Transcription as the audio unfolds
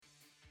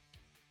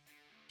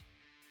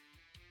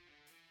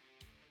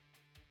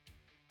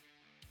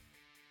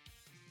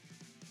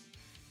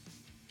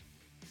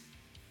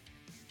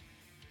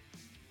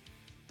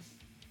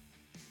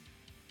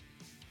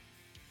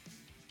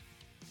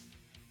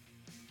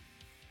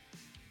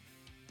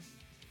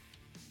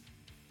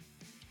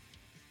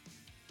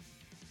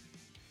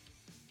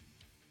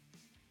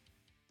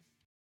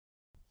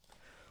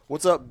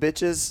What's up,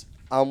 bitches?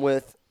 I'm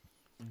with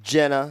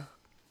Jenna,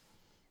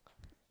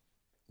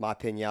 my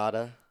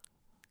pinata.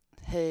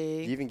 Hey.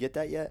 Do you even get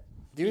that yet?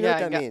 Do you know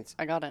what that means?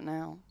 I got it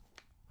now.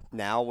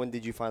 Now? When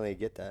did you finally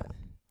get that?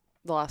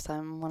 The last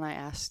time when I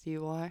asked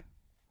you why.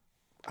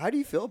 How do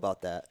you feel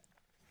about that?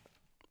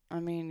 I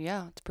mean,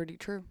 yeah, it's pretty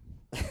true.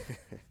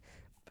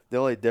 The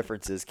only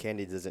difference is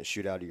candy doesn't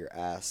shoot out of your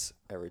ass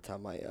every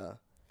time I, It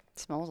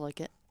smells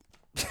like it.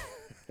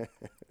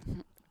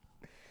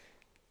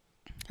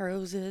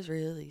 Roses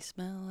really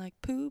smell like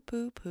poo,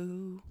 poo,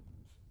 poo.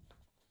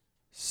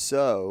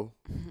 So,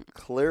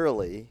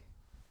 clearly,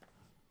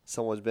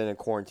 someone's been in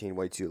quarantine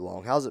way too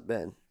long. How's it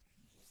been?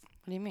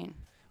 What do you mean?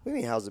 What do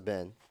you mean, how's it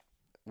been?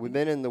 We've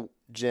been in the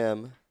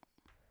gym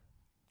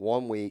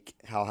 1 week.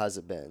 How has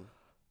it been?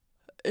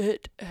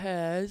 It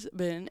has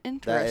been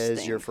interesting. That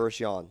is your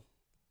first yawn.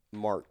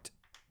 Marked.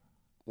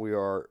 We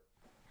are...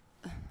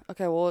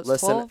 Okay, well, it's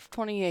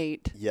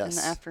 12:28 in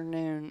the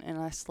afternoon, and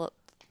I slept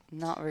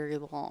not very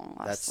long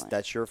last night.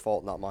 That's your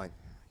fault, not mine.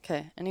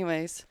 Okay,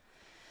 anyways.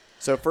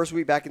 So, first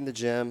week back in the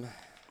gym.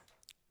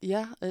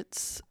 Yeah,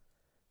 it's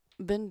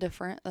been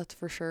different, that's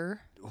for sure.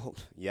 Well,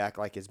 you act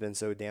like it's been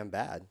so damn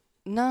bad.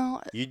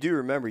 No. You do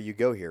remember you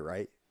go here,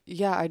 right?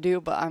 Yeah, I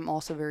do, but I'm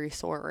also very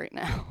sore right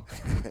now.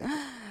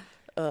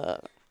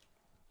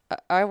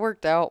 I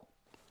worked out,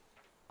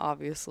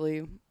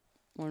 obviously,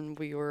 when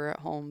we were at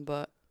home,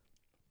 but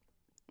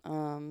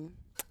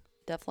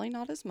definitely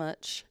not as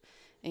much.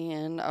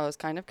 And I was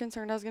kind of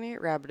concerned I was going to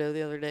get rabido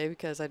the other day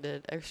because I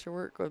did extra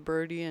work with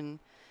Brody, and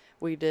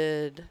we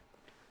did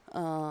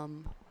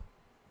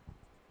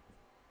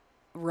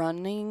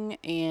running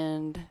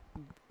and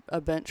a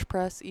bench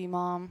press EMOM.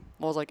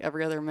 Well, it was like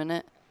every other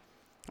minute.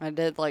 I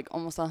did like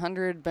almost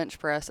 100 bench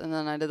press, and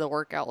then I did the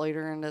workout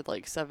later and did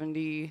like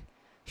 70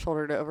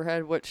 shoulder to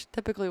overhead, which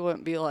typically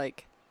wouldn't be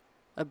like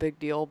a big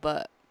deal,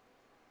 but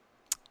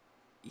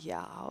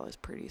yeah, I was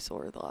pretty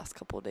sore the last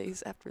couple of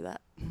days after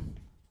that.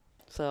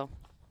 So,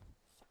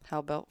 how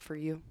about for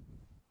you?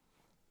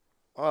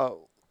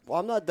 Oh, well,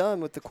 I'm not done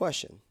with the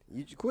question.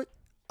 You quit.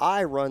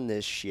 I run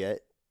this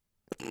shit.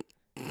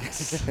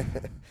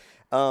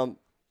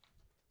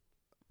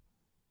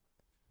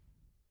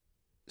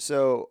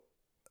 So,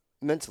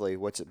 mentally,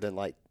 what's it been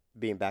like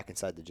being back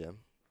inside the gym?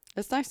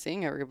 It's nice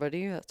seeing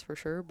everybody, that's for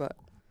sure, but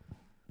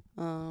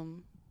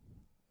I'm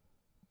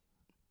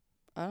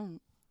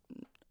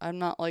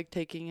not like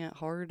taking it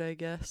hard, I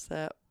guess,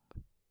 that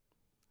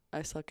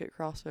I suck at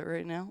CrossFit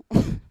right now.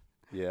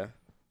 Yeah.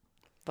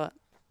 But.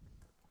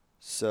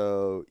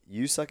 So,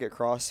 you suck at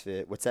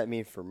CrossFit. What's that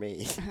mean for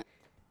me?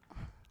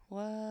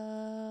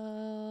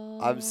 Well.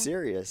 I'm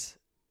serious.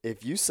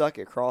 If you suck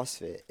at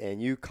CrossFit and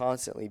you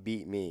constantly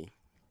beat me,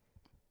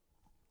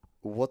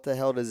 what the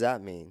hell does that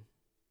mean?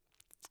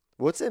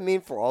 What's it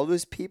mean for all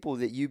those people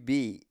that you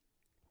beat?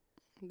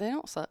 They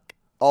don't suck.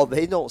 Oh,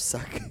 they don't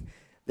suck.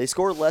 They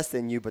scored less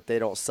than you, but they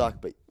don't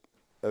suck. But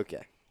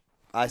okay,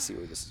 I see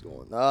where this is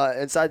going.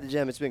 Inside the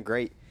gym, it's been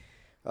great.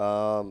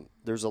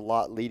 There's a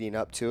lot leading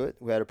up to it.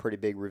 We had a pretty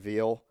big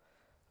reveal.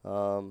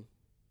 Kind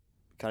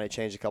of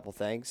changed a couple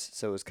things,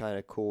 so it was kind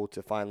of cool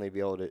to finally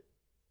be able to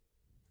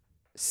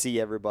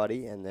see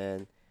everybody. And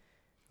then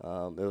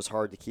it was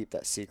hard to keep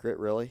that secret,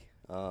 really.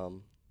 I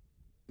mean,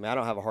 I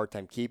don't have a hard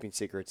time keeping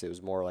secrets. It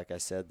was more, like I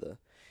said,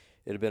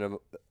 it had been a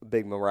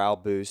big morale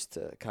boost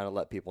to kind of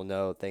let people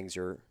know things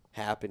are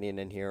happening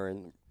in here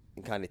and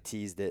kind of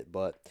teased it.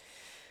 But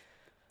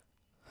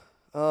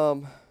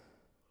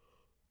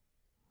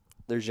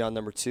there's John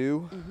number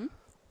 2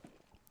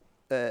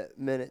 at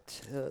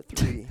minute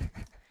 3.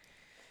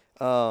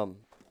 Are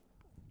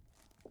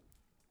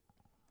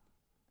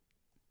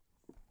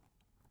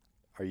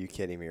you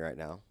kidding me right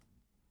now?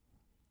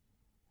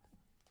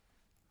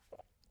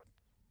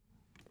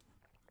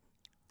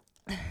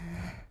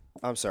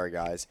 I'm sorry,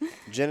 guys.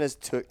 Jenna's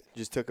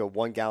just took a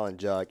 1-gallon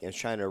jug and is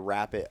trying to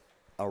wrap it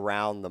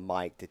around the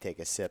mic to take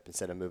a sip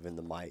instead of moving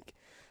the mic.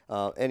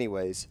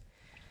 Anyways,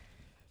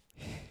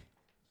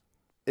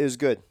 it was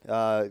good.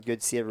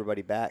 Good to see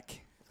everybody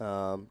back.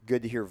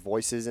 Good to hear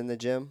voices in the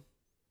gym,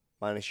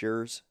 minus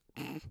yours.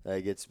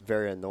 It gets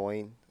very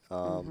annoying.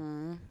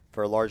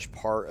 For a large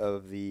part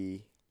of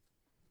the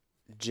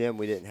gym,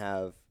 we didn't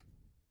have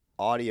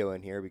audio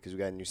in here because we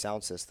got a new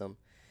sound system,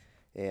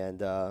 and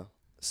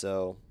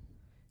so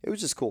it was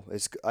just cool.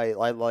 I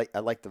like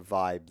the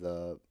vibe,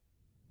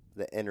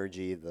 the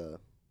energy,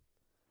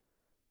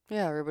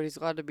 Yeah, everybody's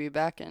glad to be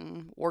back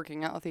and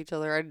working out with each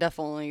other. I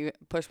definitely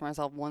push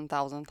myself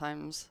 1,000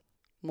 times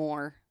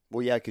more.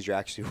 Well, yeah, because you're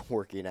actually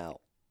working out.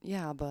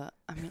 Yeah, but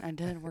I mean, I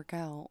did work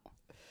out,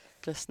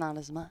 just not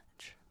as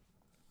much.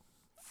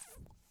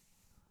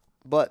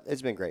 But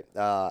it's been great.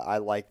 I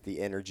like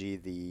the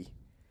energy.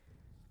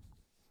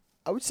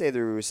 I would say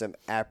there was some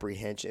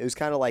apprehension. It was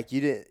kind of like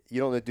you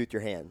don't know to do it with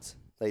your hands.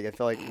 Like, I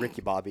feel like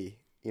Ricky Bobby.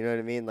 You know what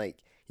I mean? Like,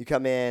 you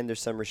come in,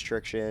 there's some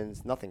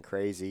restrictions, nothing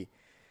crazy.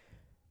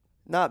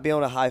 Not being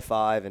able to high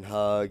five and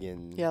hug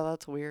and. Yeah,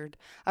 that's weird.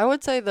 I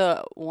would say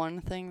the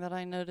one thing that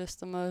I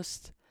noticed the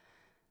most,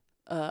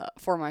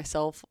 for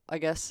myself, I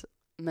guess,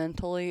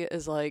 mentally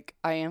is like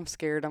I am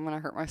scared I'm gonna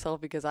hurt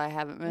myself because I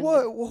haven't been.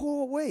 What?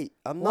 Whoa, wait.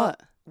 I'm What?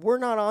 not. We're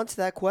not on to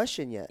that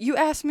question yet. You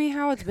asked me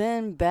how it's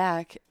been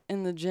back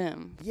in the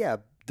gym. Yeah,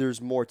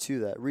 there's more to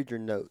that. Read your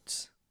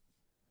notes.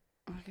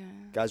 Okay.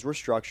 Guys, we're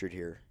structured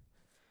here.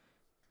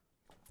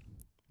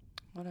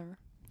 Whatever.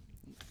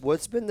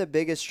 What's been the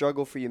biggest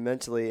struggle for you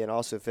mentally and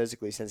also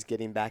physically since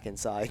getting back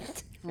inside?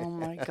 Oh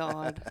my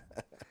God.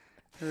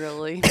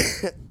 Really?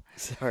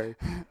 Sorry.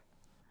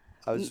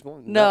 I was just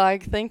wondering. No, I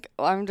think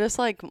I'm just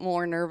like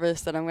more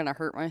nervous that I'm gonna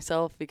hurt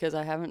myself because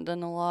I haven't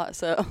done a lot.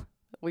 So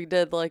we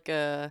did like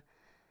for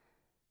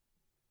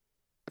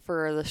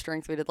the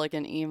strength, we did like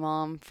an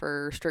EMOM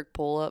for strict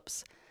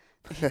pull-ups.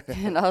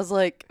 And I was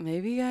like,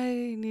 maybe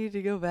I need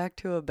to go back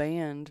to a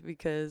band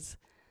because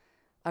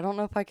I don't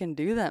know if I can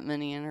do that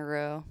many in a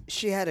row.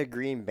 She had a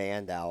green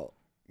band out,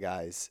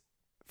 guys,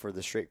 for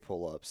the straight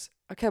pull-ups.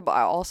 Okay, but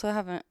I also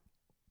haven't.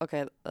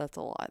 Okay, that's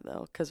a lie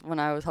though, because when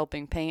I was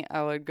helping paint,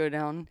 I would go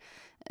down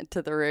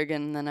to the rig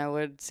and then I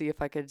would see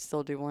if I could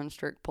still do one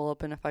strict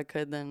pull-up, and if I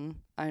could, then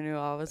I knew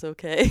I was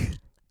okay.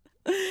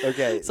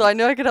 Okay. So I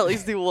knew I could at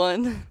least do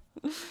one.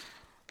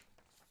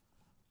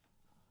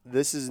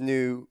 This is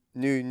new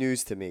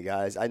news to me,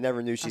 guys. I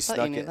never knew she I thought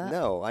snuck you knew it. that.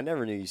 No, I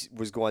never knew you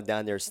was going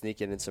down there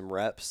sneaking in some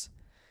reps.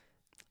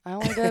 I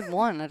only did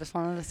one. I just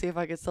wanted to see if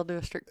I could still do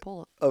a strict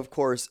pull-up. Of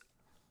course,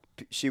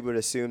 she would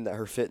assume that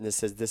her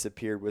fitness has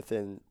disappeared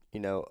within,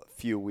 a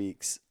few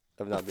weeks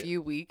of not A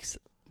few weeks,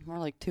 more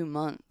like 2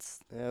 months.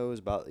 It was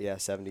about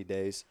 70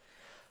 days.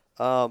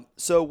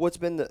 So what's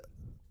been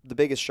the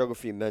biggest struggle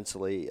for you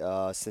mentally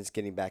since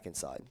getting back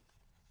inside?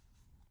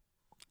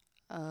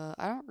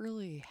 I don't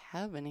really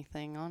have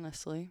anything,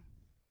 honestly.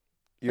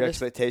 Your I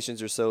just-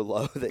 expectations are so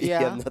low that you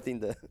Yeah. have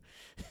nothing to.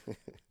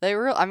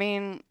 I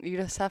mean, you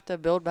just have to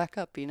build back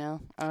up,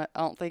 I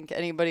don't think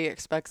anybody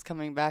expects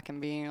coming back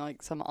and being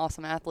like some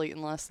awesome athlete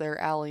unless they're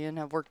Allie and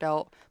have worked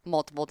out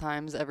multiple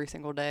times every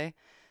single day.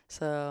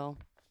 So,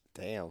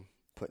 Damn,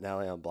 putting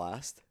Allie on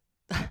blast.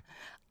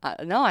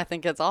 no, I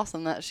think it's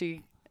awesome that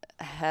she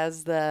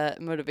has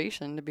that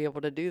motivation to be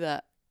able to do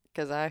that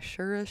because I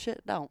sure as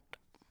shit don't.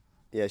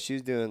 Yeah, she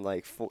was doing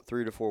like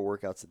 3 to 4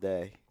 workouts a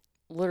day.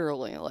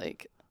 Literally,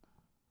 like,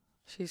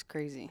 she's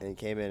crazy. And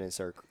came in and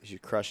she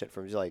crushed it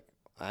from just like,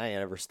 I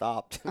ain't ever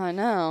stopped. I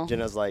know.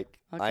 Jenna's like,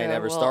 I Okay, ain't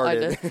ever well,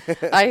 started.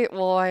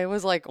 I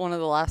was like one of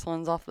the last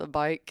ones off the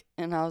bike,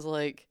 and I was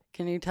like,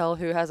 "Can you tell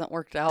who hasn't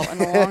worked out in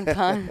a long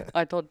time?"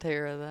 I told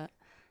Tara that.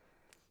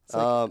 It's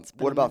like, it's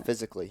been What a about minute.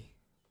 physically?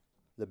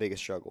 The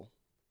biggest struggle.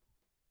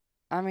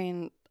 I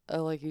mean,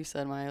 like you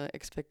said, my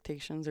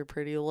expectations are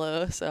pretty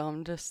low, so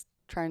I'm just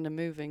trying to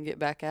move and get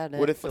back at it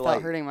What if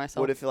without hurting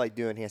myself. What if you like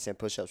doing handstand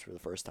push-ups for the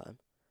first time?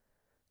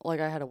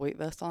 Like I had a weight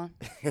vest on?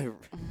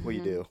 What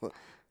you do?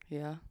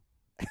 Yeah.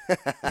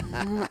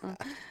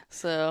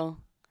 So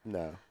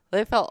No.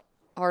 they felt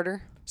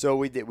harder. So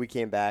we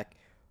came back.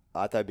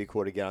 I thought it'd be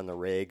cool to get on the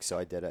rig, so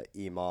I did a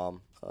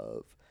EMOM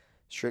of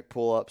strict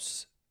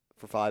pull-ups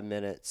for 5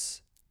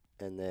 minutes,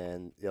 and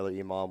then the other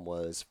EMOM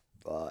was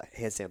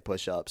handstand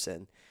push-ups,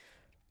 and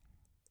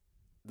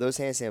those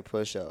handstand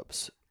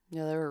push-ups.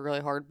 Yeah, they were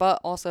really hard.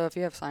 But also, if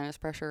you have sinus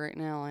pressure right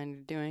now and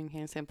you're doing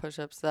handstand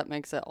push-ups, that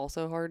makes it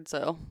also hard.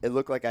 So It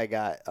looked like I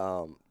got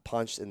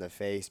punched in the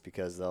face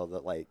because the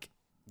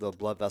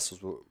blood vessels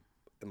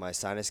in my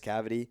sinus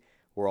cavity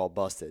were all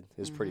busted. It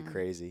was pretty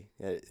crazy.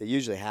 It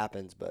usually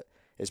happens, but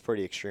it's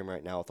pretty extreme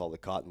right now with all the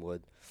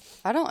cottonwood.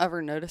 I don't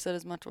ever notice it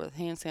as much with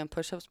handstand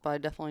push-ups, but I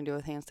definitely do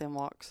with handstand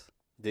walks.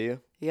 Do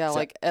you? Yeah, So-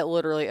 like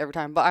literally every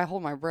time. But I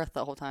hold my breath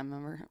the whole time,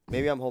 remember?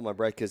 Maybe I'm holding my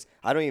breath because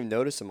I don't even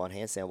notice them on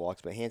handstand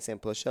walks, but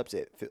handstand push-ups,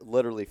 it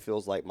literally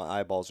feels like my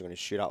eyeballs are going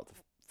to shoot out the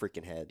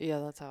freaking head. Yeah,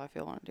 that's how I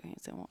feel when I do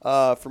handstand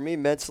walks. For me,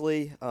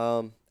 mentally,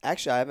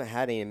 actually, I haven't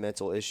had any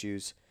mental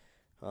issues.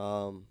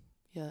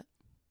 Yet.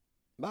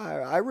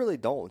 I really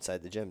don't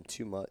inside the gym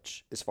too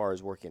much as far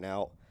as working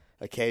out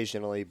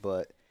occasionally,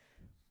 but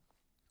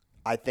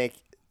I think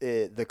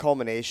the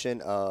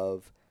culmination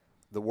of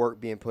the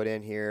work being put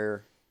in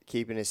here,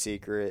 keeping it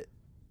secret,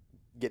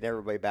 getting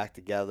everybody back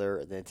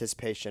together, the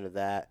anticipation of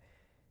that,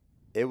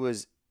 it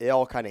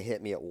all kind of hit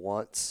me at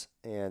once,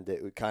 and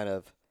it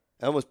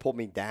almost pulled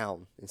me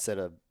down instead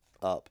of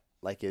up.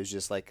 Like it was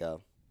just like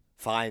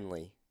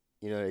finally,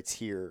 it's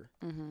here.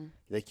 Mm-hmm.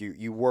 Like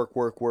you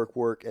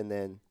work, and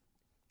then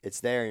it's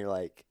there, and you're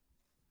like,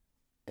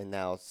 and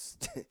now it's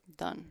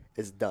Done.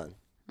 it's done.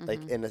 Mm-hmm.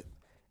 Like in a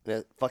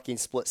fucking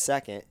split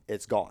second,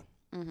 it's gone.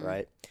 Mm-hmm.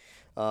 Right?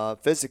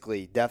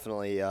 Physically,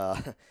 definitely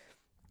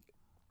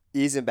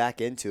easing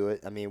back into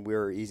it. I mean,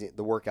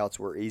 the workouts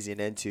we're easing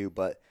into,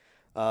 but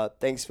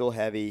things feel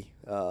heavy.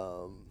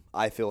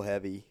 I feel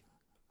heavy,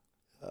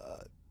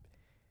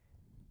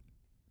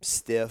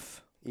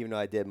 stiff. Even though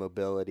I did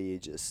mobility,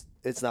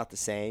 it's not the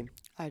same.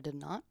 I did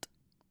not.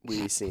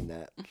 We've seen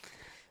that.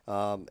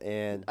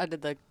 And I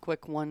did the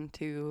quick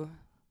 1-2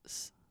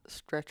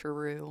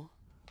 stretcheroo.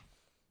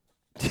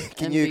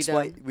 can and you be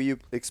explain? done. Will you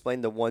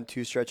explain the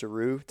 1-2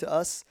 stretcheroo to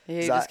us? Yeah,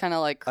 you 'Cause just kind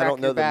of like I crack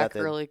don't know your the back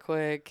method. really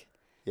quick.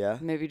 Yeah.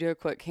 Maybe do a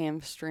quick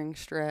hamstring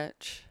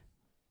stretch.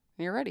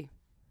 And you're ready.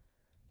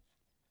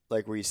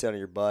 Like where you sit on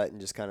your butt and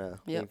just kind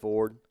of lean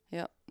forward?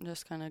 Yep.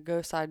 Just kind of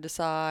go side to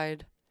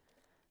side.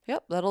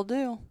 Yep, that'll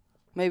do.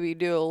 Maybe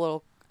do a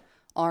little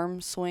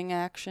arm swing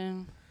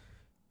action.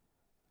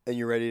 And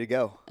you're ready to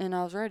go. And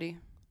I was ready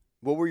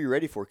What were you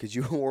ready for? Because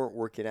you weren't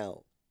working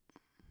out.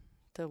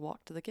 to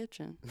walk to the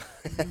kitchen.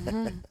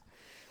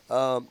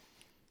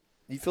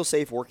 You feel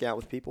safe working out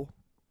with people?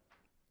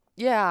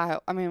 Yeah,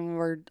 I mean,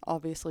 we're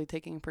obviously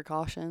taking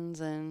precautions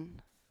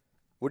and...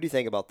 What do you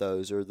think about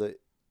those? Are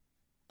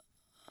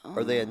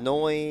they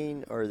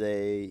annoying?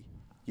 Do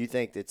you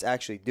think it's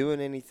actually doing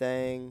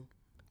anything?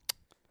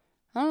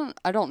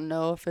 I don't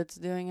know if it's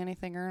doing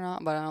anything or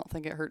not, but I don't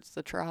think it hurts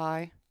to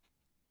try.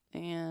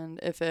 And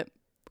if it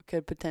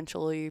could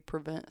potentially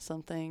prevent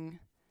something.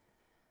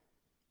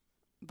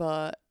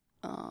 But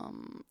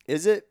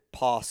is it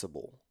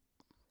possible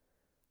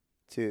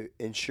to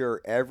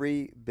ensure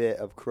every bit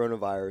of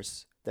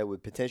coronavirus that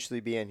would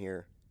potentially be in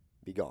here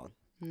be gone?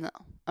 No.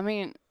 I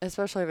mean,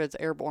 especially if it's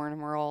airborne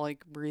and we're all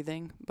like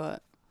breathing,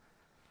 but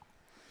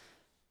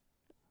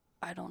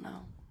I don't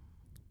know.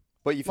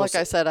 But you feel like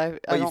I said, I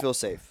you feel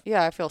safe.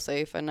 Yeah, I feel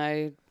safe,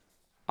 and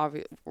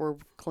we're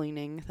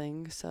cleaning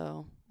things,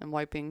 so, and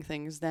wiping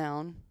things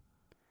down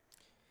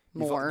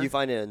more. Do you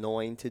find it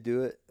annoying to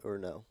do it or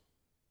no?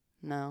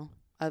 No.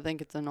 I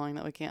think it's annoying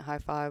that we can't high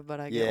five, but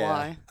I get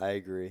why. I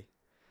agree.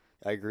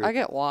 I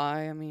get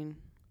why. I mean,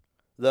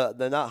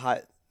 the not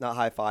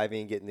high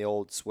fiving, getting the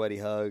old sweaty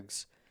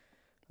hugs.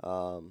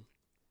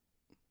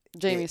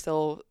 Jamie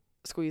still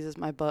squeezes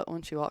my butt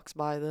when she walks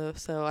by, though,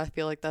 so I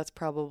feel like that's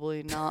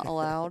probably not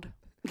allowed.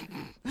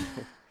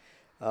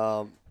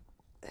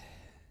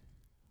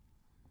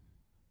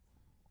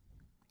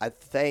 I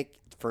think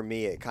for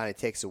me it kind of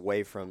takes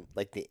away from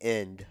like the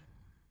end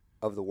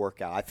of the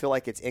workout. I feel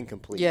like it's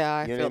incomplete. Yeah,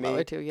 I feel that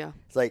way too. Yeah,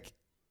 it's like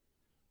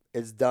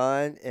it's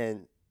done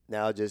and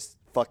now just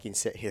fucking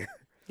sit here.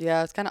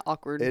 Yeah, it's kind of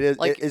awkward. It is.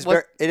 Like,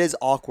 it is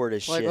awkward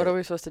as shit. Like, what are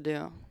we supposed to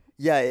do?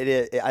 Yeah, it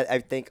is. I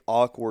think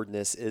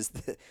awkwardness is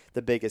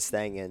the biggest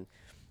thing,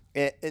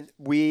 and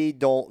we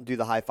don't do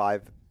the high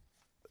five.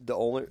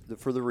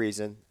 For the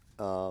reason,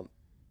 I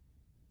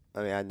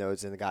mean, I know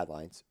it's in the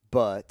guidelines,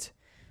 but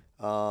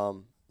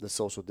the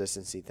social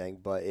distancing thing.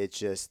 But it's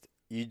just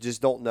you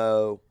just don't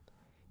know.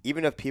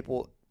 Even if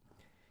people,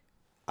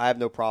 I have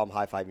no problem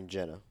high fiving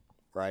Jenna,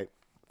 right?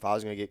 If I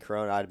was gonna get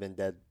corona, I'd have been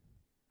dead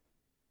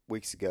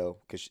weeks ago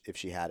because if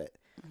she had it.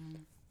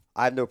 Mm-hmm.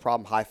 I have no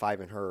problem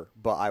high-fiving her,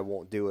 but I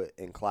won't do it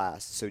in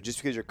class. So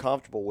just because you're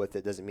comfortable with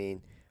it doesn't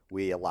mean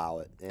we allow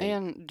it.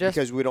 And just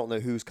because we don't know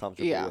who's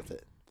comfortable with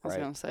it. Right? I was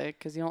going to say,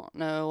 because you don't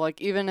know, like,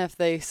 even if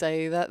they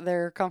say that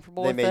they're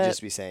comfortable with it. They may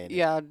just be saying it.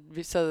 Yeah,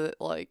 so that,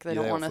 like, they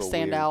don't want to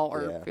stand out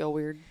or feel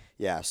weird.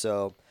 Yeah,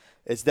 so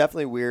it's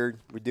definitely weird.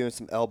 We're doing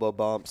some elbow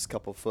bumps,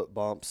 couple foot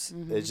bumps.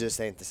 Mm-hmm. It just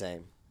ain't the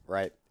same,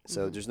 right?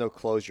 So there's no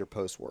closure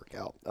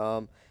post-workout.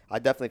 I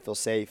definitely feel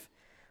safe.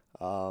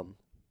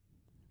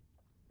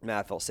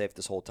 I felt safe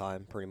this whole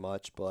time pretty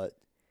much, but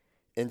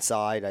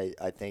inside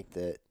I think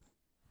that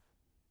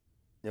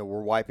we're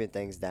wiping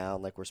things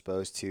down like we're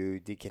supposed to,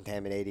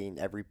 decontaminating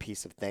every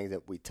piece of thing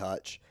that we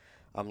touch.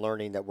 I'm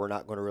learning that we're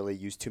not going to really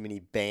use too many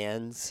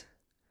bands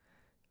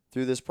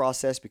through this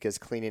process because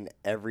cleaning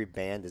every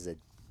band is a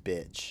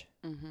bitch.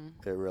 Mm-hmm.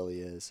 It really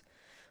is.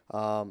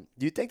 Do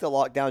you think the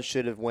lockdown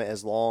should have went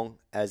as long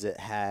as it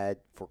had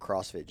for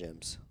CrossFit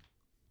gyms?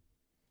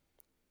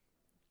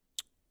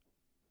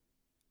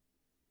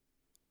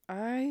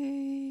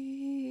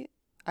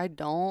 I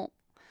don't,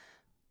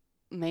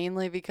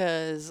 mainly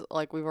because,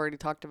 like, we've already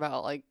talked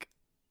about, like,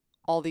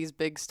 all these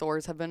big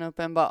stores have been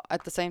open, but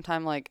at the same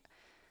time, like,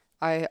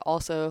 I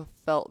also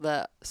felt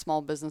that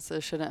small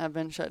businesses shouldn't have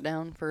been shut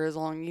down for as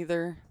long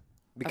either.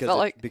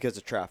 Because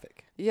of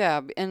traffic.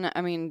 Yeah, and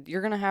I mean,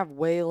 you're going to have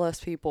way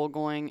less people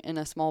going in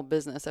a small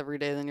business every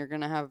day than you're going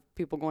to have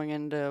people going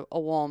into a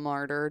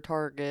Walmart or a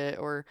Target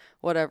or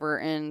whatever,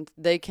 and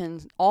they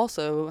can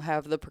also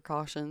have the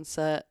precautions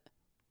set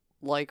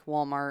like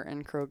Walmart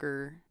and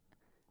Kroger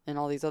and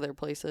all these other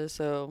places.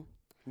 So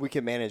we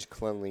can manage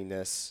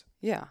cleanliness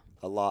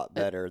a lot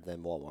better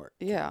than Walmart.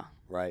 Yeah.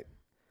 Right?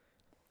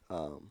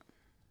 I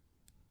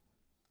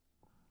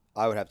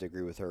would have to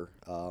agree with her.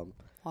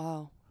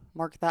 Wow.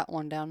 Mark that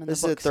one down in the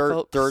books, This is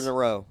the third in a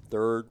row.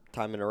 Third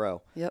time in a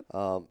row. Yep.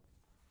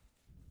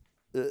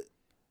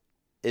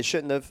 It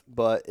shouldn't have,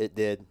 but it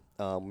did.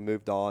 We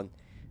moved on.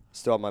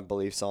 Still have my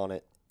beliefs on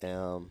it.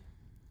 And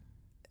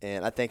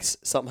I think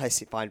something I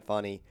find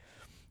funny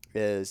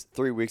is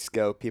 3 weeks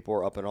ago people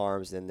were up in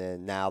arms, and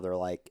then now they're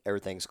like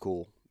everything's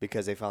cool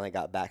because they finally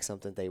got back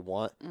something they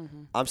want.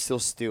 Mm-hmm. I'm still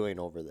stewing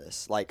over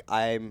this. Like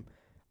I'm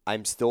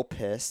still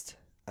pissed.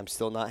 I'm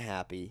still not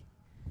happy.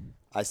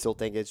 I still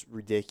think it's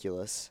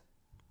ridiculous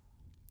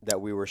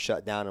that we were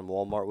shut down and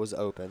Walmart was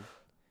open.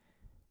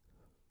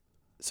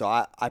 So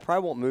I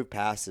probably won't move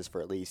past this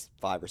for at least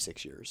 5 or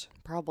 6 years.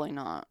 Probably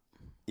not.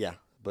 Yeah,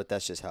 but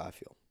that's just how I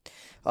feel.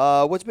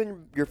 What's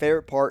been your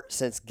favorite part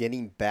since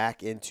getting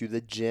back into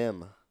the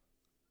gym?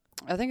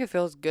 I think it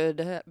feels good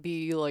to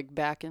be like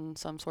back in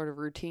some sort of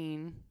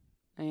routine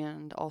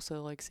and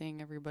also like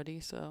seeing everybody.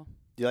 So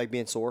Do you like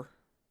being sore?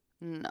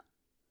 No.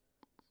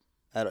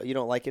 You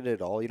don't like it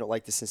at all? You don't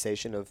like the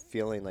sensation of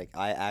feeling like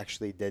I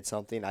actually did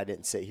something? I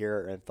didn't sit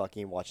here and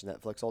fucking watch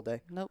Netflix all day?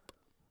 Nope.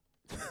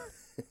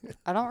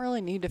 I don't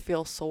really need to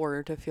feel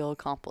sore to feel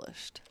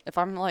accomplished. If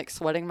I'm like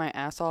sweating my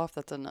ass off,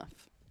 that's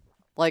enough.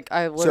 Like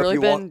I've literally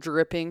been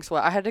dripping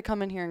sweat. I had to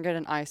come in here and get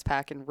an ice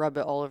pack and rub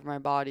it all over my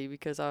body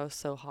because I was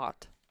so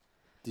hot.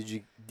 Did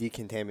you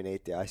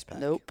decontaminate the ice pack?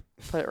 Nope.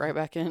 Put it right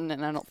back in,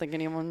 and I don't think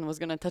anyone was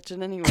going to touch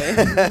it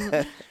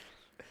anyway.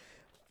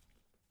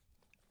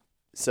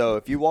 So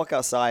if you walk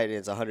outside and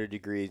it's 100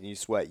 degrees and you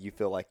sweat, you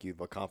feel like you've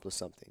accomplished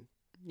something.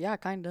 Yeah,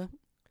 kind of.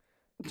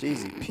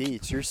 Jeezy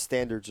Peach, your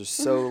standards are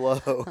so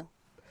low.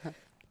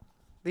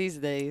 These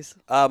days.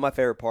 My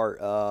favorite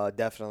part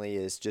definitely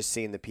is just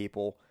seeing the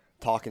people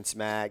talking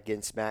smack,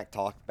 getting smack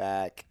talked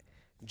back,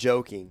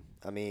 joking.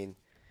 I mean,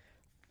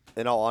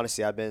 in all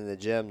honesty, I've been in the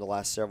gym the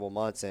last several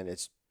months, and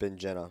it's been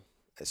Jenna.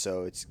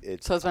 So it's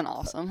been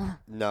awesome.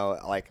 No,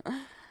 like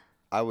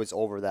I was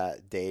over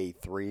that day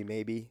 3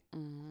 maybe.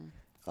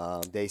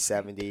 Day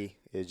 70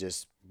 is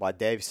just by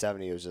day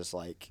 70 it was just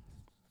like,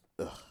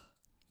 ugh.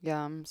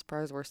 Yeah, I'm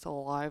surprised we're still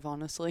alive,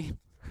 honestly.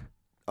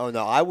 Oh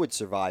no, I would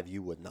survive.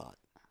 You would not.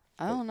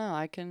 I don't know.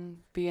 I can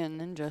be a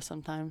ninja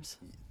sometimes.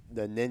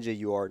 The ninja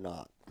you are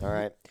not. All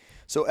right.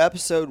 So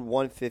episode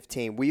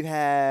 115. We've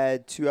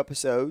had 2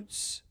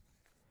 episodes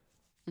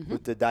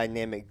with the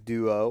dynamic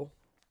duo.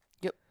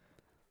 Yep.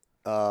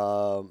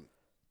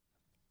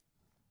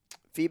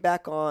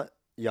 Feedback on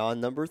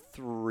number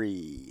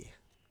 3.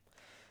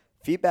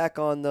 Feedback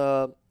on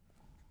the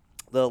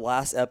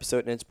last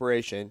episode,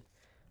 Inspiration.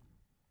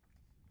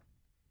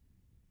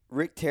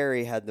 Rick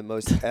Terry had the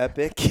most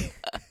epic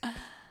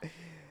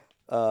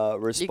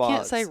response. You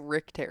can't say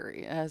Rick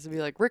Terry. It has to be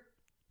like Rick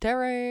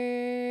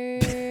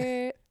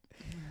Terry.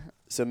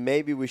 So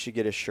maybe we should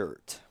get a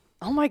shirt.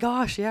 Oh my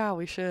gosh, yeah,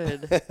 we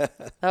should.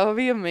 That would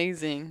be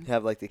amazing.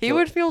 Have like he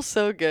would feel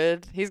so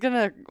good. He's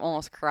gonna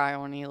almost cry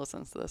when he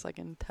listens to this. I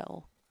can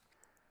tell.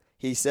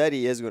 He said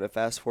he is going to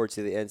fast forward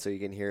to the end so you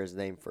can hear his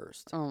name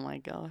first. Oh my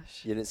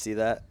gosh. You didn't see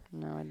that?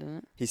 No, I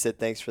didn't. He said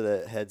thanks for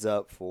the heads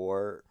up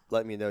for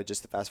letting me know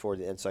just to fast forward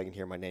to the end so I can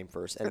hear my name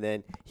first. And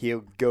then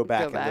he'll go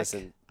back and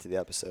listen to the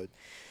episode.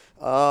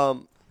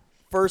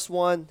 First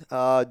one,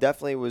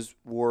 definitely was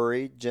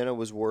worried. Jenna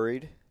was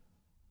worried.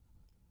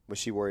 Well,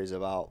 she worries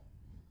about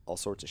all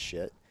sorts of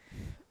shit.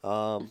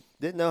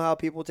 Didn't know how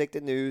people take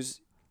the news.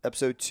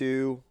 Episode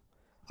 2,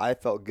 I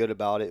felt good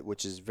about it,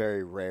 which is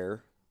very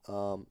rare.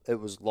 It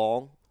was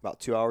long, about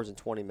 2 hours and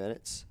 20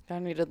 minutes. I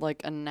needed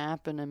like a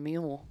nap and a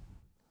meal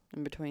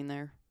in between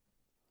there.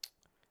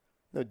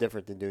 No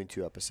different than doing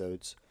 2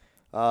 episodes.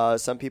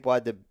 Some people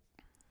had to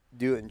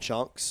do it in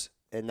chunks,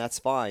 and that's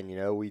fine. You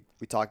know, we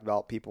talked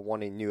about people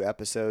wanting new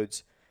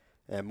episodes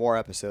and more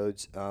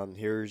episodes.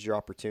 Here's your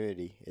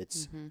opportunity.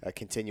 It's a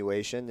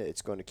continuation.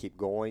 It's going to keep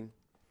going.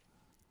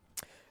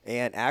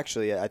 And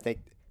actually, I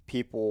think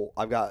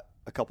I've got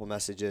a couple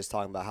messages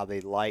talking about how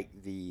they like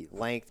the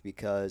length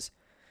because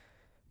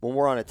when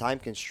we're on a time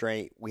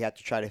constraint, we have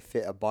to try to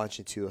fit a bunch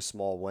into a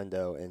small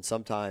window. And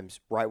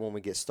sometimes right when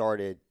we get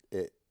started,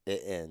 it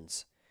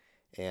ends.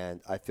 And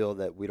I feel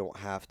that we don't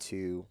have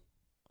to.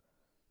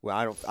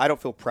 Well, I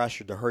don't feel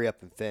pressured to hurry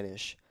up and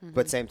finish, but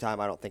at the same time,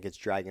 I don't think it's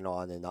dragging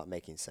on and not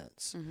making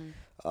sense.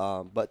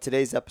 But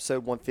today's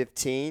episode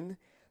 115,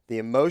 the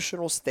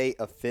emotional state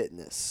of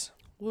fitness.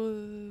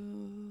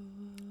 Woo.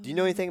 Do you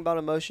know anything about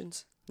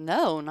emotions?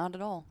 No, not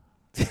at all.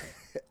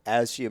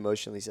 As she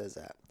emotionally says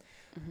that.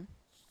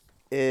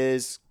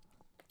 Is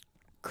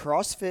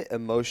CrossFit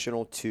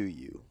emotional to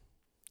you?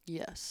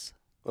 Yes.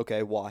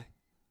 Okay, why?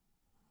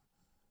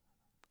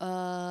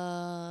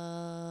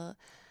 I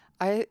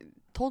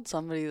told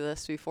somebody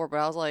this before,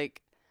 but I was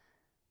like,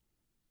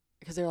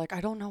 because they're like,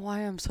 I don't know why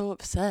I'm so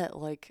upset,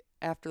 like,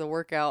 after the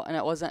workout, and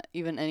it wasn't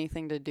even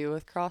anything to do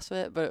with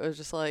CrossFit, but it was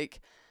just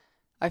like,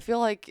 I feel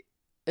like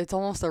it's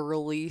almost a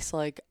release,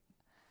 like,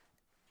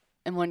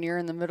 and when you're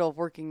in the middle of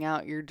working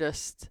out, you're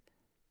just,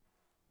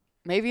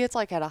 maybe it's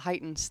like at a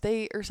heightened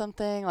state or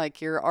something, like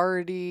your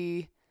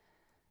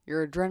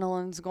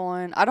adrenaline's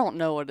going. I don't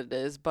know what it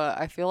is, but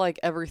I feel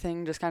like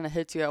everything just kind of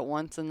hits you at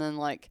once, and then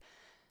like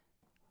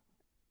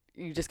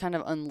you just kind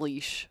of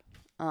unleash.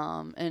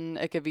 And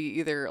it could be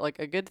either like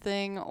a good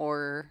thing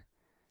or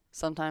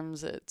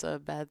sometimes it's a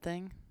bad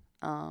thing.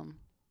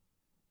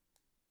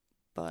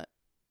 But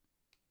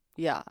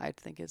yeah, I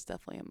think it's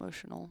definitely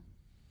emotional.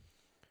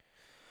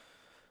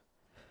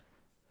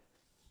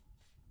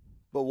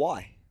 But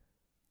why?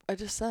 I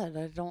just said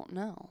I don't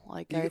know.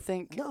 Like, I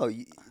think... No,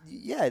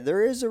 yeah,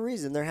 there is a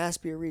reason. There has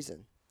to be a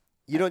reason.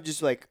 You don't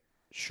just like,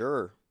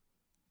 sure,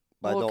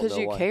 but I don't know why. Well, because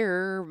you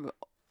care,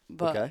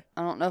 but okay.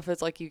 I don't know if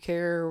it's like you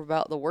care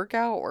about the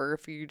workout or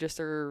if you just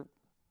are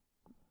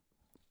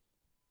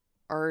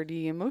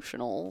already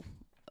emotional.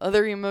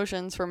 Other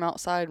emotions from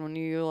outside when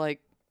you, like,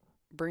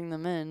 bring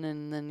them in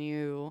and then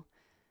you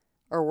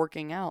are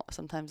working out.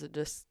 Sometimes it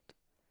just...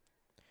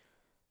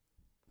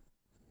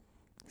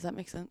 Does that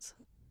make sense?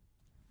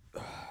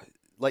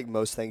 Like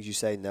most things you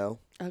say, no.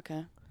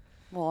 Okay.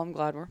 Well, I'm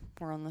glad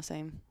we're on the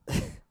same.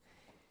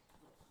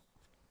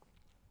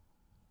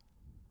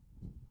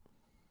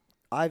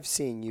 I've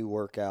seen you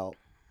work out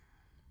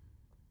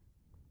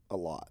a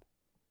lot.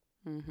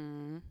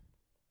 Mm-hmm.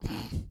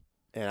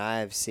 And I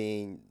have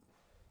seen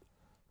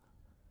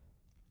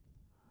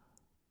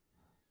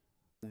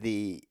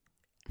the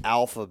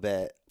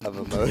alphabet of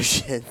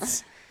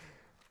emotions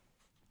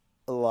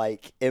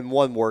like in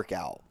one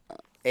workout.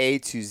 A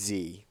to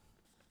Z.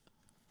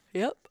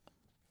 Yep.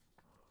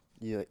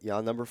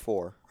 Y'all number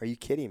 4. Are you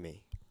kidding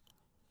me?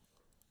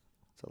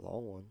 It's a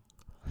long one.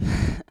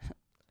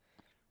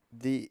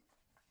 The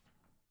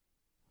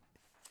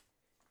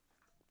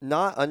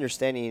not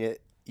understanding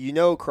it,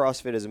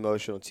 CrossFit is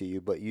emotional to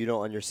you, but you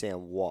don't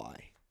understand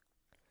why.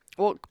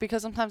 Well,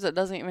 because sometimes it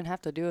doesn't even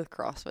have to do with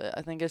CrossFit.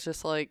 I think it's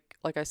just like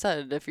I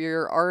said, if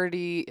you're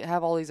already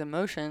have all these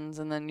emotions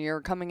and then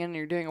you're coming in and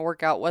you're doing a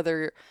workout,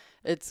 whether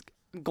it's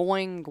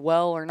going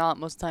well or not,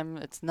 most of the time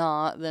it's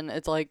not, then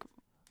it's like,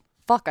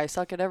 fuck, I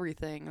suck at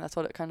everything. That's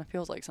what it kind of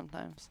feels like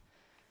sometimes.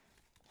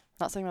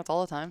 Not saying that's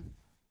all the time.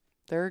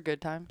 There are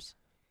good times.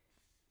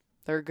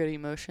 There are good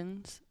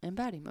emotions and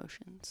bad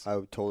emotions. I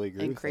would totally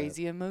agree and with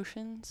crazy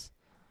emotions.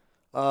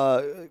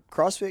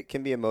 CrossFit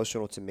can be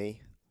emotional to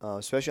me,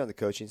 especially on the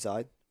coaching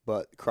side.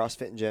 But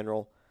CrossFit in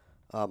general,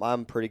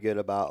 I'm pretty good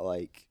about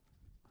like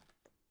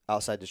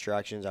outside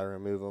distractions. I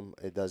remove them.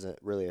 It doesn't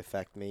really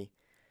affect me.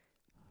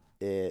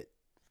 Jenna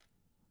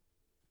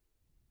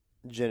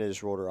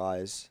just rolled her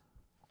eyes.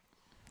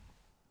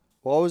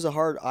 What was a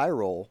hard eye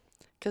roll?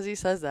 Because he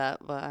says that,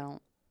 but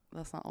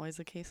that's not always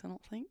the case, I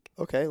don't think.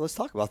 Okay, let's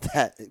talk about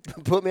that.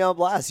 Put me on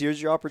blast.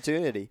 Here's your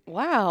opportunity.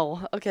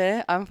 Wow.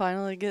 Okay, I'm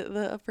finally getting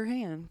the upper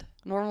hand.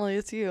 Normally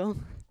it's you.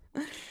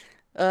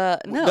 No.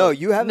 No,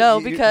 you haven't. No,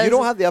 you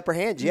don't have the upper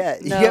hand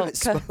yet. No, You haven't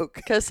spoke.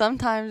 Because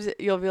sometimes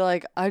you'll be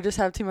like, I just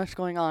have too much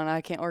going on.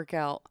 I can't work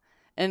out.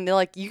 And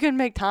like, you can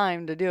make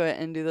time to do it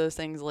and do those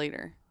things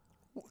later.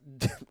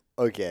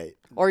 Okay.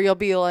 Or you'll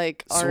be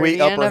like already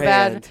Sweet upper in a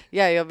bad hand.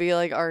 yeah, you'll be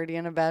like already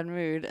in a bad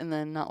mood and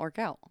then not work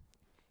out.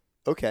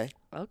 Okay.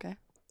 Okay.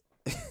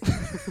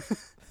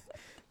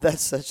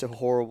 That's such a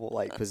horrible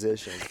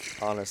position,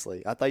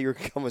 honestly. I thought you were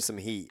coming with some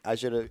heat. I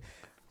should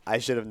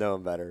have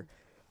known better.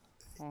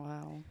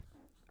 Wow.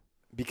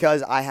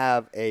 Because I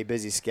have a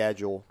busy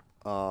schedule,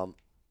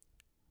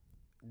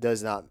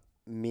 does not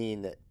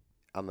mean that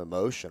I'm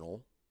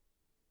emotional.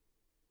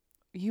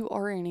 You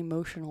are an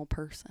emotional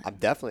person.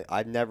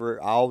 I'll never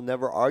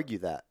argue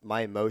that.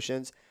 My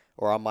emotions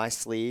are on my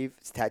sleeve,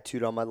 it's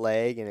tattooed on my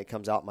leg, and it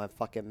comes out my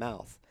fucking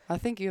mouth. I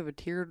think you have a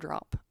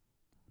teardrop.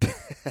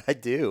 I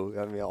do.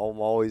 I mean, I'm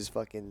always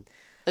fucking.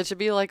 It should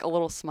be like a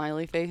little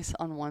smiley face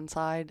on one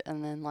side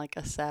and then like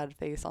a sad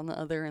face on the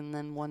other, and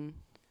then one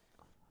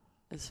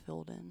is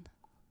filled in.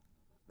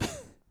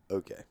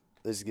 Okay.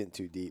 This is getting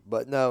too deep.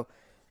 But no.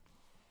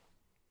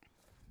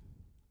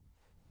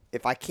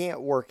 If I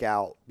can't work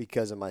out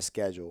because of my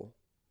schedule.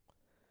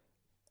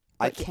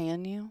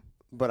 Can you?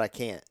 But I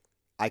can't.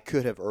 I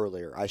could have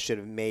earlier. I should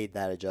have made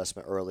that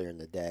adjustment earlier in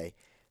the day,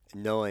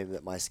 knowing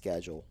that my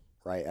schedule,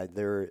 right?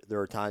 There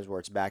are times where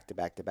it's back to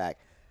back to back.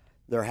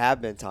 There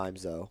have been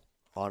times, though,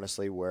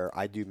 honestly, where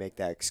I do make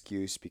that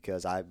excuse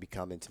because I've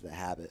become into the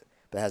habit.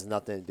 But it has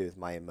nothing to do with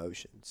my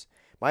emotions.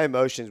 My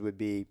emotions would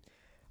be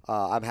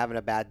I'm having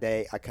a bad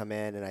day. I come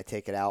in and I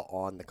take it out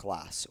on the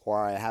class. Or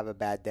I have a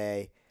bad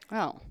day.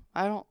 Oh,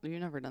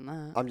 you've never done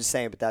that. I'm just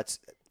saying, but that's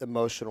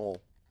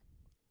emotional.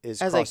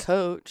 As a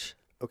coach.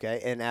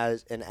 Okay, and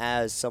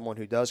as someone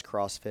who does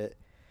CrossFit,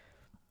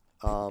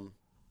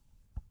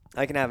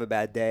 I can have a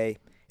bad day.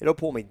 It'll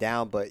pull me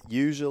down, but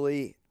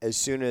usually as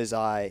soon as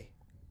I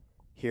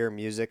hear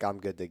music, I'm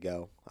good to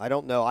go. I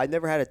don't know. I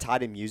never had a tie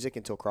to music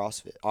until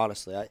CrossFit.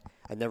 Honestly, I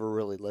never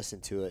really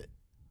listened to it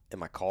in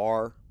my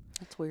car.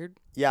 That's weird.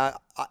 Yeah,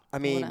 I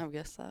mean, I wouldn't have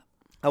guessed that.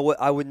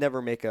 I would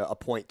never make a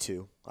point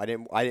to.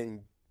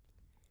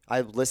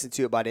 I listened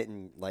to it, but I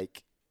didn't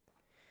like.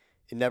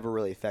 It never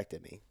really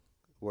affected me.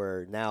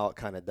 Where now it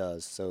kind of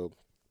does. So,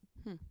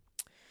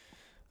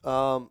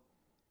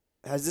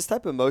 has this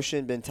type of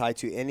emotion been tied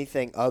to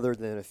anything other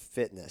than a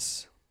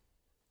fitness?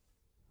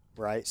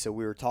 Right? So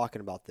we were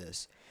talking about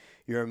this.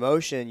 Your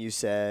emotion, you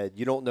said,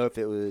 you don't know if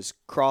it was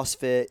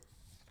CrossFit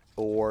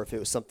or if it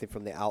was something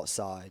from the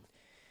outside.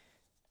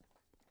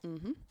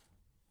 Mm-hmm.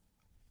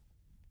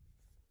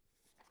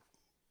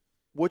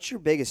 What's your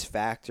biggest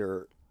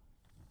factor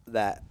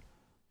that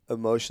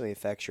emotionally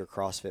affects your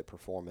CrossFit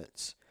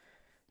performance?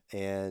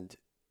 And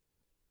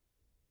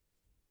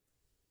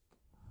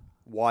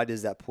why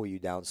does that pull you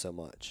down so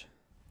much?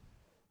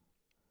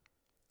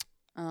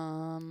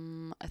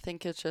 I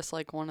think it's just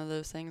like one of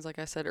those things, like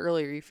I said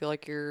earlier, you feel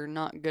like you're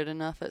not good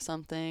enough at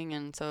something,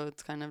 and so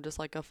it's kind of just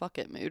like a fuck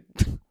it mood.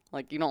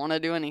 Like you don't want to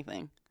do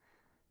anything.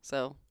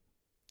 So.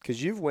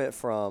 Because you've went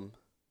from,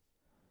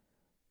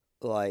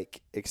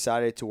 like,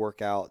 excited to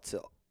work out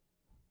to,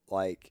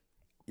 like,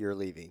 you're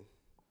leaving.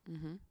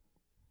 Mm-hmm.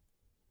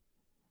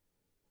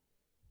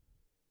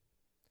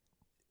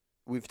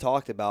 We've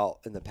talked about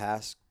in the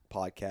past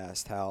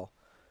podcast how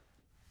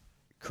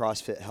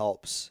CrossFit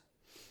helps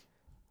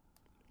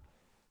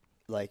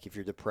like if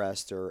you're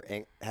depressed or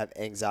have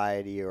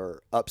anxiety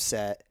or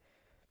upset,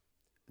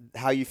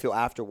 how you feel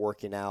after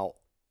working out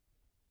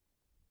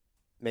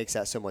makes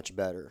that so much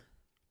better.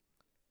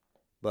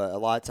 But a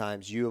lot of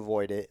times you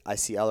avoid it. I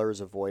see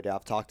others avoid it.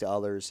 I've talked to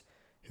others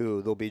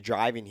who they'll be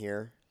driving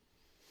here,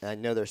 and I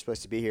know they're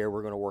supposed to be here.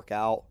 We're going to work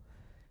out.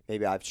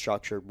 Maybe I've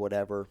structured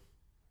whatever,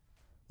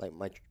 like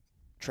my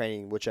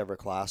training, whichever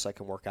class I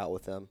can work out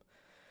with them.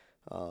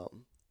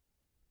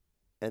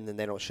 And then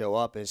they don't show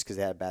up, and it's because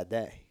they had a bad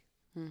day.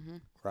 Mm-hmm.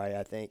 Right?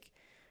 I think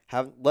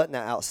letting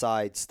that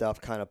outside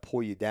stuff kind of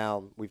pull you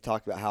down. We've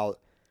talked about how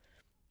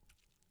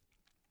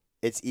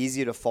it's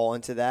easy to fall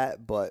into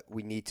that, but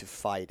we need to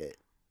fight it.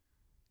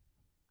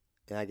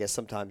 And I guess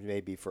sometimes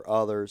maybe for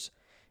others,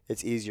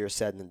 it's easier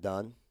said than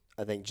done.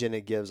 I think Jenna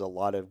gives a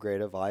lot of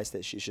great advice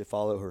that she should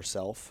follow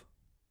herself.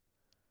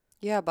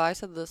 Yeah, but I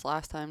said this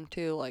last time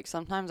too. Like,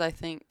 sometimes I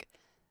think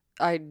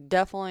I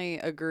definitely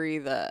agree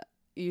that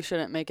you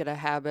shouldn't make it a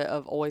habit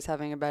of always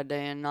having a bad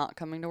day and not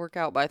coming to work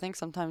out. But I think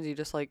sometimes you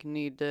just like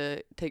need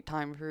to take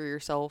time for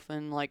yourself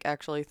and like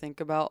actually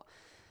think about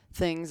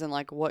things and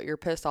like what you're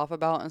pissed off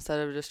about instead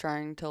of just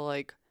trying to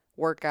like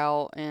work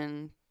out.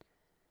 And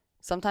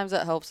sometimes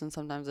that helps and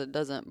sometimes it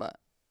doesn't. But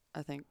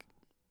I think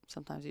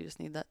sometimes you just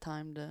need that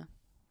time to.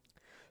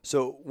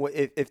 So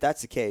if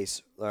that's the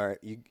case, all right,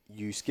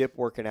 you skip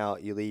working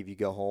out, you leave, you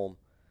go home,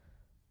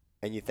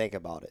 and you think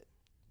about it.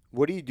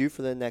 What do you do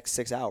for the next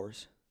 6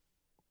 hours?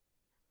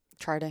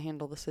 Try to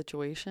handle the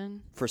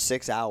situation. For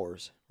 6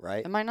 hours,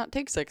 right? It might not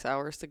take 6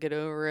 hours to get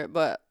over it,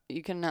 but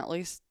you can at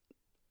least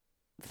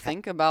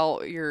think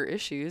about your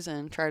issues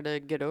and try to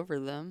get over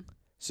them.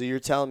 So you're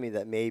telling me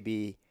that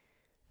maybe,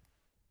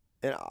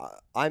 and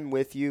I'm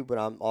with you, but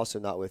I'm also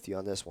not with you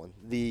on this one.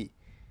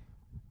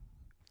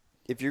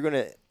 If you're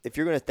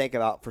gonna think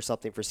about for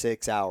something for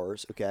 6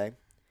 hours, okay,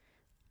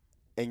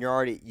 and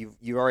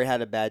you've already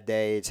had a bad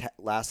day, it's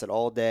lasted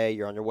all day,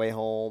 you're on your way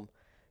home,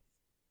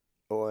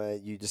 or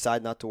you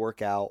decide not to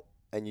work out,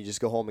 and you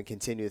just go home and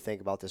continue to think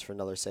about this for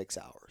another 6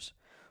 hours,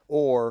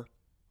 or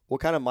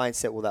what kind of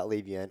mindset will that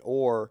leave you in?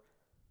 Or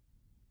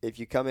if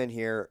you come in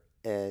here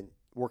and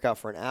work out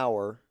for an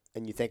hour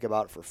and you think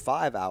about it for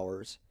 5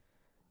 hours,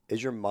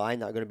 is your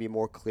mind not going to be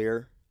more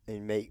clear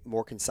and make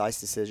more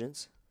concise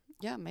decisions?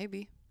 Yeah,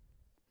 maybe.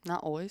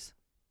 Not always.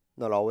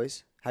 Not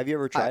always. Have you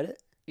ever tried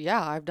it?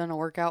 Yeah, I've done a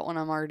workout when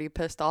I'm already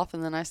pissed off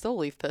and then I still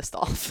leave pissed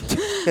off.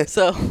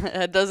 So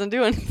it doesn't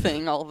do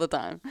anything all the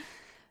time.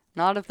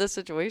 Not if this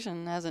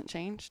situation hasn't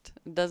changed.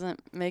 It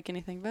doesn't make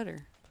anything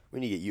better. We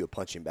need to get you a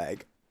punching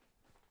bag.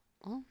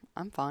 Well,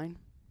 I'm fine.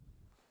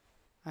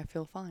 I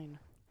feel fine.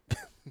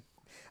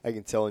 I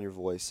can tell in your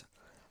voice.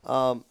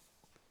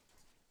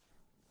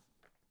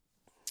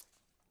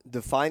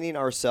 Defining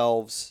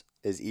ourselves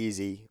is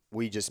easy.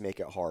 We just make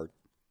it hard.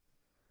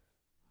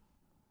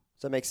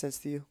 Does that make sense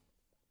to you?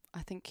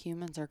 I think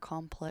humans are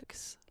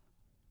complex.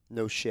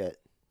 No shit.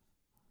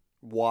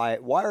 Why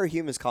are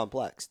humans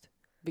complex?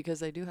 Because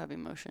they do have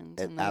emotions,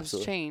 and those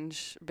absolutely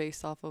change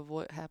based off of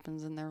what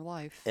happens in their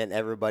life. And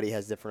everybody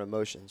has different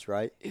emotions,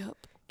 right? Yep.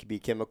 It could be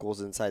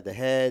chemicals inside the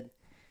head,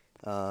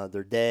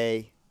 their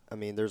day. I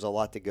mean, there's a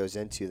lot that goes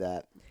into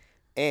that.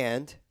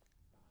 And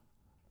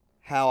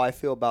how I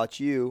feel about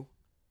you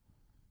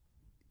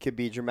could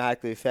be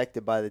dramatically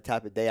affected by the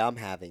type of day I'm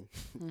having.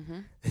 Mm-hmm.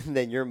 And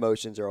then your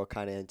emotions are all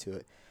kind of into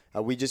it.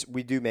 We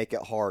do make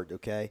it hard,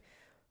 okay?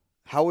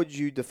 How would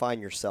you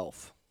define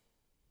yourself?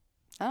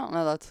 I don't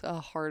know. That's a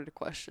hard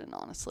question,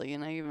 honestly.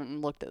 And I even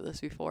looked at this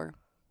before.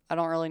 I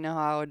don't really know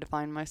how I would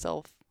define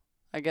myself.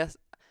 I guess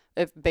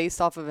if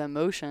based off of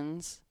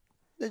emotions.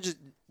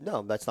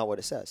 No, that's not what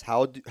it says.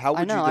 How would you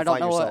define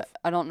yourself?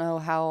 I don't know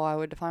how I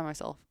would define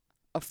myself.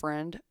 A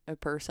friend, a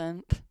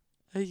person,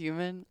 a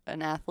human,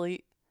 an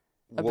athlete,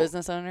 a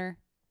business owner,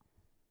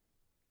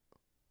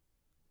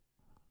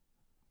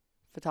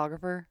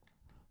 photographer.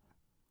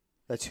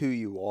 That's who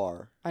you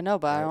are. I know,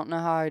 but right? I don't know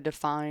how I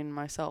define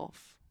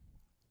myself.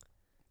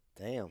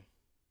 Damn.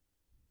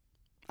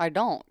 I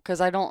don't, because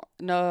I don't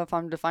know if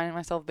I'm defining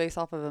myself based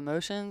off of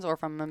emotions or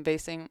if I'm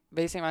basing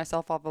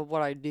myself off of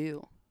what I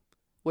do,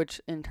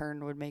 which in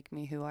turn would make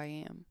me who I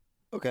am.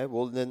 Okay,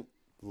 well then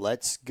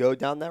let's go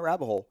down that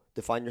rabbit hole.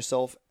 Define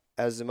yourself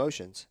as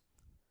emotions.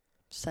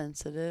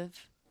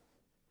 Sensitive,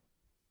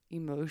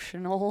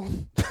 emotional,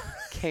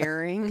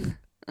 caring.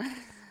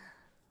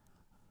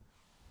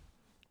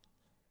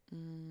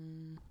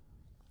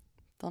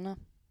 Don't know.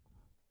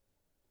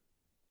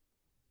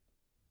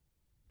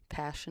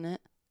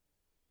 Passionate.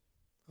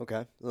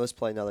 Okay, let's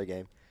play another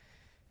game.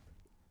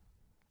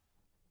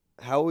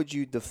 How would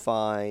you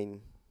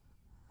define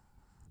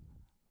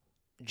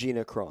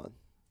Gina Cron?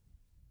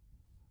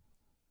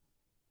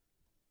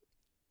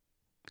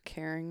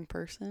 Caring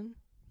person.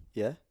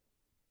 Yeah?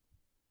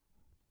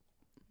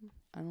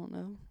 I don't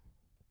know.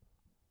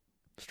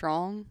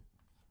 Strong.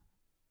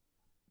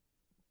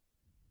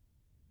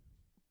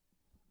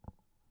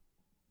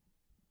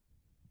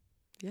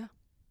 Yeah.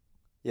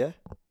 Yeah?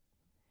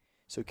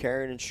 So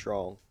caring and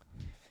strong.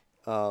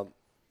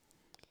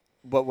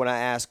 But when I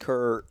asked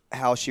her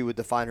how she would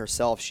define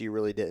herself, she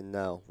really didn't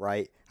know,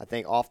 right? I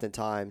think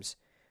oftentimes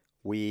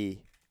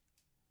we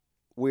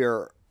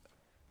we're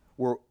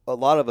a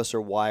lot of us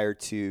are wired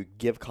to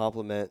give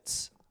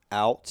compliments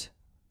out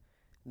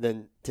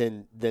than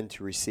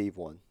to receive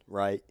one,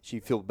 right? So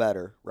you feel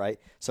better, right?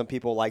 Some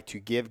people like to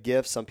give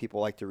gifts, some people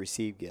like to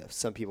receive gifts,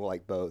 some people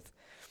like both.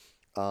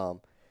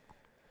 Um,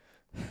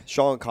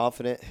 Strong and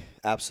confident,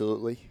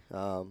 absolutely.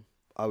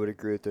 I would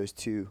agree with those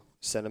two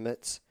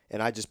sentiments.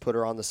 And I just put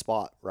her on the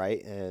spot,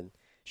 right? And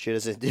she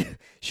doesn't do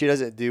she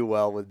doesn't do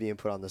well with being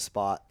put on the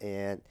spot.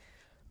 And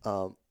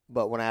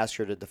but when I asked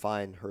her to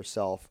define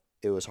herself,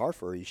 it was hard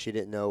for her. She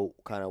didn't know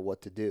kind of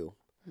what to do.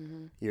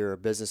 Mm-hmm. You're a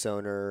business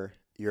owner.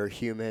 You're a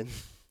human.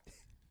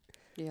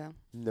 Yeah.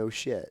 No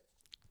shit.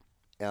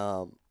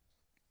 Um,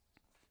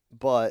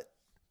 but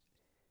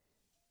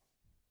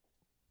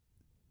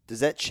does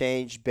that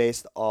change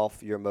based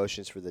off your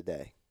emotions for the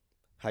day?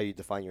 How you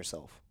define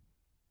yourself?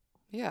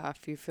 Yeah,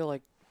 if you feel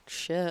like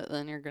shit,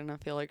 then you're gonna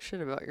feel like shit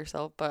about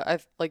yourself.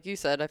 But like you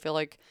said, I feel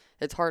like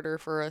it's harder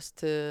for us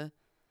to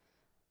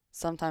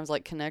sometimes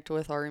like connect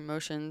with our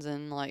emotions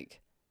and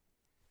like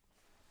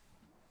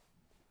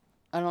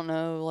I don't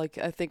know, like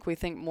I think we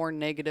think more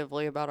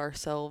negatively about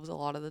ourselves a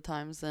lot of the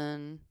times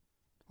than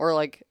or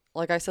like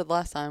I said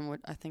last time,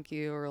 I think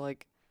you were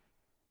like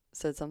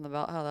said something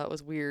about how that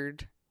was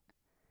weird.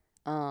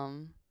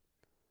 Um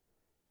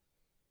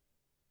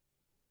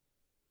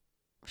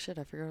shit,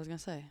 I forgot what I was gonna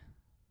say.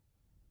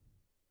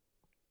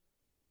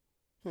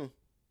 Hmm.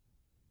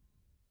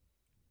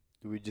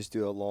 Do we just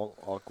do a long,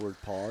 awkward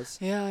pause?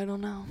 Yeah, I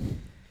don't know.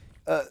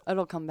 Uh,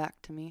 It'll come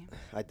back to me.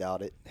 I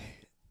doubt it.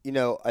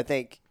 I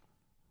think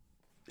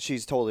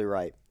she's totally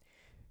right.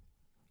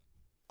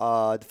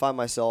 Define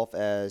myself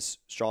as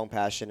strong,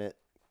 passionate,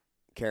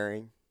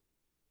 caring,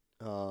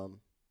 um,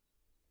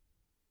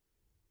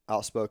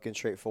 outspoken,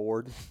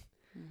 straightforward,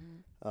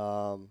 Mm-hmm.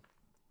 um,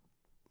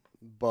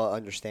 but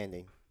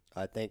understanding.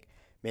 I think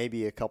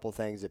maybe a couple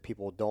things that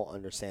people don't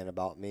understand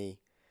about me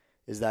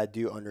is that I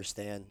do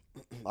understand.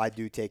 I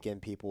do take in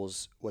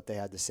people's what they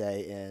had to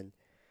say, and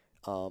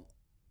um,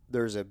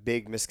 there's a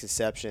big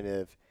misconception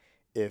of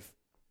if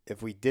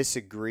if we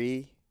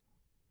disagree,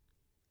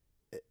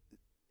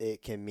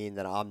 it can mean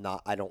that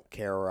I don't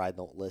care or I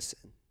don't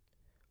listen.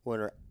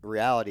 When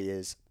reality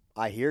is,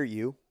 I hear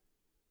you,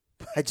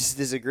 I just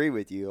disagree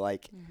with you.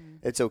 Like,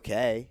 Mm-hmm. it's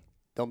okay.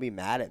 Don't be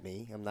mad at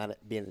me. I'm not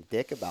being a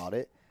dick about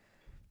it.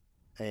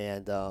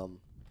 And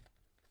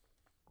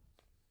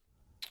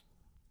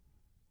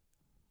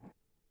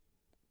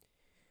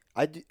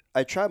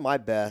I try my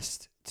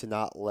best to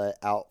not let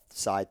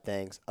outside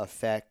things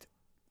affect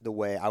the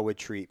way I would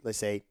treat, let's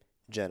say,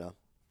 Jenna.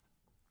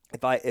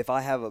 If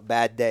I have a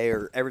bad day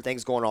or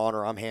everything's going on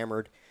or I'm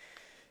hammered,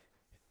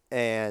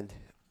 and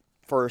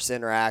first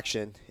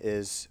interaction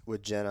is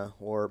with Jenna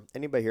or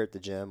anybody here at the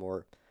gym,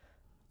 or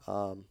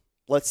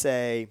let's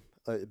say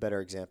a better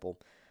example,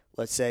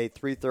 let's say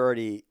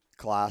 3:30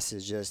 class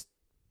is just.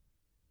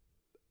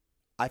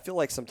 I feel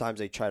like sometimes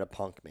they try to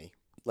punk me,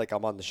 like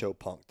I'm on the show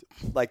punked.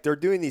 Like they're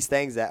doing these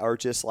things that are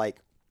just like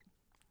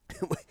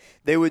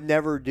they would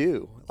never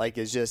do. Like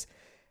it's just,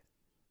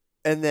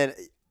 and then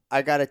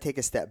I got to take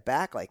a step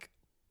back. Like,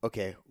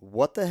 okay,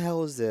 what the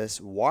hell is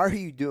this? Why are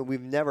you doing? We've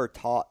never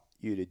taught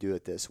you to do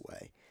it this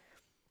way.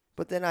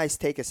 But then I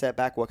take a step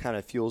back. What kind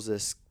of fuels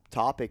this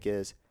topic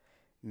is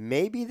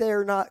maybe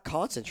they're not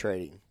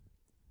concentrating.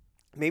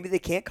 Maybe they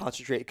can't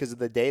concentrate because of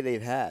the day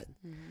they've had.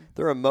 Mm-hmm.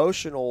 Their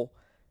emotional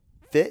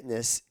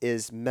fitness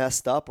is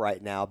messed up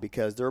right now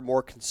because they're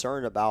more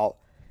concerned about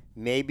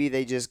maybe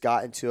they just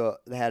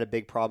they had a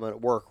big problem at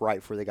work right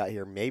before they got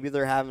here. Maybe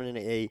they're having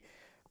a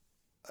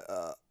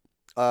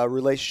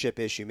relationship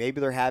issue.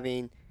 Maybe they're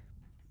having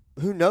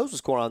who knows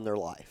what's going on in their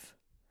life.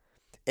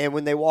 And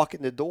when they walk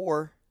in the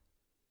door,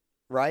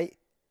 right,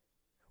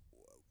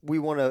 we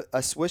want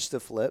a switch to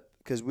flip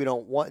because we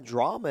don't want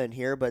drama in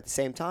here, but at the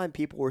same time,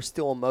 people are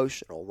still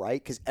emotional,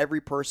 right? Because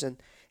every person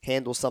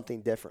handles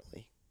something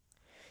differently.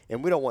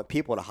 And we don't want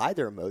people to hide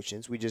their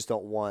emotions. We just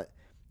don't want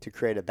to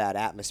create a bad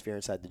atmosphere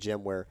inside the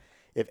gym where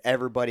if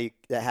everybody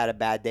that had a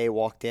bad day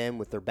walked in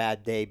with their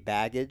bad day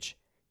baggage,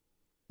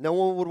 no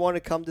one would want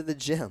to come to the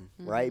gym,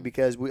 right? Mm-hmm.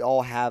 Because we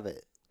all have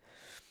it.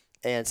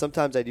 And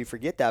sometimes I do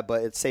forget that,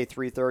 but it's say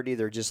 3:30,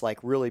 they're just like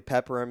really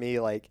peppering me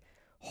like,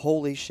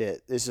 holy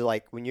shit. This is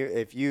like when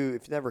if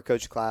you've never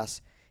coached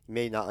class, you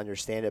may not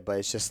understand it, but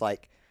it's just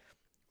like,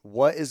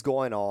 what is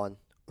going on?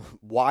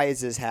 Why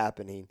is this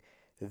happening?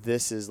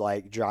 This is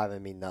like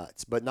driving me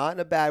nuts, but not in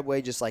a bad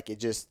way. Just like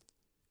it's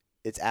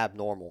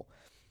abnormal.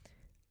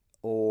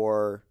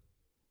 Or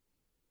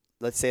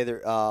let's say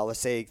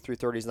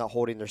 3:30 is not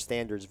holding their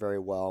standards very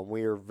well, and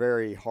we are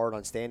very hard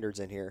on standards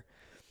in here.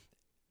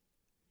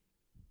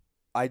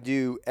 I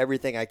do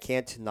everything I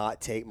can to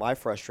not take my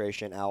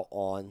frustration out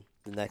on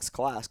the next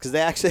class because they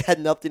actually had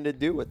nothing to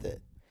do with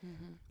it.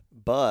 Mm-hmm.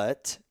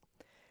 But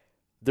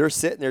they're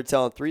sitting there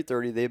telling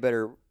 3:30 they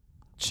better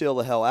chill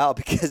the hell out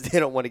because they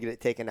don't want to get it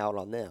taken out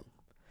on them.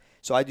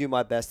 So I do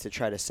my best to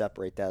try to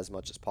separate that as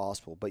much as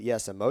possible. But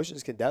yes,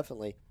 emotions can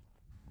definitely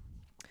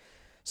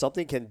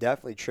something can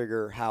definitely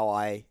trigger how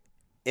I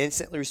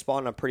instantly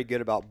respond. I'm pretty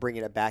good about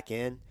bringing it back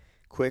in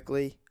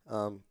quickly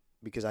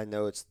because I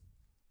know it's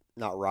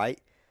not right.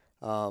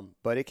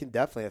 But it can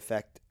definitely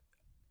affect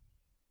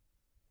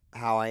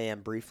how I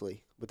am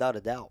briefly, without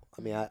a doubt.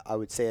 I mean, I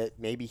would say it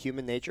may be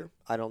human nature.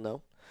 I don't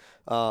know.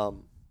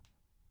 Um,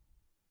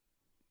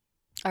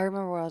 I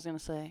remember what I was gonna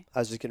say. I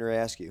was just going to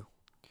ask you.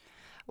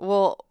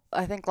 Well,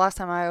 I think last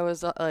time I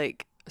was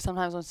like,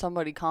 sometimes when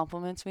somebody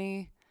compliments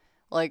me,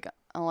 like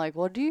I'm like,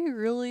 well, do you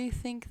really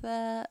think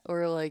that?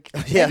 Or like,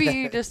 Yeah. maybe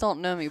you just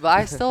don't know me.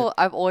 But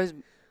I've always,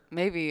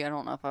 maybe I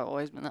don't know if I've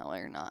always been that way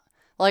or not.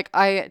 Like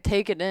I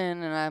take it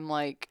in and I'm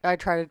like, I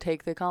try to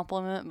take the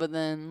compliment, but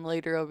then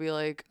later I'll be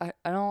like, I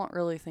don't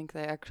really think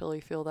they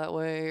actually feel that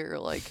way, or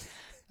like,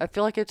 I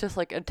feel like it's just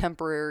like a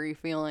temporary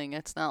feeling.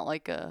 It's not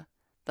like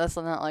that's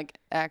not like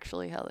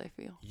actually how they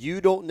feel.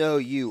 You don't know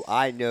you.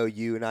 I know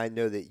you, and I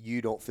know that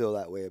you don't feel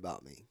that way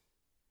about me.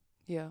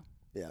 Yeah.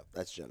 Yeah,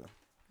 that's Jenna.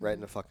 Right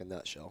in a fucking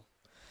nutshell.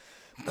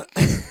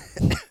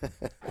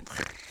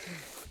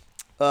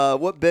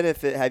 What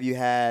benefit have you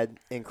had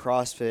in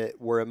CrossFit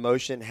where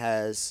emotion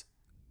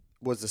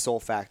was the sole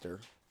factor?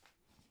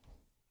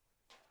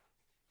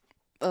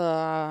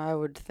 I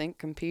would think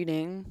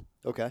competing.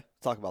 Okay,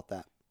 talk about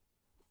that.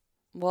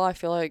 Well, I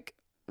feel like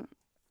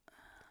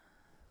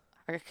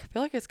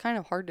it's kind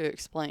of hard to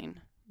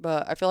explain,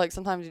 but I feel like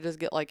sometimes you just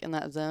get like in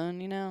that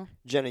zone, you know?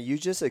 Jenna, you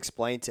just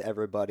explained to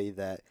everybody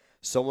that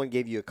someone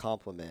gave you a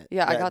compliment.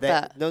 Yeah, I got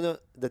that. No,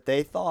 that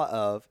they thought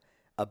of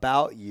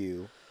about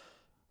you,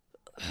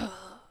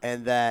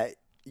 and that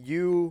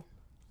you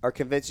are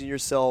convincing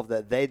yourself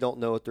that they don't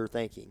know what they're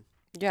thinking.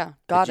 Yeah,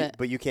 got it.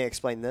 But you can't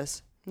explain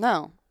this?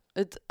 No,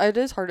 it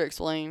is hard to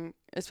explain,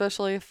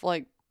 especially if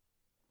like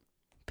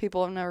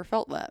people have never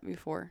felt that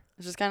before.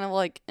 It's just kind of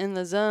like in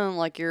the zone,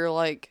 like you're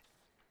like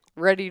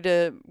ready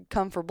to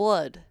come for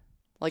blood.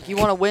 Like you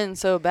want to win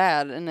so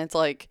bad, and it's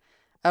like,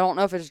 I don't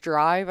know if it's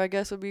drive, I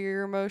guess would be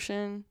your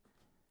emotion.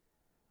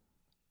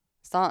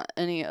 It's not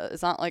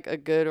like a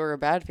good or a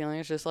bad feeling.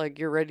 It's just like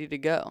you're ready to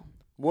go.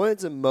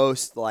 When's the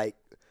most like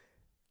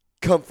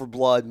come for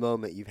blood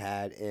moment you've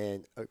had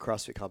in a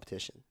CrossFit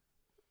competition?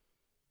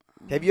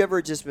 Have you ever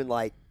just been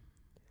like,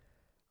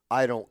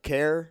 I don't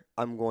care,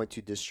 I'm going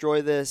to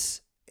destroy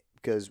this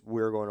because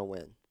we're going to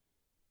win?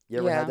 You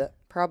ever had that?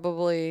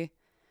 Probably.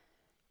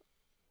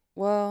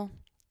 Well,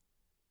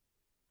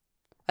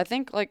 I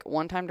think like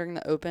one time during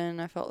the open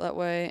I felt that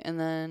way, and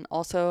then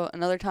also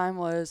another time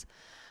was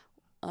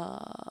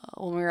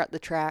when we were at the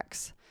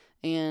tracks,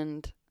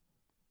 and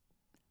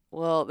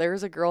well, there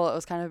was a girl that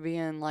was kind of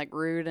being like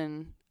rude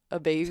and a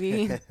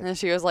baby, and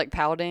she was like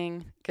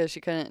pouting because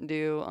she couldn't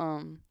do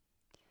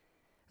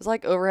it was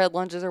like overhead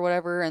lunges or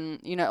whatever, and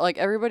you know, like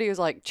everybody was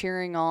like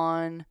cheering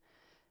on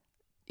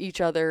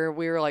each other.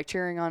 We were like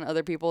cheering on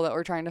other people that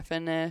were trying to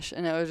finish,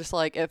 and it was just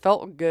like it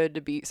felt good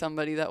to beat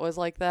somebody that was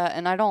like that.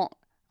 And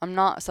I'm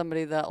not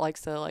somebody that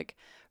likes to like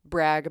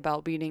brag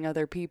about beating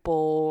other people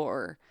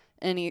or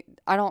I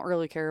don't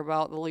really care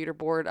about the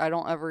leaderboard. I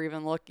don't ever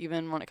even look,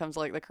 even when it comes to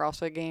like the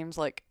CrossFit games.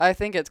 Like I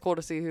think it's cool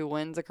to see who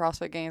wins the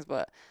CrossFit games,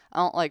 but I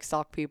don't like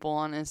stalk people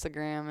on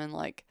Instagram and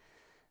like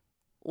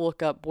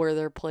look up where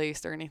they're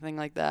placed or anything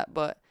like that.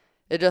 But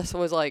it just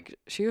was like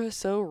she was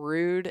so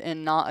rude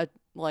and not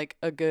like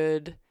a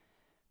good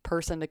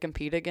person to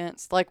compete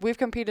against. Like we've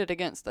competed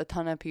against a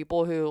ton of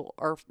people who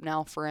are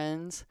now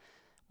friends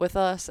with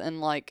us, and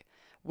like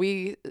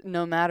we,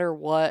 no matter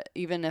what,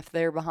 even if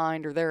they're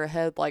behind or they're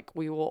ahead, like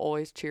we will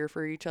always cheer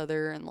for each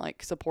other and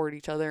like support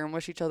each other and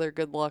wish each other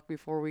good luck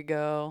before we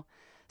go.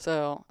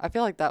 So I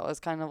feel like that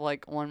was kind of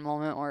like one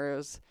moment where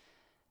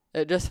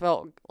it just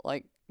felt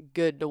like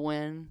good to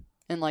win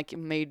and like it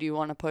made you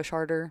want to push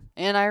harder.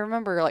 And I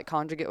remember like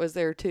Conjugate was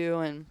there too,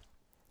 and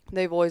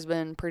they've always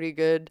been pretty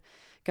good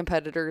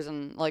competitors.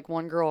 And like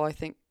one girl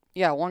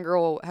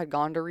had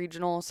gone to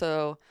regional,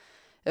 so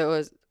it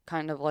was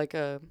kind of like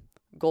a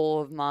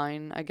goal of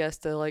mine, I guess,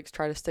 to like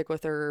try to stick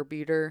with her or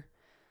beat her.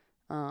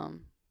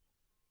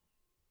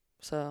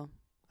 So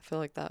I feel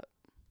like that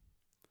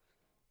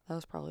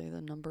was probably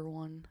the number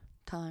one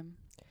time.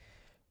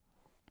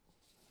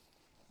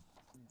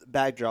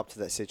 Backdrop to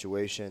that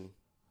situation,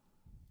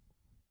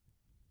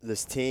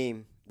 this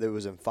team that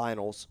was in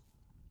finals,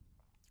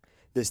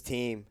 this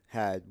team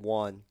had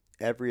won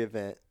every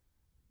event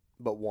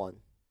but one.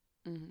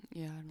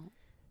 Yeah, I don't.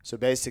 So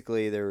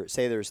basically, there's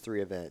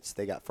 3 events.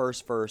 They got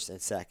first,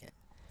 and second.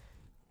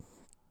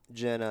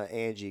 Jenna,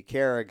 Angie,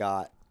 Kara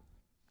got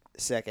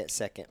second,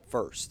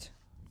 first.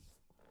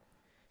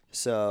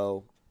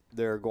 So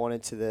they're going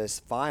into this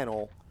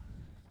final,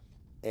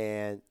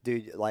 and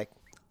dude, like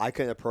I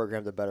couldn't have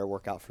programmed a better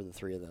workout for the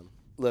 3 of them.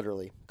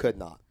 Literally, could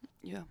not.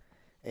 Yeah.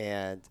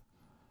 And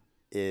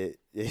I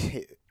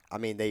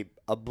mean, they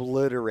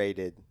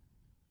obliterated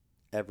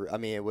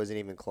it wasn't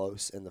even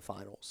close in the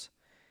finals.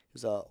 It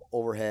was a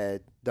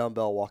overhead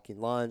dumbbell walking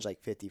lunge, like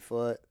 50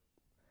 foot,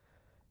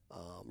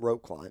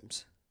 rope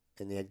climbs,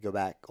 and they had to go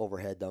back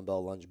overhead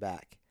dumbbell lunge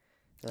back.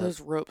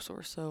 Those ropes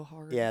were so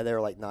hard. Yeah, they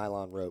were like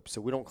nylon ropes,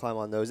 so we don't climb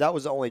on those. That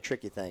was the only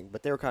tricky thing,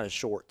 but they were kind of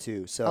short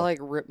too. I So, like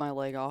ripped my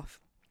leg off.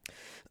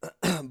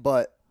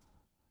 but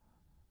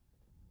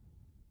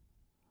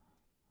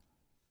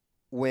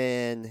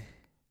when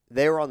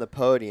they were on the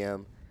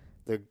podium,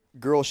 the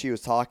girl she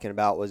was talking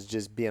about was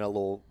just being a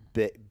little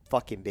bit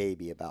fucking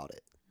baby about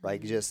it.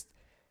 Like, just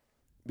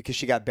because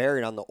she got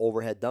buried on the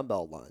overhead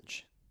dumbbell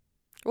lunge.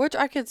 Which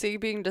I could see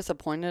being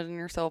disappointed in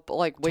yourself, but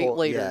like wait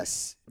later.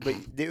 Yes, but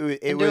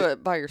it and was do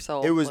it by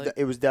yourself. it was like,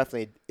 it was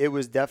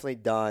definitely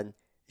done.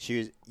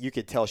 You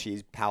could tell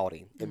she's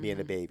pouting and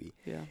being a baby.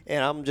 Yeah.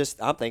 And I'm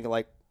thinking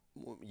like,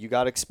 you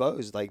got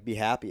exposed. Like, be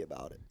happy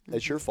about it.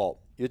 It's your fault.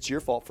 It's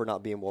your fault for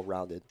not being well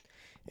rounded.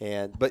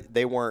 But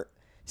they weren't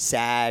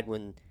sad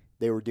when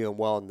they were doing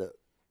well in the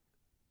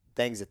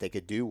things that they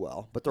could do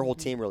well. But their whole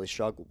team really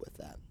struggled with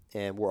that.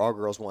 And where our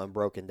girls went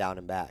broken down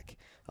and back,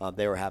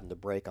 they were having to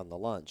break on the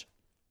lunge.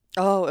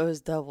 Oh, it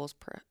was devil's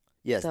press.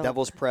 Yes,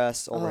 devil's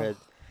press overhead.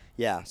 Oh.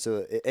 Yeah.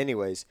 So,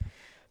 anyways,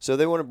 so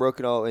they went and broke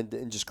it all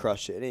and just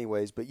crushed it.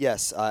 Anyways, but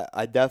yes,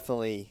 I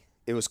definitely,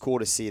 it was cool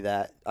to see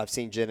that. I've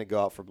seen Jenna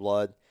go out for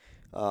blood,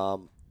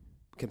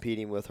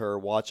 competing with her,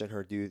 watching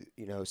her do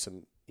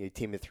some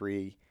team of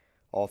 3,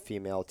 all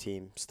female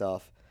team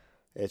stuff.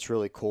 It's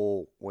really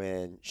cool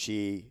when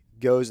she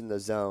goes in the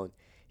zone.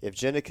 If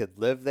Jenna could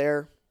live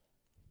there,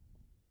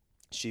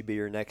 she'd be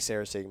your next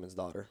Sarah Sigmund's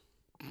daughter.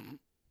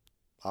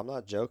 I'm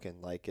not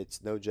joking. Like,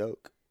 it's no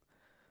joke.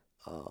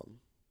 I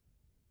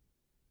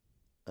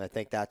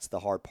think that's the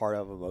hard part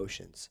of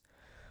emotions.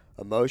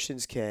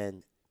 Emotions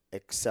can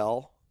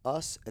excel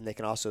us, and they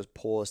can also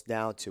pull us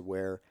down to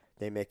where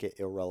they make it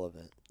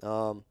irrelevant.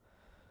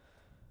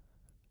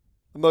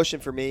 Emotion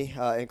for me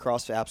in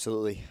CrossFit,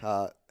 absolutely.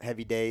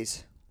 Heavy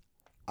days,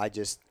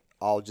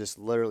 I'll just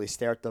literally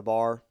stare at the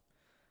bar,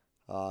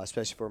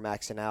 especially if we're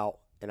maxing out,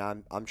 and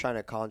I'm trying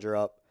to conjure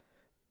up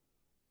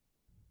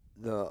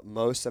the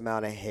most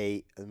amount of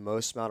hate, the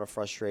most amount of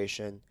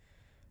frustration.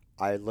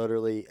 I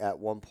literally at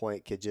one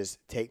point could just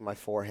take my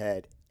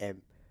forehead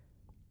and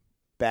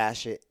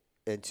bash it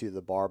into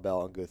the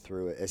barbell and go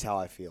through it. Is how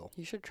I feel.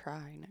 You should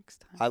try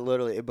next time. I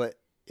literally, but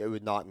it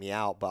would knock me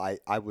out. But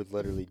I would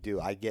literally do.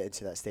 I get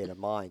into that state of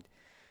mind.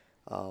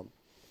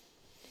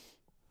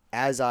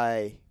 As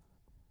I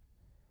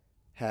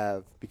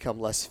have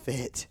become less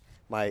fit,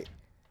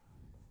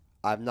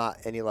 I'm not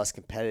any less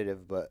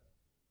competitive, but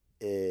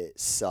it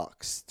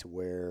sucks to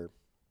where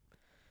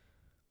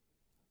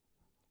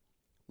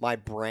my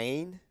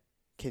brain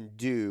can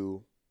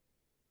do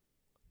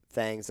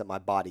things that my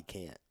body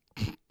can't.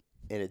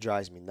 And it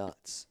drives me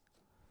nuts.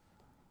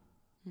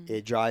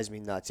 It drives me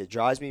nuts. It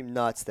drives me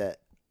nuts that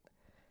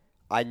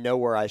I know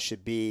where I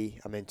should be.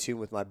 I'm in tune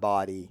with my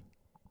body,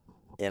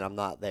 and I'm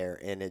not there.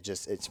 And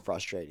it's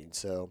frustrating.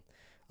 So,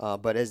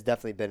 but it's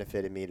definitely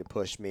benefited me to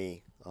push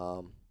me.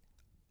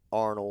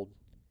 Arnold,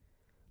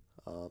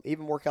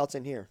 even workouts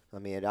in here. I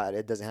mean,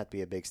 it doesn't have to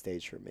be a big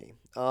stage for me.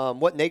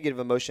 What negative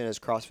emotion has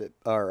CrossFit,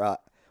 or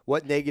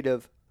what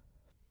negative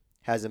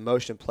has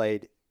emotion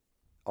played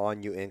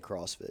on you in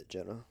CrossFit,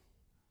 Jenna?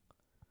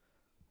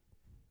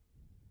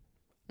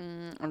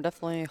 I'm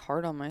definitely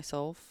hard on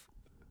myself.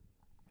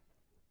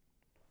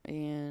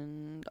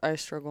 And I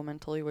struggle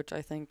mentally, which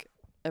I think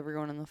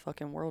everyone in the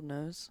fucking world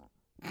knows.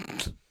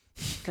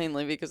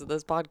 Mainly because of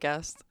this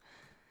podcast.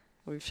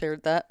 We've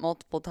shared that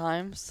multiple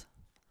times.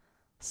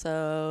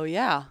 So,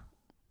 yeah.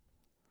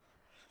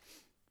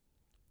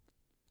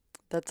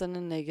 That's a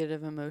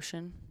negative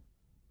emotion.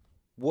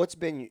 What's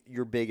been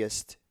your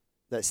biggest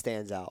that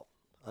stands out?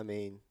 I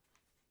mean,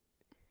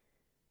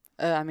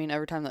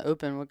 every time the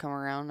open would come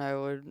around, I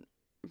would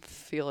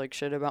feel like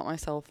shit about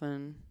myself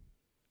and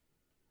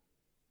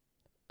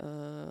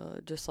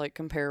just like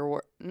compare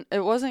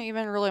it wasn't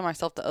even really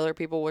myself to other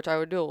people, which I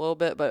would do a little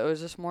bit, but it was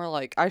just more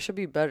like I should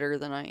be better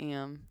than I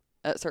am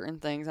at certain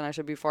things, and I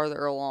should be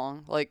farther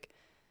along, like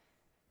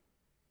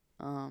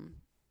than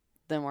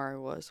where I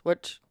was,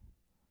 which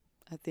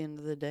at the end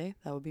of the day,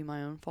 that would be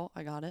my own fault.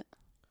 I got it.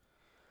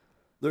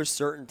 There's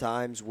certain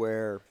times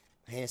where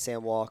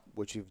handstand walk,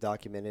 which we've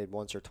documented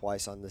once or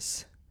twice on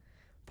this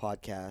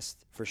podcast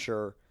for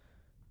sure.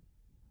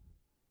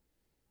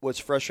 What's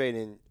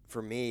frustrating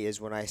for me is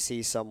when I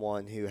see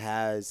someone who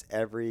has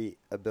every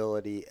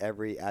ability,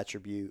 every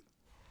attribute,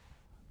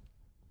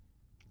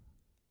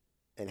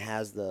 and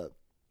has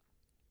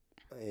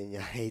and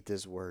I hate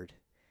this word,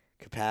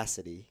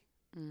 capacity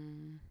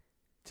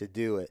to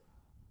do it,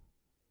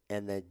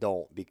 and they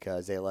don't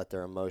because they let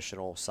their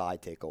emotional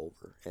side take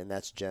over. And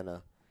that's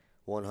Jenna,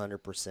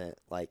 100%.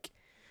 Like,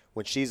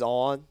 when she's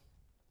on,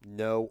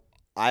 no,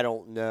 I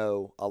don't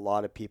know a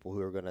lot of people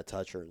who are going to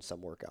touch her in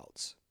some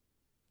workouts.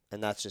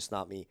 And that's just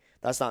not me.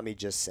 That's not me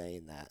just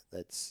saying that.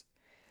 That's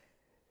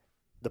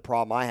the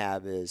problem I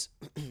have is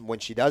when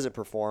she doesn't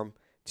perform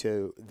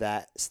to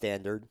that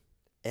standard,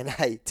 and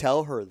I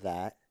tell her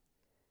that,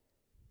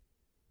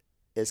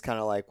 it's kind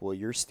of like, well,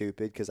 you're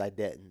stupid because I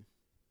didn't.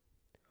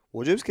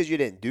 Well, just because you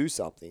didn't do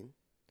something,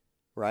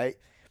 right?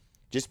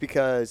 Just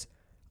because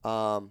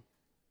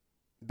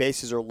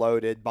bases are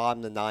loaded, bottom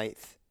of the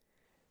ninth,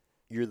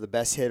 you're the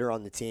best hitter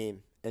on the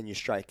team and you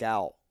strike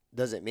out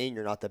doesn't mean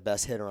you're not the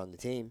best hitter on the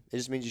team. It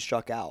just means you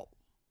struck out.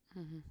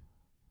 Mm-hmm.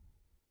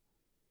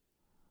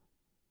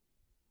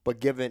 But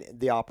given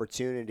the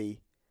opportunity,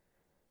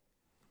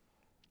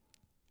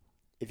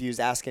 if he was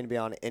asking to be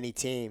on any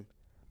team,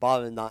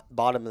 bottom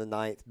of the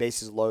ninth,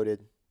 bases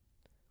loaded,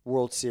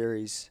 World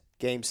Series,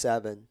 Game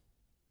 7,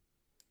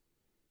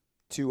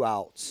 2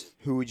 outs,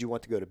 who would you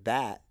want to go to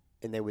bat?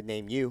 And they would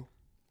name you.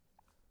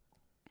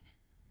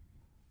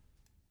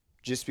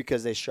 Just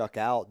because they struck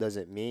out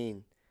doesn't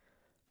mean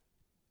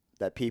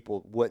that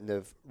people wouldn't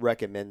have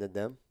recommended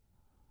them.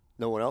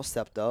 No one else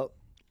stepped up.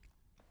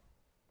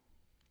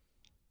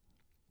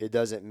 It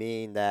doesn't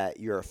mean that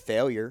you're a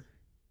failure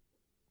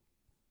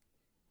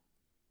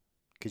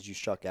because you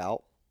struck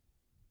out.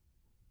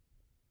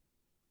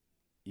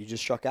 You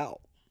just struck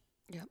out.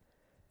 Yep.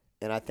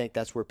 And I think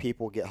that's where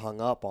people get hung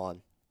up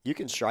on. You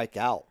can strike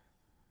out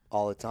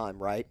all the time,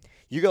 right?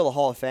 You go to the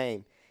Hall of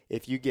Fame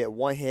if you get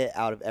 1 hit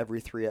out of every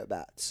 3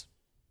 at-bats.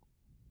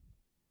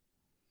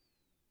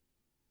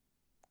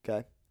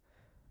 Okay?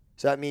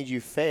 So that means you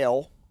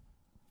fail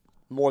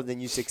more than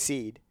you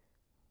succeed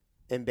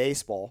in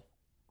baseball,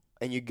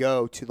 and you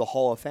go to the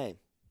Hall of Fame.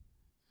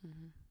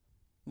 Mm-hmm.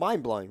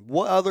 Mind-blowing.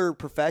 What other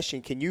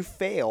profession can you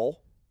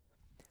fail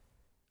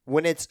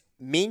when it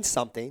means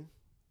something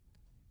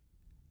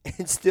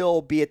and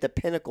still be at the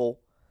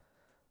pinnacle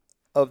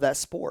of that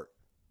sport?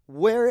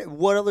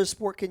 What other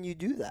sport can you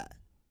do that?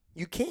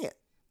 You can't.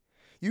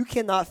 You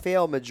cannot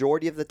fail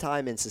majority of the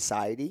time in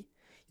society.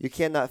 You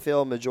cannot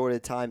fail majority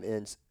of the time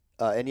in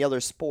any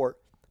other sport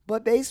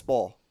but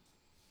baseball.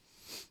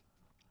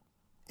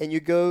 And you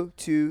go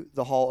to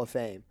the Hall of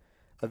Fame,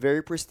 a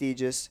very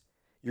prestigious.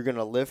 You're going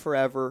to live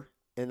forever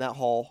in that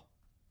hall.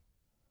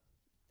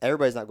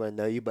 Everybody's not going to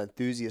know you, but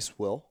enthusiasts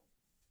will.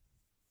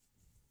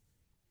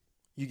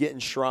 You get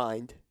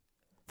enshrined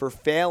for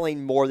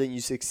failing more than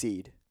you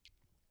succeed.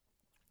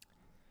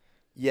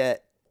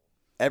 Yet,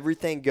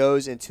 everything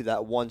goes into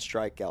that one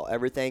strikeout.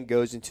 Everything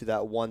goes into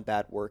that one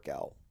bad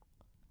workout.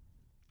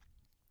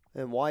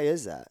 And why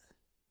is that?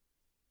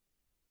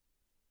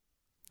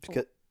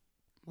 Because,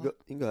 you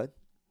can go ahead.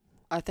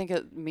 I think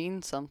it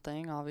means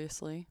something,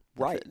 obviously.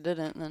 Right. If it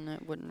didn't, then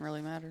it wouldn't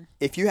really matter.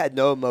 If you had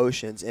no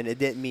emotions and it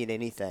didn't mean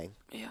anything,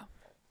 Yeah.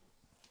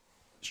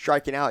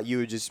 striking out, you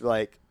would just be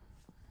like,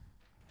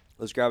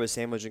 let's grab a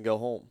sandwich and go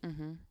home.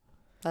 Mm-hmm.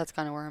 That's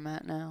kind of where I'm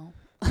at now.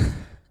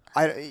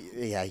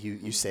 Yeah,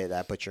 you say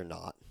that, but you're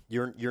not.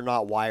 You're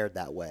not wired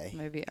that way.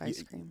 Maybe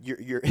ice cream.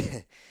 You're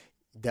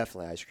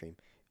definitely ice cream.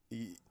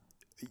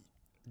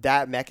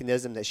 That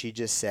mechanism that she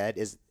just said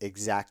is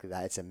exactly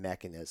that. It's a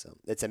mechanism.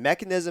 It's a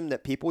mechanism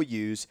that people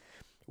use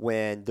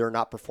when they're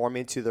not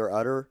performing to their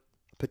utter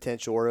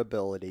potential or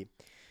ability.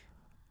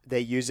 They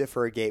use it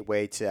for a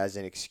gateway as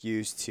an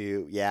excuse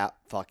to, yeah,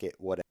 fuck it,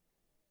 whatever.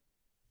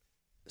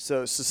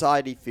 So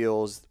society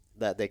feels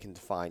that they can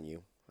define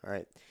you. All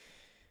right.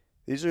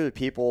 These are the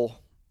people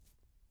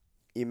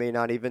you may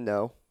not even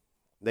know.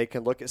 They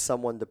can look at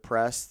someone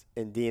depressed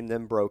and deem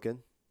them broken,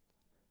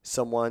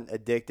 someone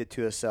addicted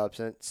to a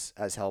substance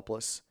as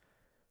helpless,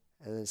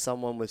 and then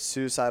someone with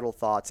suicidal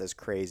thoughts as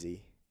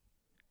crazy.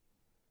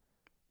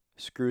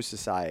 Screw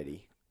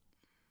society.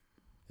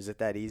 Is it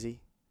that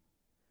easy?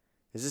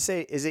 Is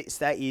it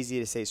that easy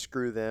to say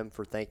screw them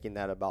for thinking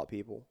that about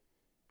people?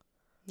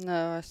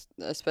 No,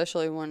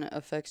 especially when it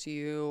affects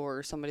you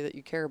or somebody that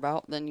you care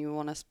about, then you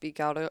want to speak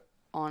out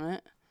on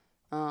it.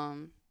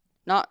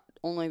 Not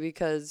only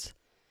because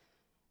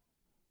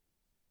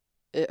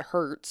it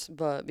hurts,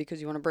 but because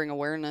you want to bring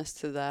awareness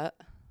to that.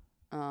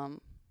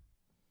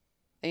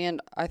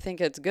 And I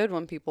think it's good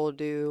when people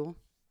do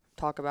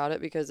talk about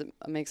it because it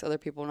makes other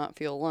people not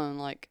feel alone.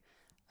 Like,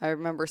 I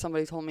remember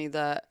somebody told me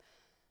that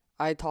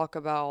I talk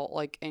about,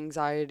 like,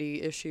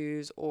 anxiety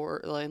issues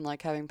or,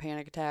 like, having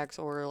panic attacks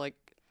or, like,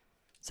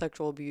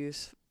 sexual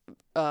abuse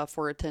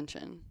for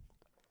attention.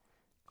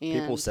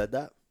 And People said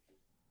that?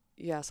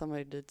 yeah,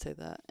 somebody did say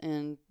that.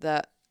 And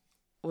that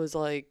was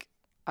like,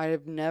 I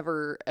have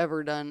never,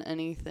 ever done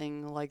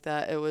anything like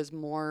that. It was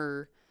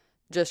more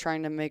just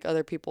trying to make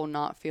other people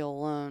not feel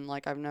alone.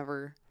 Like, I've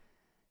never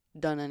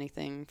done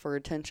anything for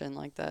attention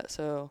like that.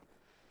 So,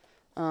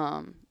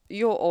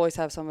 you'll always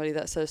have somebody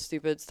that says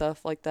stupid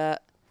stuff like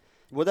that.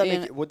 Would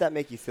that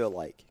make you feel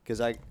like?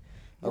 Because I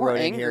More wrote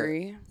angry.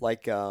 in here,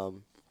 like,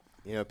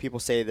 people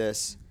say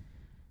this,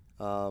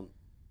 yeah,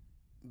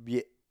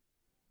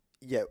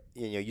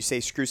 you say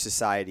screw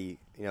society,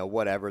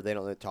 whatever, they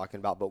don't know what they're talking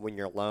about, but when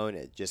you're alone,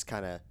 it just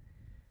kind of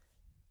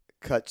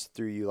cuts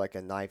through you like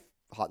a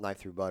hot knife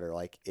through butter.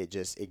 Like, it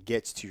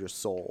gets to your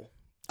soul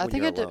I when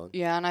think you're alone.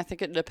 and I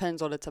think it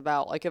depends what it's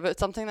about. Like, if it's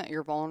something that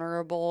you're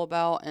vulnerable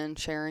about and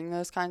sharing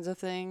those kinds of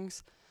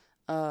things,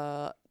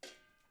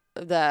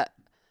 that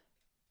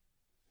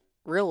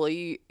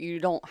really you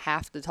don't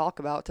have to talk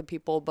about to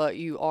people, but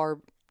you are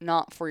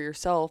not for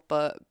yourself,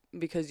 but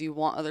because you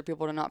want other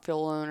people to not feel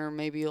alone or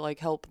maybe like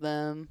help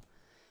them.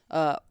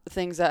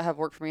 Things that have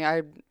worked for me.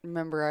 I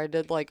remember I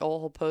did like a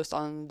whole post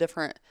on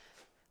different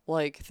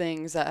like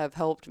things that have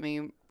helped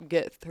me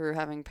get through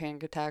having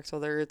panic attacks,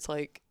 whether it's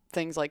like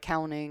things like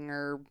counting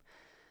or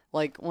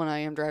like when I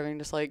am driving,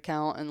 just like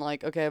count and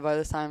like, okay, by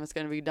this time it's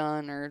going to be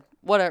done or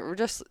whatever,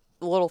 just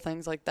little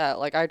things like that.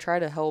 Like I try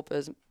to help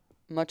as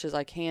much as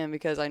I can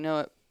because I know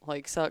it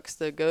like sucks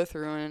to go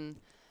through and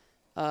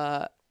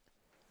uh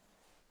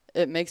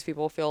it makes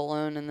people feel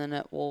alone and then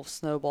it will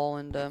snowball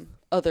into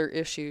other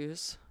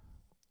issues.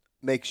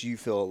 Makes you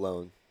feel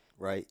alone,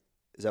 right?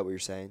 Is that what you're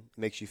saying?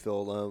 Makes you feel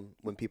alone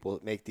when people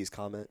make these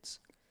comments?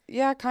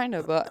 Yeah, kind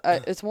of, but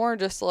it's more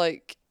just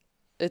like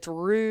it's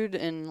rude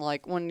and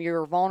like when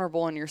you're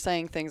vulnerable and you're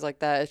saying things like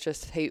that, it's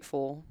just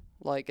hateful,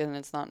 like, and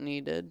it's not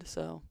needed.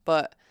 So,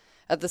 but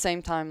at the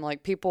same time,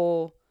 like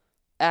people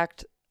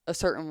act a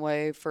certain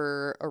way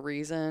for a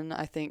reason.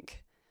 I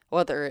think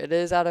whether it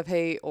is out of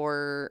hate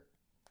or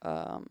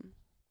um,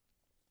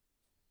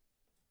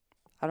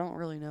 I don't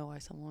really know why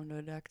someone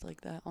would act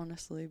like that,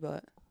 honestly,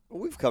 but Well,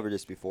 we've covered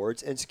this before.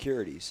 It's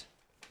insecurities.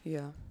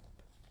 yeah.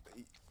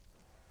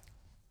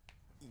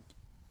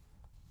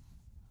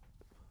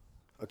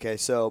 Okay,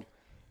 so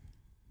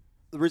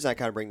the reason I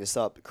kind of bring this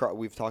up,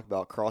 we've talked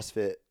about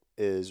CrossFit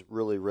is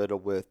really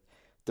riddled with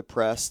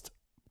depressed,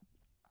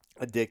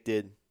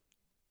 addicted,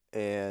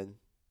 and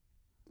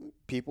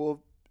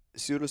people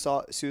with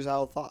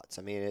suicidal thoughts.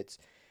 I mean,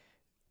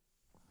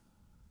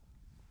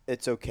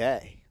 it's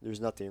okay. There's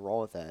nothing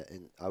wrong with that,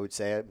 and I would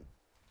say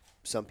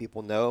some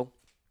people know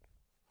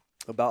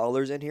about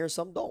others in here,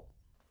 some don't.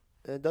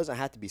 And it doesn't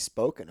have to be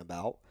spoken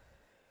about.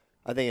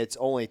 I think it's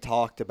only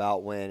talked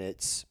about when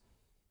it's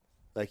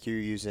like you're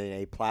using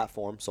a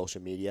platform,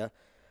 social media,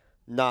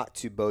 not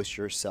to boast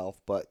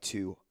yourself, but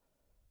to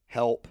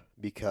help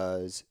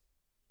because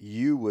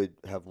you would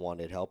have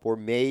wanted help, or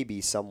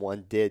maybe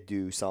someone did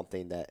do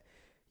something that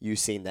you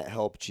seen that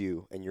helped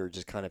you, and you're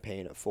just kind of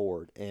paying it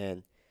forward.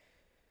 And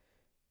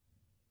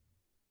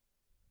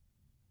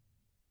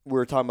we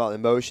were talking about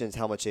emotions,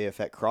 how much they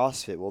affect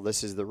CrossFit. Well,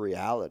 this is the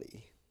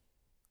reality.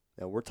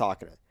 And we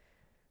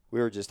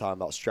were just talking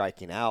about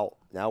striking out.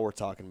 Now we're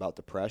talking about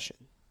depression,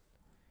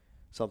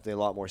 something a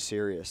lot more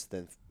serious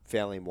than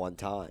failing one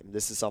time.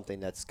 This is something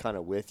that's kind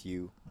of with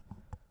you.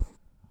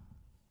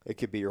 It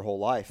could be your whole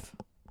life.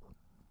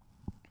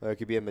 Or it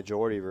could be a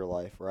majority of your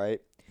life,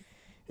 right?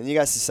 And you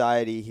got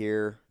society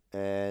here,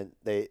 and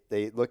they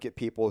look at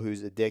people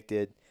who's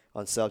addicted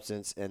on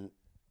substance, and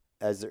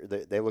as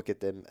they look at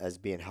them as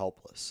being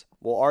helpless.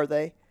 Well, are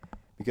they?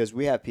 Because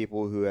we have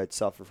people who had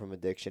suffered from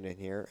addiction in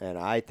here, and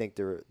I think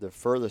they're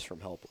furthest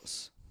from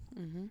helpless.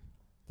 Mm-hmm.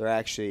 They're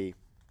actually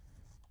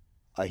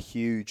a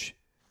huge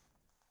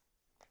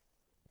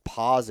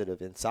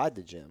positive inside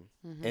the gym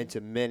Mm-hmm. and to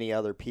many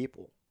other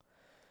people.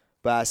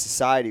 But as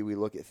society, we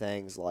look at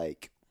things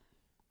like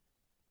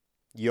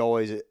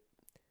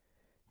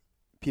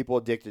people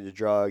addicted to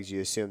drugs,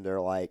 you assume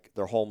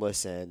they're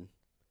homeless and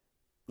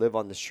live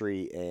on the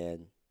street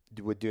and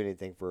would do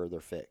anything for their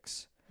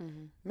fix.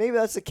 Mm-hmm. Maybe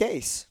that's the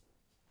case.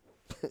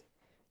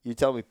 You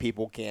tell me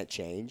people can't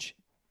change.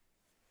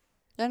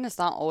 And it's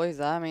not always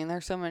that. I mean,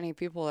 there's so many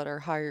people that are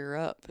higher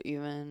up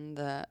even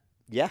that,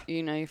 Yeah.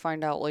 you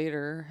find out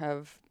later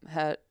have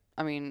had,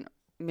 I mean,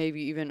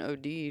 maybe even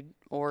OD'd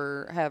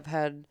or have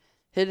had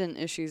hidden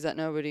issues that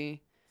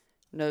nobody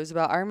knows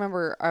about. I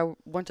remember I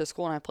went to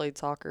school and I played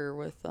soccer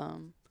with I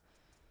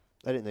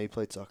didn't know you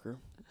played soccer.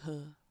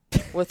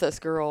 with this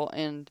girl,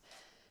 and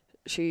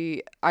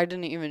I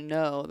didn't even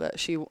know that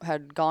she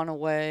had gone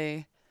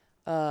away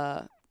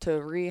to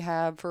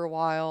rehab for a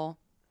while.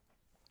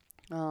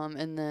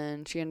 And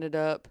then she ended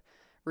up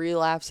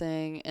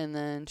relapsing, and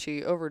then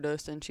she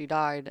overdosed and she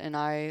died. And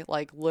I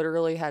like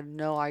literally had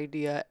no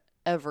idea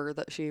ever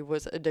that she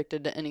was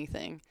addicted to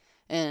anything.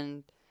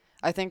 And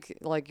I think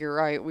like you're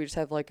right. We just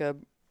have like a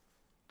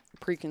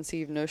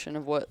preconceived notion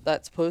of what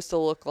that's supposed to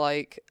look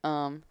like.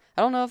 I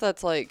don't know if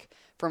that's like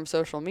from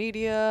social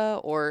media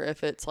or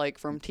if it's like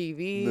from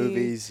TV,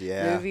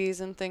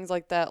 movies and things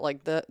like that.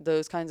 Like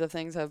those kinds of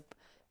things have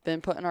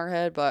been put in our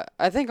head, but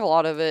I think a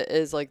lot of it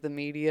is like the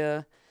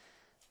media.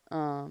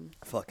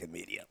 Fucking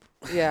media.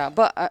 Yeah,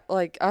 but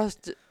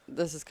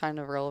this is kind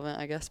of relevant,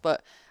 I guess,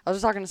 but I was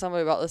just talking to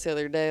somebody about this the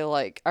other day.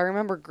 Like, I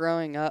remember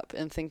growing up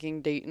and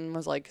thinking Dayton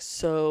was like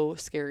so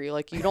scary.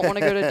 Like, you don't want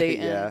to go to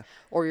Dayton Yeah.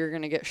 or you're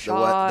going to get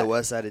shot. The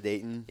west side of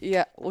Dayton.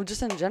 Yeah, well,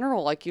 just in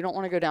general, like, you don't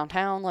want to go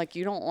downtown. Like,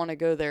 you don't want to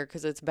go there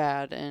because it's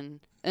bad. And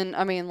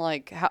I mean,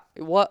 like,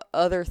 what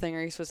other thing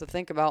are you supposed to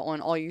think about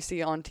when all you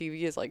see on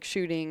TV is, like,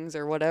 shootings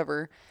or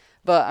whatever?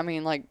 But, I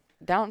mean, like,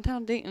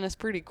 downtown Dayton is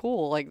pretty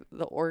cool. Like,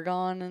 the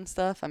Oregon and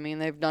stuff. I mean,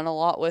 they've done a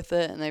lot with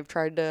it, and they've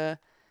tried to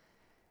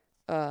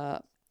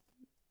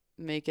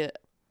make it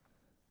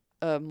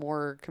a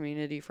more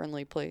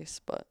community-friendly place.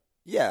 But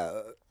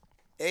Yeah.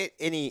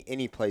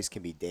 Any place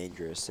can be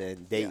dangerous.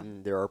 And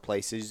Dayton, there are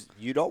places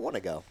you don't want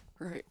to go.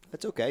 right.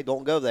 That's okay.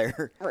 Don't go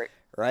there. Right.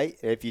 Right?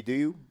 And if you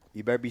do,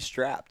 you better be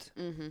strapped.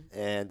 Mm-hmm.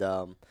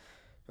 And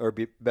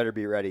better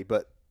be ready.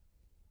 But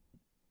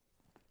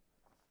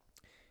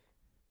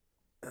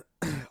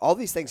all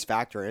these things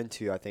factor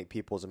into, I think,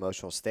 people's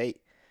emotional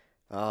state.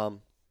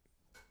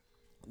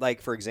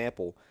 Like, for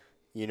example,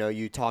 You know,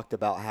 you talked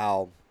about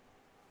how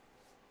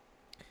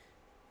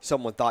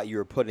someone thought you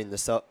were putting the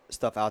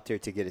stuff out there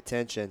to get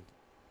attention.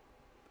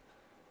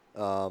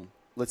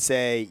 Let's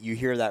say you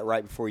hear that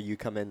right before you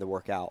come in to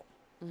work out.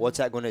 What's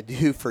that going to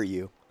do for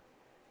you?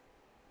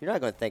 You're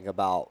not going to think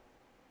about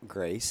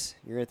grace.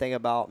 You're going to think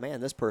about, man,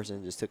 this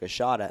person just took a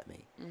shot at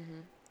me.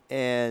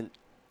 And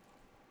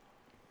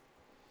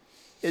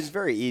it's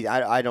very easy.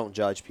 I don't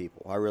judge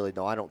people. I really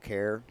don't. I don't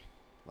care.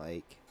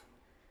 Like,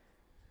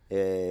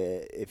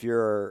 if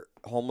you're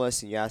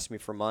homeless and you ask me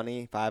for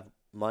money, if I have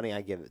money,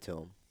 I give it to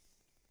them.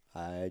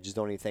 I just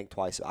don't even think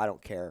twice. I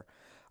don't care.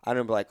 I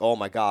don't be like, oh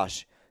my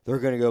gosh, they're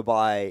going to go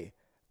buy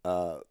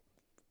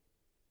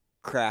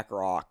crack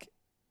rock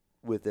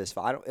with this.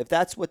 If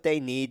that's what they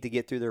need to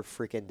get through their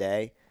freaking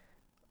day,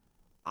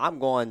 I'm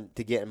going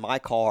to get in my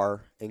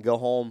car and go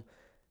home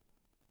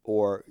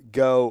or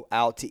go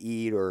out to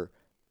eat or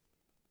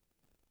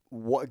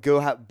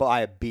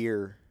buy a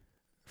beer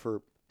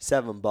for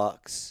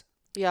 $7.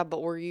 Yeah,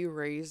 but were you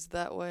raised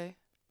that way?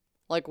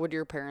 Like, would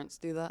your parents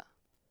do that?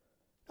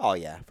 Oh,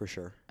 yeah, for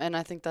sure. And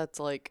I think that's,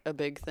 like, a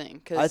big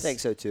thing. I think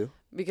so, too.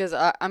 Because,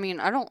 I mean,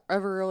 I don't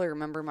ever really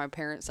remember my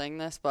parents saying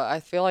this, but I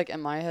feel like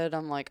in my head,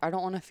 I'm like, I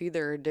don't want to feed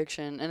their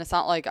addiction. And it's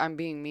not like I'm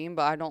being mean,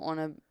 but I don't want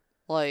to,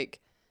 like,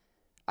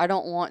 I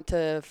don't want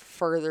to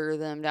further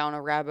them down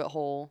a rabbit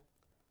hole.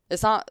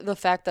 It's not the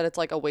fact that it's,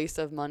 like, a waste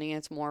of money.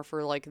 It's more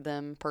for, like,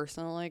 them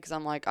personally. Because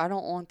I'm like, I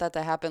don't want that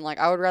to happen. Like,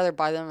 I would rather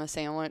buy them a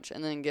sandwich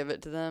and then give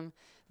it to them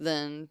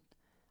than,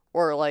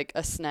 or, like,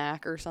 a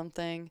snack or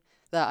something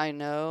that I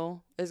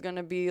know is going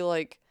to be,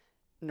 like,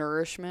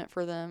 nourishment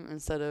for them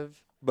instead of.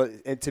 But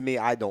and to me,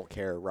 I don't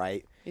care,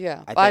 right?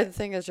 Yeah, I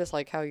think it's just,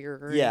 like, how you're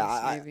raised,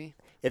 maybe.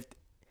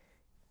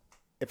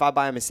 If I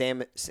buy them a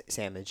sandwich,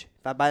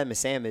 if I buy them a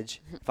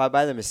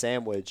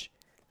sandwich,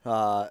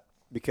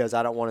 because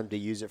I don't want them to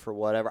use it for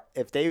whatever.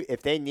 If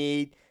they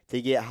need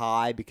to get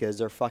high because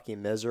they're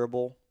fucking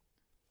miserable,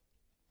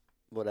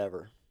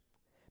 whatever.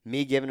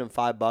 Me giving them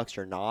 $5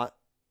 or not,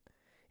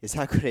 it's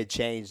not going to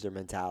change their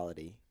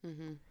mentality,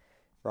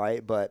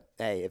 right? But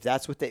hey, if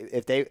that's what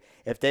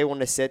if they want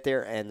to sit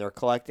there and they're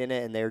collecting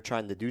it and they're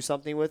trying to do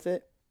something with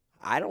it,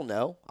 I don't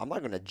know. I'm not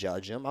going to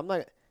judge them.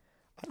 I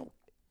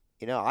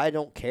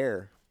don't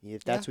care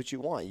if that's what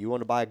you want. You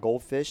want to buy a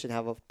goldfish and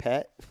have a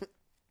pet?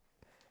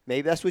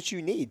 Maybe that's what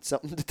you need,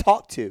 something to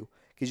talk to,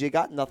 because you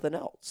got nothing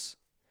else.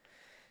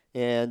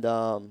 And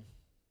I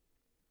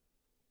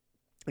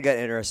got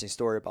an interesting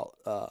story about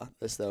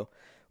this, though.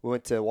 We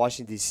went to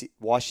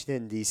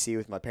Washington, D.C.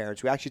 with my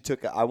parents. We actually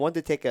I wanted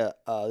to take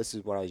this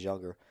is when I was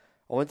younger.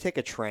 I wanted to take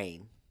a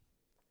train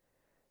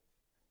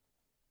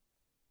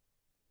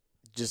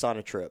just on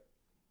a trip.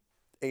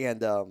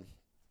 And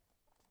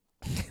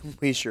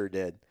we sure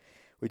did.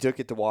 We took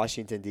it to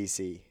Washington,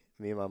 D.C.,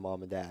 me and my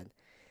mom and dad.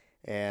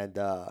 And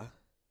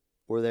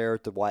we're there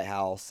at the White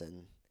House,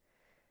 and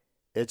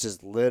it's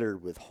just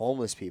littered with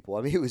homeless people.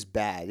 I mean, it was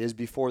bad. It was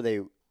before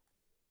they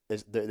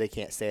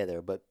can't stay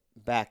there. But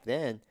back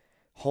then,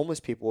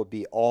 homeless people would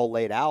be all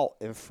laid out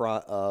in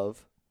front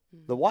of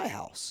the White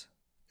House.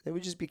 They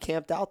would just be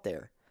camped out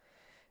there.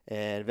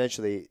 And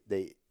eventually,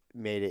 they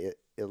made it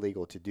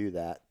illegal to do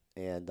that.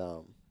 And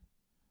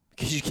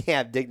because you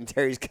can't have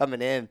dignitaries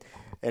coming in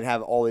and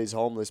have all these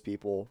homeless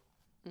people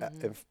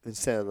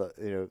instead of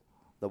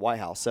the White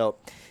House. So,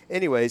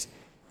 anyways,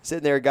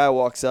 sitting there, a guy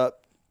walks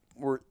up.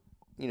 We're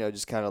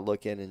just kind of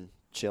looking and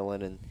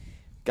chilling, and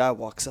guy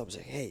walks up and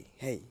says, "Hey,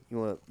 you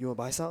want to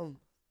buy something?"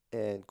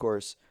 And of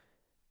course,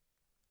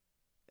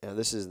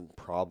 this is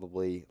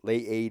probably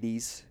late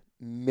 80s,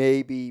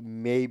 maybe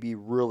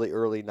really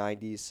early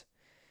 90s,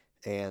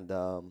 and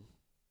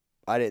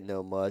I didn't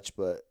know much,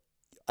 but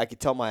I could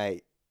tell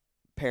my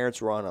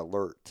parents were on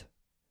alert.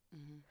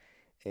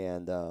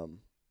 And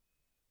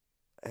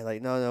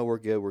like, no, we're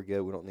good,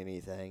 we don't need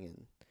anything.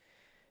 And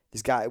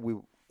this guy, we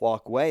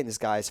walk away, and this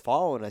guy's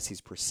following us.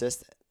 He's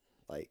persistent,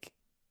 like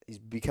he's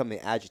becoming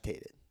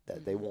agitated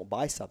that they won't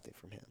buy something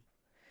from him.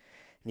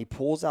 And he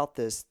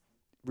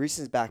reaches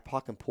in his back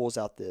pocket and pulls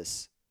out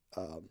this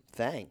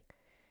thing,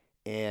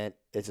 and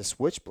it's a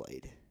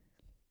switchblade.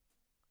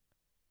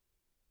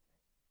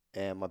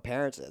 And my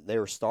parents, they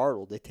were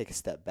startled. They take a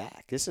step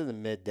back. This is the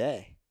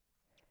midday.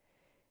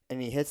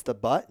 And he hits the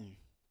button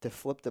to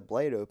flip the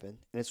blade open,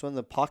 and it's one of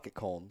the pocket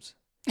combs.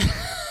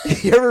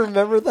 You ever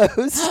remember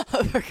those?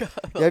 I forgot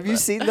about Have you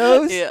seen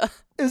those? Yeah.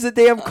 It was a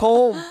damn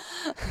comb.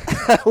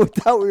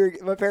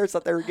 My parents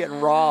thought they were getting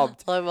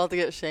robbed. I'm about to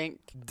get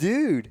shanked.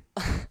 Dude,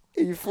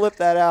 you flip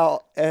that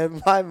out,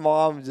 and my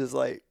mom just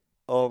like,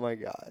 oh my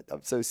God,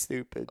 I'm so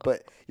stupid.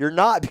 But you're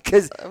not,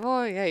 because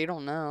well, yeah, you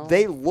don't know.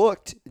 they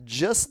looked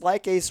just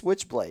like a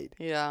switchblade.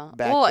 Yeah.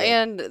 Back Well,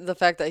 then. and the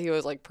fact that he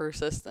was like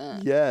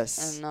persistent.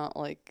 Yes. And not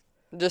like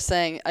just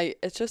saying,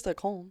 it's just a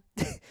comb.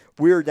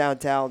 We were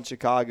downtown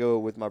Chicago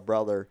with my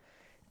brother,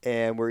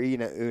 and we're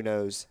eating at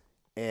Uno's,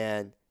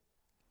 and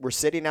we're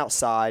sitting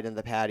outside in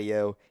the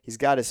patio. He's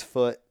got his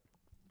foot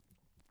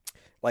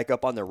like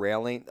up on the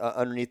railing,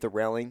 underneath the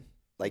railing,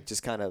 like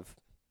just kind of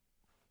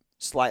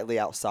slightly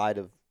outside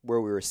of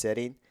where we were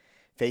sitting,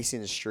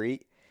 facing the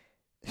street.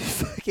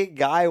 Fucking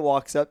guy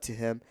walks up to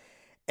him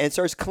and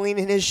starts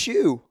cleaning his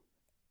shoe.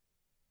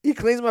 He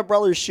cleans my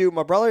brother's shoe.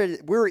 My brother,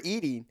 we were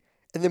eating,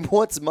 and then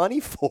wants money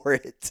for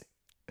it.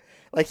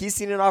 Like he's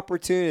seen an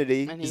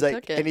opportunity. And he He's like,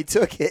 took it. and he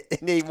took it,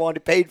 and he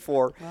wanted paid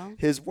for Well,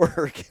 his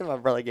work. And my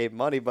brother gave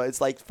money, but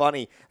it's like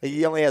funny. Like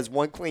he only has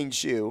one clean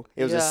shoe.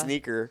 It was a Yeah.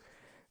 sneaker,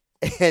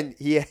 and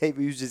he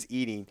was just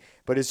eating.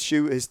 But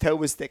his toe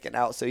was sticking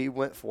out, so he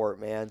went for it,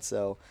 man.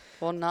 So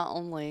well, not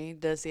only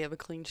does he have a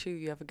clean shoe,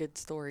 you have a good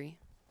story.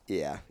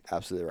 yeah,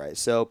 absolutely right.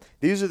 So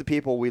these are the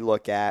people we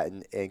look at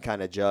and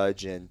kind of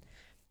judge, and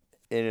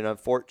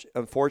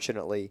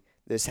unfortunately,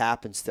 this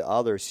happens to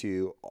others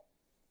who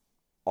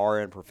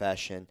are in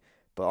profession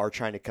but are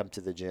trying to come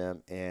to the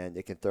gym, and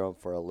it can throw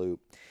them for a loop.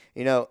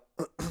 You know,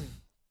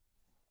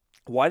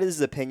 why does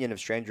the opinion of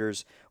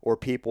strangers or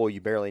people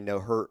you barely know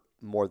hurt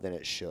more than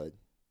it should?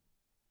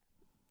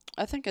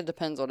 I think it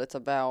depends what it's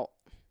about.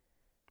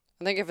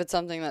 I think if it's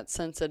something that's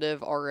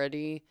sensitive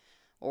already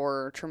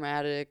or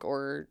traumatic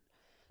or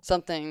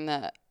something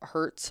that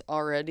hurts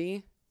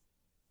already,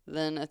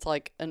 then it's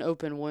like an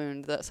open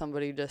wound that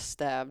somebody just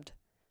stabbed.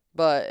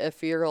 But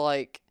if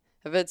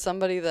it's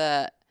somebody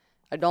that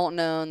I don't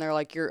know and they're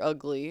like, you're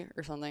ugly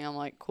or something, I'm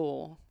like,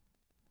 cool.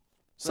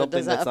 Something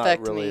doesn't that's not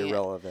affect really me.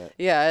 irrelevant.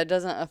 Yeah, it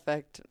doesn't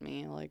affect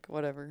me. Like,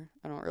 whatever.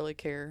 I don't really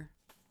care.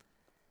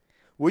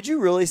 Would you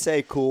really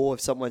say cool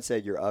if someone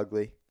said you're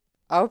ugly?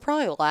 I would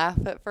probably laugh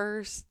at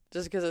first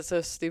just because it's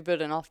so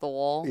stupid and off the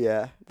wall.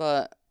 Yeah.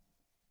 But,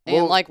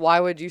 Well- like, why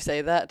would you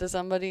say that to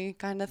somebody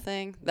kind of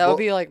thing? That Well-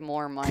 would be, like,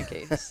 more my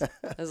case.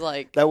 It's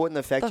like, That wouldn't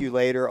affect you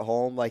later at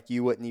home. Like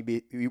you wouldn't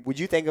be. Would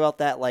you think about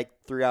that like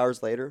 3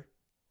 hours later?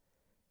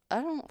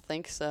 I don't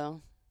think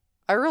so.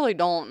 I really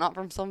don't. Not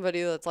from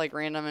somebody that's, like,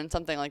 random and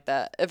something like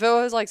that. If it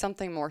was, like,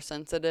 something more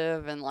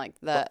sensitive and, like,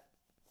 that,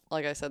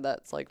 like I said,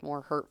 that's, like,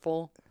 more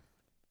hurtful,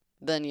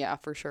 then, yeah,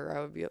 for sure,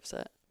 I would be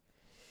upset.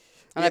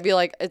 And Yeah. I'd be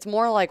like, it's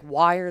more like,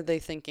 why are they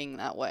thinking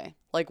that way?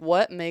 Like,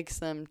 what makes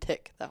them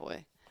tick that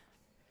way?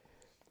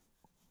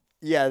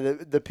 Yeah,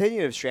 the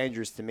opinion of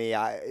strangers to me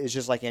is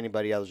just like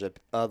anybody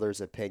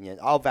other's opinion.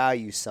 I'll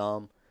value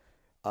some,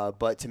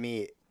 but to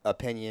me,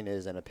 opinion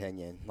is an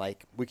opinion.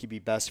 Like we could be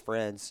best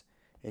friends,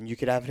 and you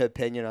could have an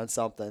opinion on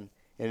something,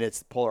 and it's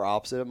the polar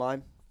opposite of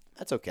mine.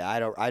 That's okay.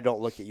 I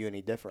don't look at you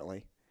any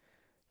differently.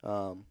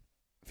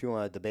 If you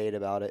want to debate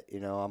about it,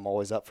 I'm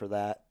always up for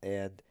that.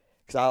 And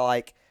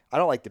because I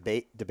don't like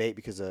debate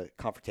because of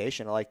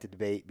confrontation. I like to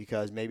debate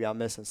because maybe I'm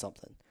missing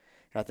something,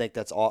 and I think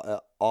that's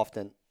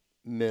often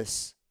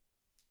misread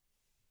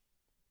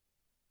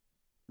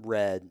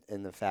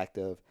in the fact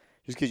of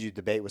just because you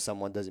debate with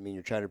someone doesn't mean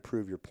you're trying to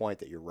prove your point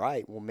that you're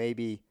right. Well,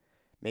 maybe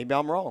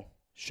I'm wrong.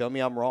 Show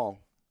me I'm wrong,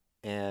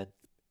 and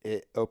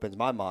it opens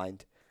my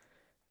mind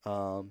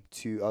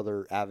to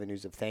other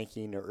avenues of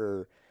thinking,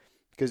 or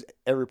because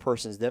every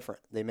person is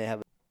different. They may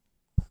have.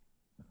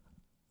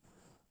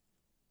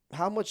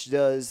 How much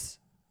does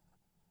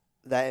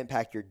that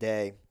impact your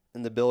day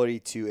and the ability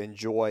to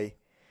enjoy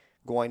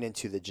going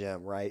into the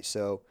gym, right?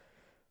 So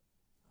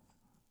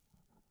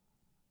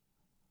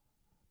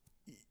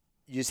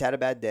you just had a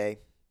bad day.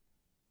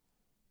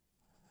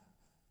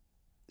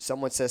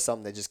 Someone says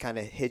something that just kind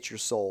of hits your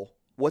soul.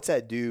 What's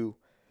that do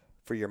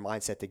for your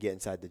mindset to get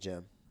inside the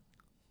gym?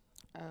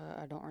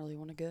 I don't really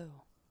want to go.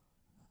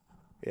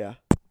 Yeah.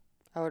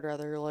 I would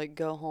rather, like,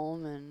 go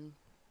home and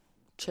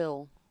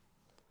chill.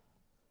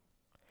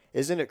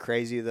 Isn't it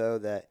crazy though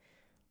that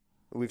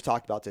we've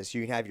talked about this?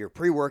 You can have your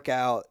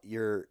pre-workout,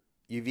 you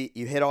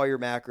hit all your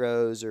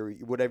macros or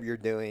whatever you're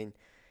doing.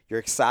 You're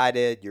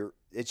excited.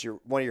 It's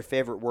one of your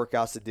favorite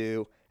workouts to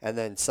do, and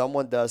then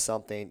someone does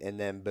something, and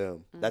then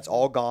boom, that's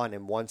all gone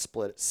in one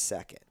split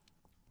second.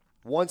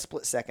 One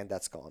split second,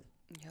 that's gone.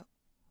 Yep.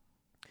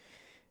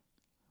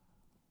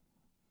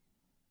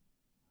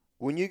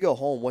 When you go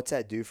home, what's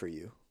that do for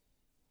you?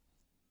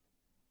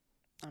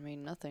 I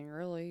mean, nothing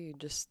really. You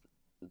just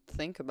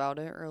think about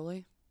it,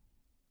 really.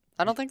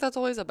 I don't think that's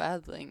always a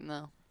bad thing,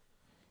 though.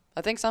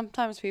 I think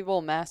sometimes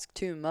people mask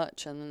too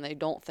much and then they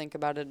don't think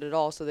about it at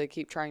all, so they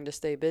keep trying to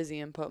stay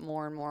busy and put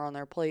more and more on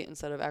their plate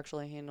instead of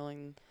actually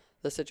handling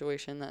the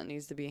situation that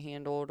needs to be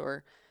handled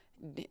or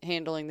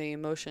handling the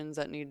emotions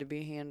that need to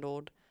be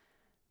handled.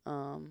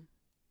 I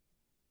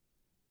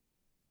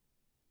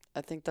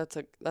think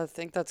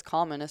that's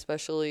common,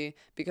 especially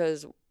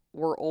because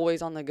we're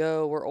always on the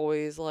go. We're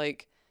always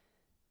like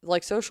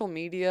social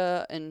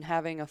media and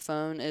having a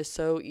phone is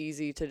so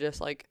easy to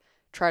just like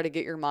try to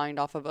get your mind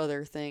off of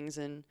other things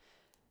and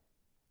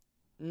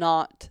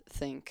not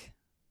think,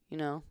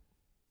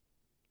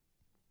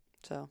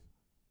 So,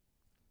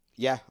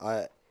 Yeah,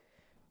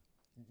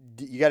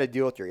 you got to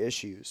deal with your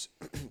issues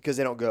because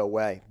they don't go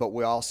away. But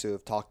we also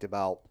have talked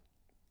about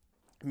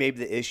maybe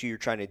the issue you're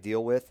trying to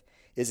deal with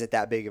isn't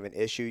that big of an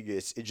issue.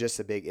 It's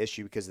just a big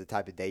issue because of the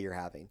type of day you're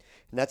having.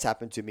 And that's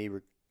happened to me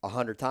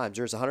 100 times.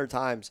 There's 100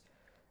 times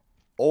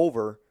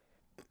over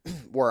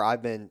where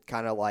I've been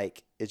kind of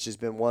like, it's just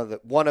been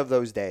one of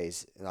those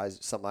days, and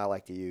something I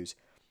like to use.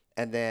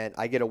 And then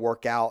I get a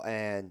workout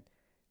and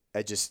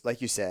I just,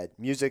 like you said,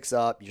 music's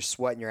up, you're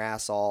sweating your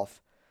ass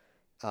off.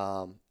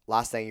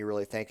 last thing you're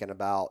really thinking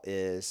about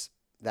is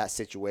that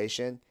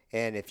situation.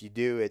 And if you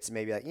do, it's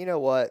maybe like, you know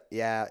what?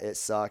 Yeah, it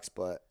sucks,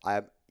 but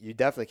you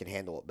definitely can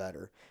handle it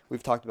better.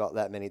 We've talked about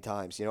that many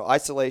times. You know,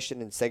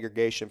 isolation and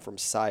segregation from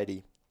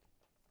society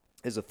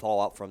is a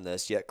fallout from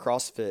this. Yet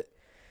CrossFit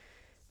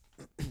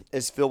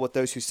is filled with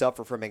those who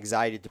suffer from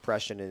anxiety,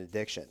 depression, and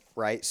addiction,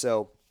 right?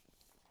 So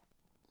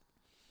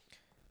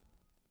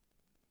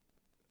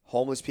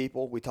homeless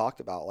people, we talked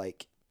about,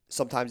 like,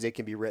 sometimes they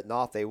can be written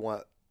off. They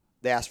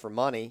ask for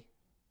money,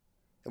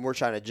 and we're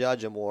trying to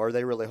judge them. Well, are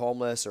they really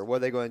homeless, or what are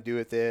they going to do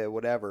with it, or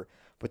whatever?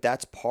 But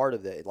that's part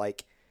of it.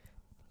 Like,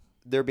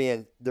 they're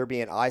being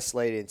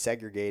isolated and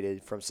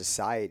segregated from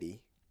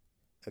society.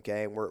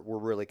 Okay, and we're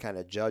really kind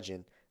of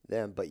judging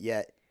them. But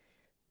yet,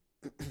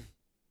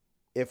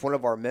 if one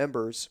of our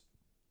members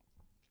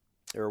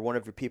or one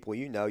of your people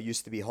you know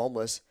used to be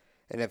homeless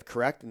and have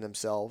corrected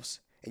themselves,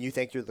 and you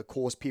think you're the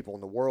coolest people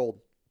in the world,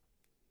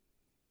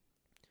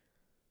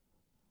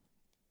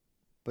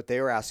 but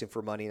they were asking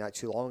for money not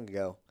too long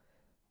ago.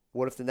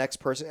 What if the next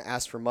person that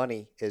asks for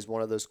money is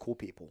one of those cool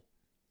people?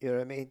 You know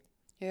what I mean?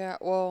 Yeah,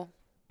 well,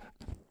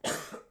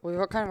 we've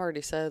kind of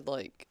already said,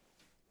 like,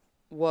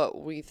 what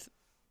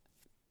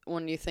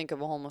when you think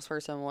of a homeless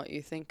person, what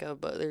you think of,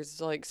 but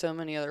there's, like, so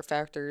many other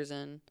factors,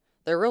 and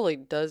there really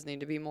does need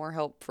to be more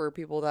help for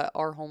people that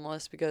are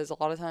homeless, because a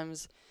lot of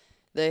times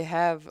they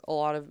have a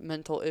lot of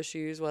mental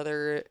issues,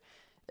 whether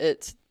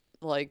it's,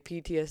 like,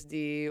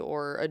 PTSD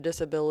or a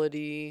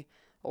disability,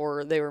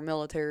 or they were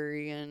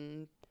military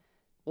and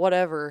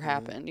whatever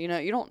happened. You know,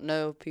 you don't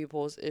know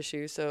people's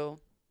issues, so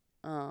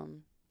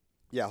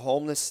Yeah,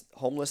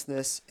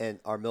 homelessness and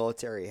our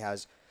military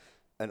has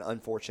an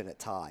unfortunate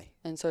tie.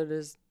 and so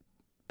does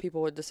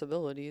people with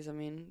disabilities. I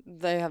mean,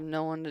 they have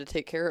no one to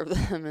take care of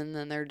them, and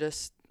then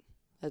it's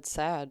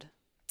sad.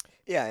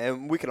 Yeah,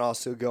 and we can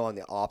also go on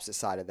the opposite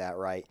side of that,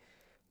 right?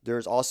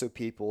 There's also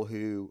people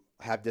who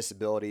have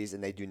disabilities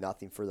and they do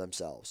nothing for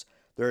themselves.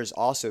 There's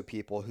also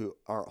people who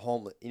aren't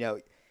homeless. You know,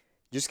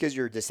 just because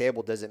you're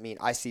disabled doesn't mean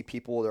I see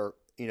people that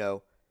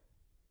are,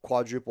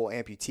 quadruple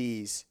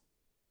amputees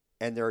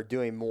and they're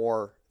doing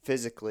more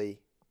physically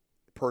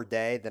per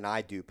day than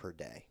I do per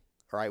day.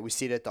 All right, we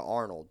see it at the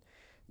Arnold,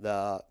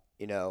 the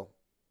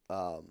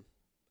um,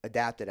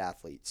 adapted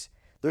athletes.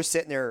 They're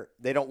sitting there.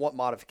 They don't want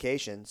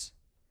modifications.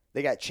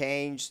 They got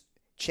chains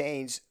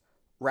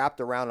wrapped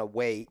around a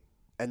weight,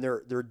 and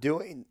they're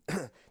doing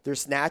they're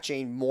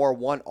snatching more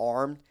one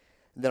arm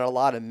than a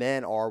lot of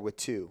men are with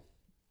two.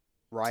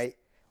 Right?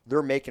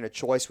 They're making a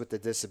choice with the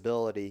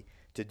disability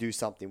to do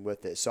something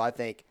with it. So I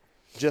think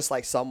just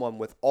like someone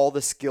with all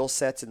the skill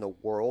sets in the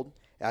world,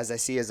 as I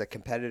see as a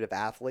competitive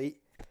athlete,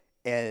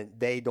 and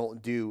they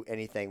don't do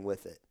anything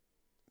with it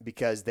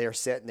because they're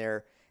sitting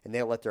there and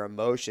they let their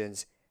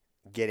emotions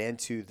get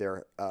into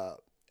their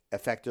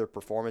affect their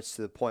performance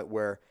to the point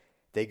where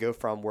they go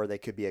from where they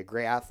could be a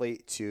great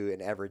athlete to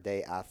an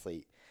everyday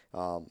athlete,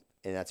 and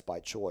that's by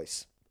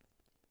choice.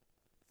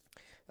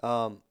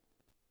 Um,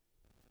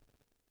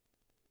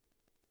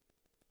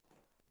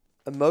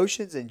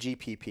 Emotions and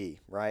GPP,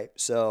 right?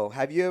 So,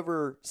 have you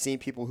ever seen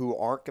people who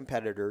aren't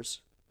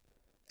competitors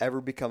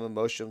ever become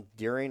emotional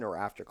during or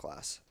after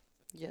class?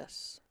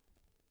 Yes,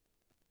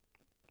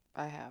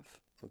 I have.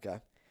 Okay,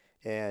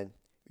 and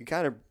you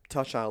kind of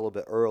touched on it a little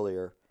bit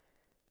earlier.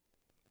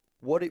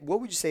 What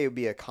would you say would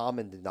be a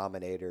common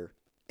denominator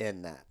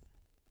in that?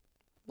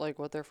 Like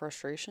what their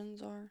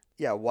frustrations are.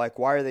 Yeah, like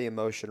why are they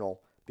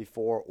emotional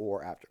before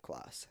or after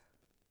class?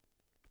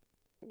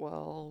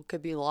 Well,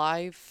 could be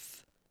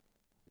life,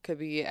 could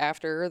be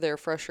after they're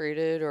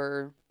frustrated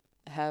or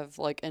have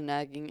like a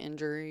nagging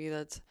injury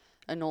that's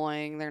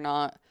annoying. They're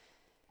not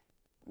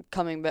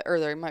coming back, or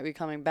they might be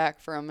coming back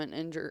from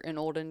an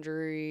old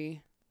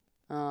injury.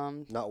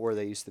 Not where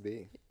they used to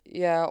be.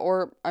 Yeah,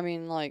 or I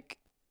mean, like,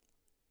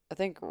 I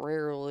think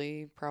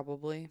rarely,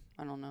 probably.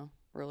 I don't know,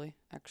 really,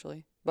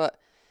 actually, but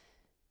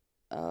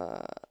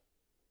uh,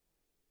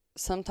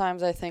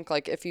 sometimes I think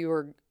like if you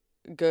were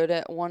good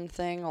at one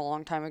thing a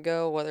long time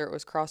ago, whether it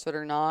was CrossFit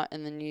or not,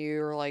 and then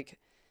you're like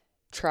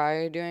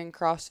try doing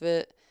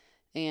CrossFit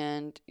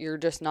and you're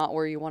just not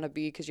where you want to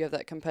be because you have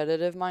that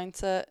competitive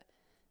mindset.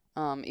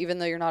 Even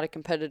though you're not a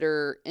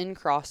competitor in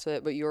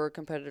CrossFit, but you were a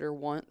competitor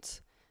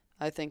once,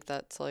 I think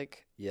that's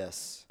like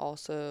Yes.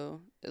 also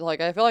like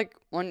I feel like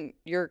when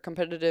you're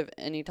competitive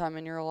anytime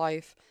in your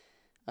life,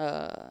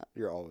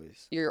 You're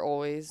always. you're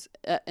always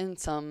in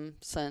some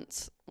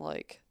sense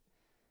like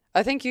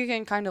I think you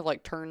can kind of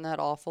like turn that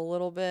off a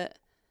little bit.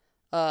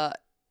 Uh,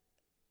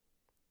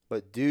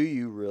 But do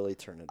you really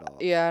turn it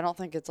off? yeah, I don't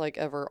think it's like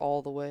ever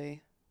all the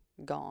way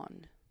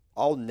gone.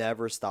 I'll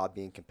never stop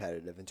being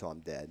competitive until I'm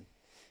dead.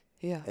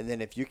 Yeah. And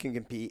then if you can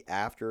compete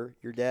after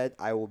you're dead,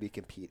 I will be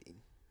competing.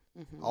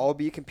 Hmm. I'll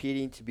be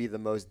competing to be the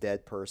most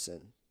dead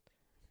person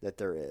that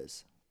there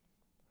is.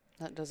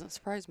 That doesn't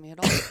surprise me at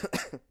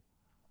all.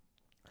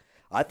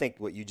 I think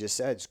what you just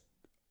said is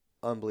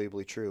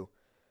unbelievably true.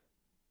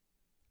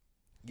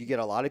 You get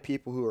a lot of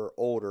people who are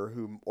older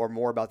who are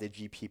more about the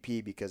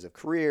GPP because of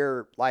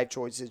career, life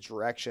choices,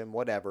 direction,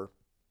 whatever.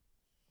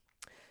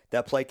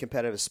 that play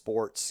competitive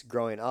sports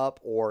growing up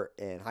or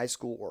in high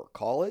school or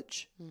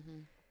college. Mm-hmm.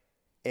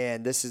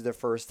 And this is their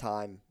first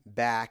time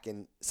back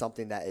in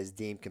something that is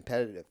deemed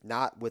competitive,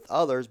 not with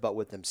others, but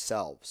with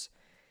themselves.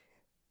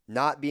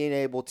 Not being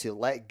able to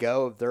let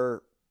go of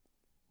their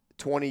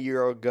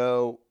 20-year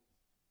ago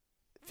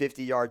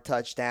 50-yard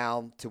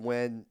touchdown to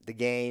win the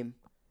game,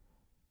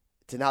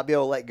 to not be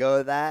able to let go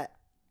of that,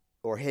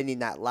 or hitting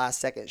that last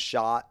second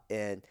shot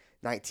in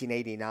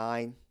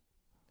 1989.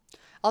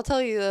 I'll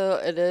tell you though,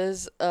 it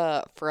is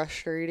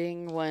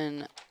frustrating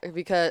and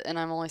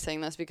I'm only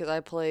saying this because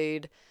I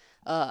played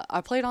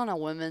on a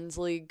women's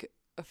league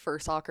for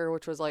soccer,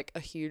 which was like a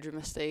huge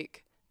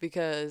mistake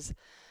because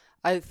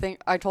I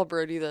think I told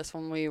Brody this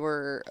when we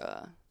were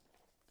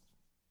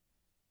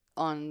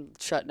on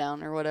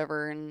shutdown or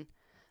whatever, and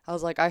I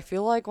was like, I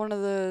feel like one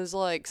of those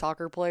like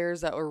soccer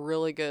players that were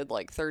really good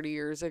like 30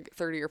 or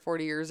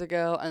 40 years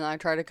ago, and I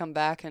try to come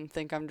back and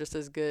think I'm just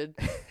as good.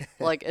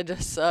 Like it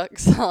just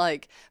sucks.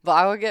 Like, but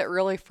I would get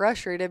really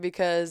frustrated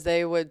because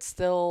they would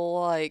still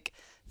like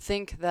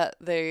think that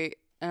and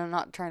I'm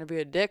not trying to be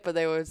a dick, but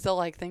they would still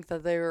like think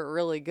that they were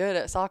really good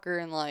at soccer,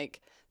 and like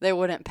they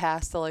wouldn't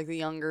pass to like the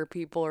younger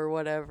people or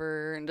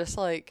whatever, and just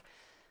like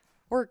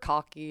we're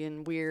cocky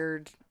and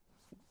weird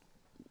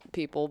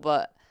people,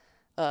 but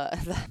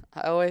I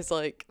always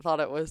like thought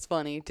it was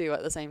funny too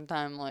at the same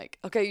time. Like,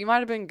 okay, you might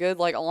have been good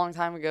like a long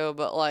time ago,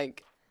 but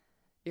like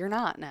you're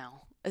not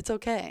now. It's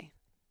okay.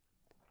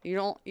 You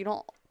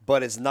don't.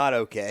 But it's not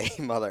okay,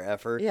 mother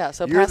effer. Yeah,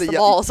 so You're pass the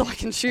ball so I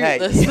can shoot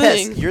this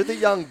thing. You're the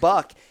young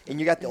buck, and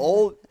you got the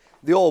old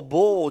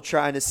bull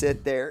trying to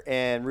sit there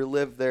and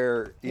relive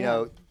their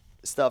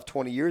stuff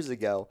 20 years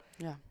ago.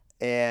 Yeah.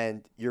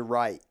 And you're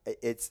right.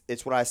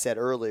 It's what I said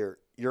earlier.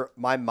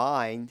 My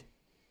mind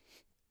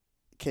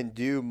can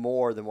do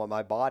more than what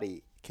my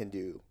body can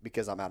do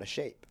because I'm out of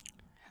shape.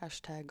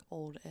 Hashtag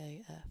old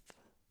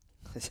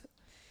AF.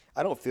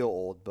 I don't feel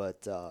old,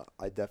 but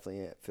I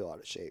definitely feel out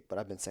of shape. But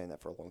I've been saying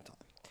that for a long time.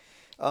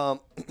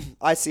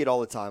 I see it all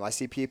the time. I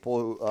see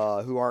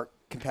people who aren't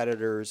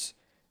competitors,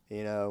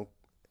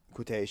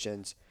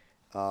 quotations.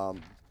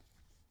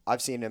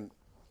 I've seen them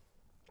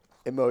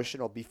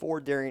emotional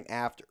before, during,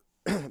 after.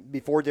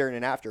 Before, during,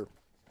 and after.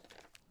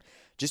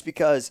 Just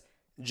because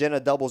Jenna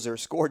doubles their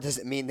score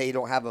doesn't mean they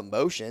don't have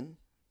emotion.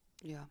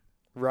 Yeah.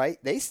 Right?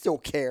 They still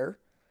care.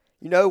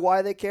 You know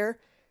why they care?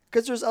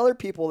 Because there's other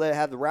people that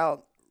have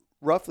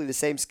roughly the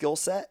same skill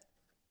set,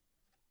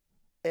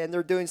 and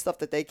they're doing stuff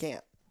that they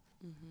can't.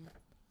 Mm-hmm.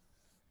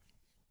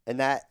 And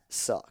that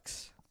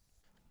sucks.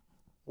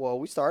 Well,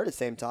 we started at the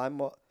same time.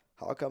 Well,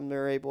 how come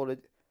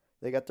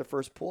they got their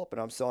first pull-up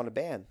and I'm still on a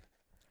band?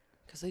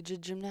 Because they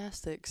did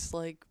gymnastics,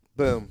 like,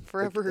 boom.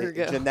 forever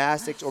ago.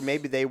 Gymnastics, or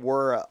maybe they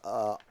were,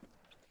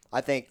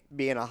 I think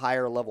being a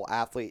higher level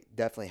athlete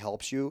definitely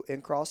helps you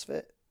in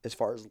CrossFit as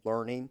far as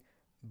learning,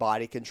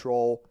 body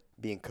control,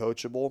 being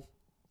coachable.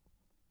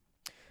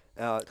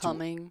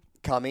 Coming.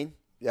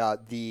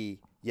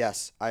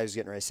 Yes, I was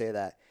getting ready to say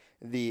that.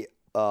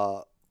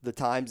 The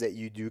times that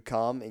you do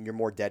come and you're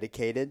more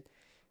dedicated,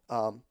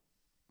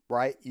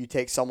 right? You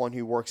take someone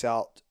who works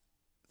out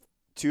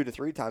 2 to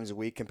 3 times a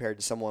week compared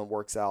to someone who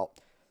works out,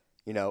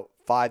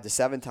 5 to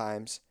 7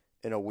 times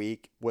in a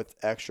week with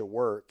extra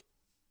work.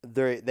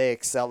 They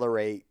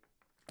accelerate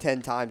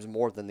 10 times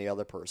more than the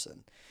other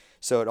person.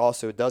 So it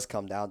also does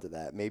come down to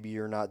that. Maybe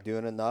you're not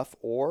doing enough,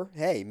 or,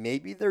 hey,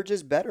 maybe they're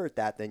just better at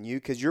that than you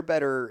because you're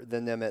better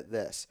than them at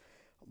this.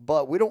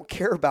 But we don't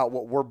care about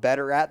what we're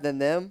better at than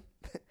them.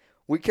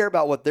 We care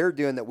about what they're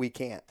doing that we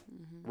can't,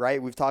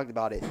 right? We've talked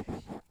about it.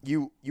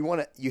 You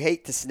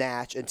hate to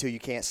snatch until you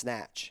can't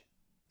snatch,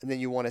 and then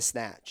you want to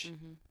snatch.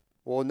 Mm-hmm.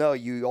 Well, no,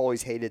 you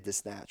always hated to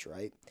snatch,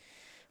 right?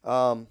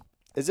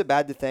 Is it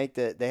bad to think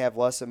that they have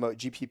less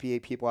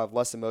GPPA people have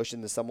less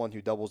emotion than someone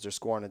who doubles their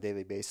score on a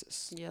daily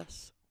basis?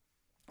 Yes.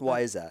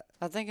 Why is that?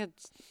 I think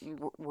it's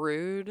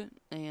rude,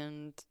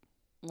 and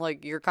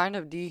like you're kind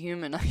of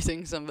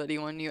dehumanizing somebody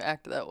when you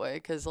act that way,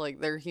 because like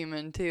they're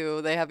human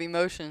too. They have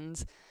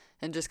emotions,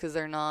 and just because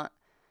they're not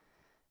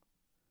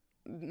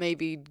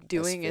maybe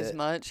doing as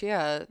much,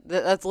 yeah,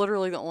 that's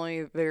literally the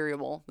only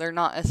variable. They're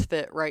not as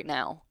fit right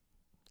now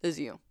as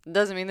you. It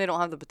doesn't mean they don't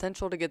have the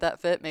potential to get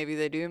that fit. Maybe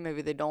they do,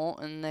 maybe they don't,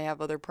 and they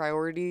have other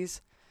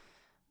priorities.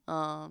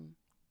 Because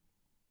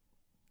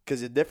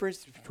the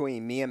difference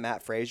between me and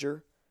Matt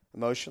Frazier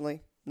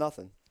emotionally,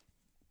 nothing.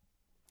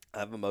 I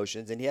have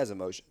emotions and he has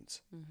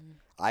emotions. Mm-hmm.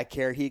 I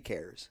care, he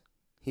cares.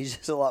 He's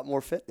just a lot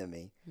more fit than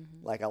me,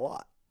 like a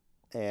lot.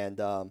 And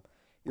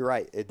you're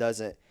right. It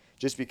doesn't,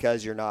 just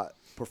because you're not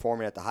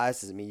performing at the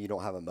highest doesn't mean you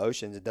don't have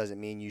emotions. It doesn't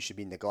mean you should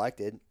be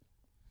neglected,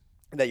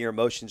 that your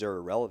emotions are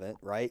irrelevant,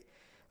 right?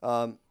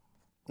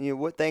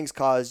 What things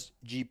cause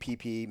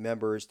GPP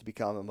members to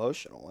become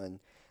emotional? And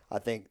I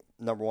think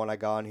number one I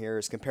got on here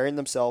is comparing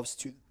themselves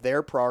to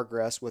their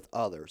progress with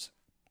others.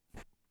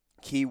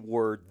 Key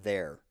word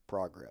there,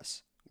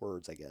 progress.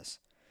 Words, I guess.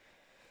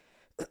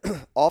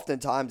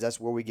 Oftentimes, that's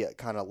where we get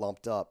kind of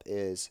lumped up,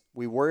 is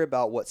we worry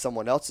about what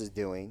someone else is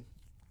doing,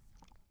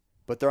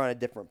 but they're on a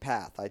different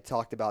path. I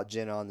talked about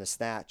Jenna on the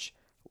snatch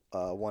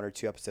one or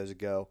two episodes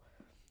ago.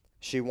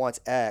 She wants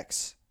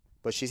X,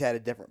 but she's had a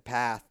different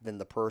path than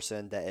the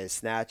person that is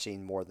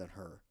snatching more than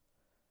her,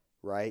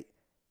 right?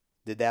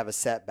 Did they have a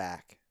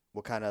setback?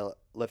 What kind of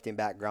lifting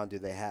background do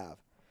they have?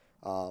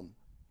 Are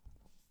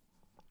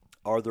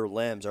their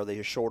limbs? Are they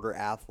a shorter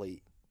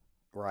athlete,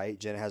 right?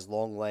 Jenna has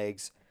long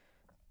legs,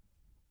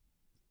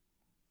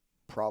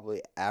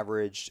 probably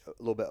average, a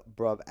little bit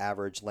above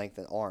average length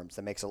in arms.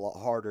 That makes it a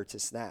lot harder to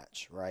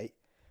snatch, right?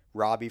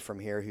 Robbie from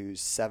here, who's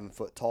 7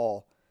 foot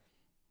tall,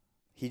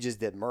 he just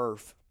did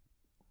Murph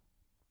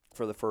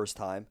for the first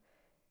time.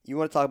 You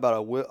want to talk about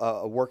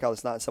a workout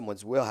that's not in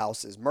someone's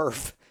wheelhouse is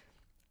Murph.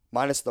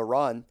 Minus the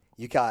run,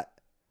 you got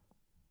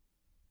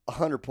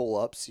 100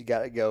 pull-ups. You got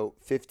to go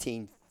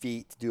 15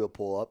 feet to do a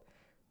pull-up.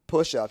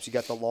 Push-ups, you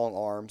got the long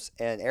arms,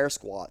 and air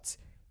squats.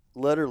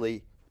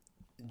 Literally,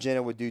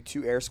 Jenna would do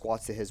 2 air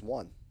squats to his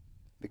 1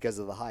 because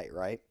of the height,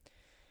 right?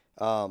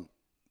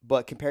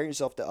 But comparing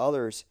yourself to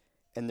others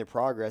and their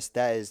progress,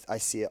 that is, I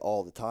see it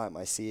all the time.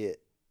 I see it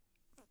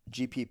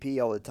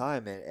GPP all the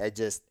time, and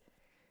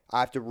I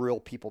have to reel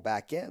people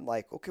back in.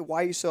 Like, okay,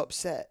 why are you so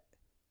upset?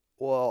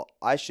 Well,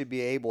 I should be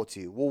able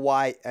to. Well,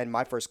 why? And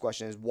my first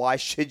question is, why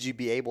should you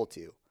be able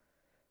to?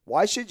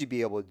 Why should you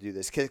be able to do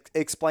this?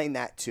 Explain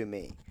that to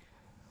me.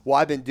 Well,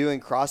 I've been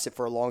doing CrossFit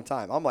for a long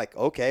time. I'm like,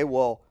 okay,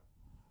 well,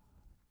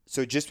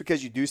 so just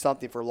because you do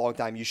something for a long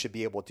time, you should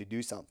be able to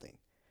do something.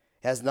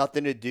 It has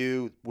nothing to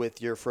do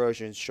with your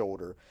frozen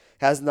shoulder.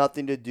 It has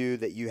nothing to do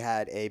that you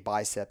had a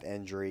bicep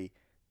injury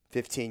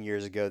 15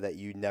 years ago that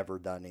you never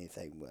done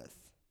anything with.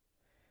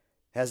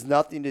 It has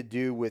nothing to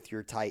do with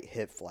your tight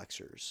hip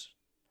flexors,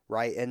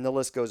 right? And the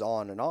list goes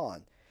on and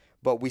on.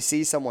 But we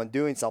see someone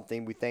doing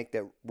something, we think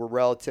that we're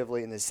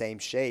relatively in the same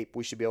shape,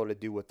 we should be able to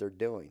do what they're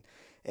doing.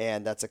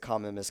 And that's a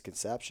common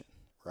misconception,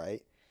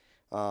 right?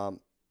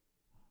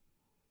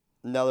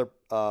 Another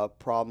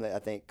problem that I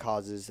think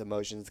causes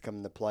emotions to come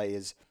into play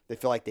is they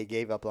feel like they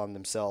gave up on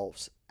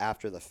themselves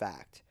after the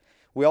fact.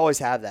 We always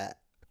have that,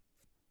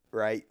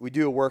 right? We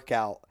do a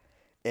workout,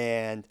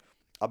 and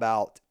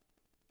about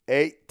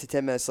 8 to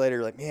 10 minutes later,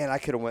 you're like, man, I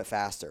could have went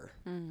faster.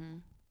 Mm-hmm.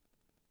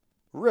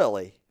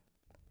 Really?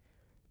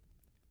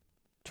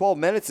 12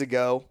 minutes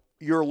ago,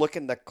 you're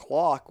looking at the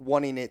clock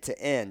wanting it to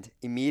end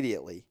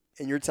immediately,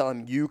 and you're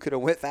telling me you could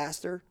have went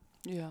faster?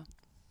 Yeah.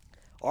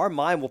 Our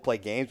mind will play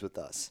games with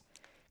us.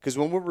 Because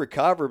when we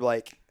recover,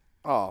 like,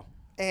 oh,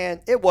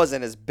 and it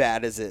wasn't as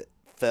bad as it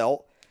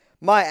felt.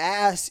 My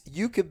ass,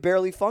 you could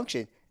barely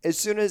function. As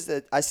soon as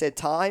I said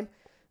time,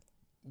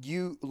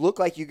 you look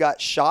like you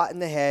got shot in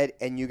the head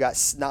and you got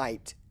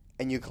sniped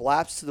and you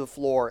collapsed to the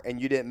floor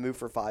and you didn't move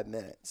for 5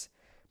 minutes.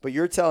 But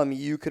you're telling me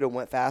you could have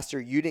went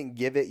faster. You didn't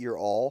give it your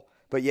all,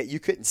 but yet you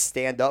couldn't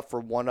stand up for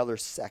one other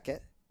second.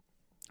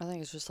 I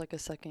think it's just like a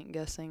second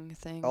guessing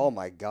thing. Oh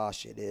my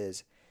gosh, it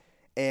is.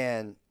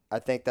 And I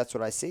think that's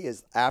what I see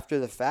is after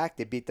the fact,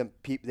 they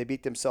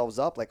beat themselves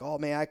up like, oh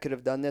man, I could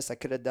have done this, I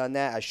could have done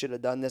that, I should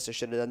have done this, I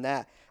should have done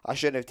that. I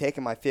shouldn't have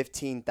taken my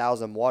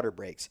 15,000 water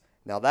breaks.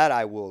 Now that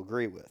I will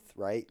agree with,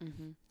 right?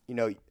 Mm-hmm. You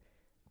know,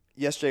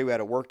 yesterday we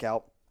had a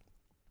workout.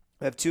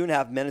 We have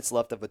 2.5 minutes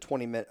left of a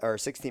 20-minute or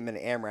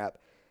 16-minute AMRAP,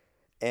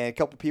 and a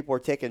couple people are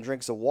taking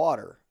drinks of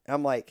water. And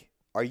I'm like,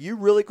 are you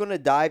really going to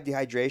die of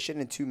dehydration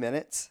in 2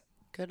 minutes?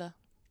 Coulda.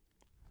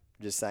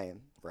 Just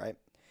saying, right?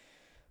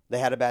 They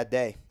had a bad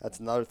day.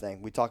 That's another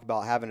thing. We talk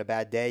about having a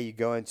bad day. You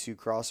go into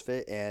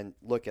CrossFit and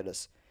look at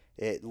us.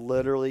 It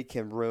literally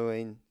can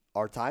ruin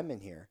our time in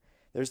here.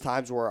 There's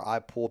times where I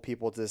pull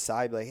people to the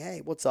side, like,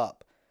 hey, what's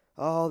up?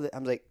 Oh,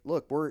 I'm like,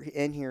 look, we're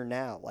in here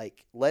now.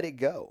 Like, let it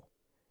go.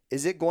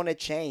 Is it going to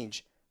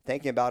change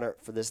thinking about it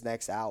for this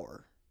next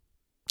hour?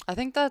 I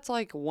think that's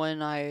like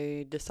when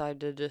I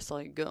decide to just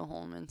like go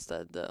home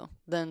instead though,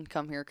 then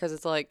come here. Cause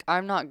it's like,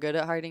 I'm not good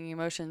at hiding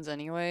emotions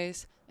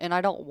anyways. And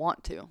I don't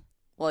want to.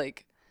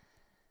 Like,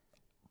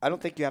 I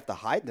don't think you have to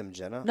hide them,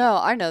 Jenna. no,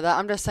 I know that.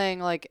 I'm just saying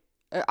like,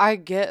 I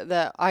get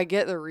that. I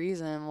get the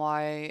reason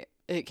why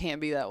it can't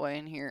be that way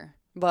in here.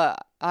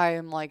 But I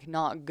am like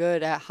not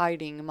good at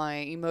hiding my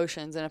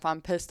emotions. And if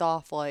I'm pissed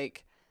off,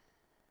 like,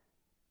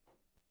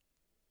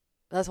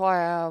 that's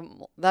why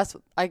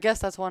I guess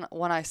that's when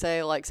I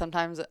say like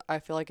sometimes I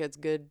feel like it's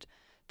good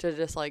to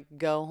just like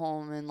go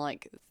home and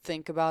like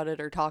think about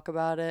it or talk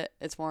about it.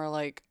 It's more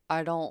like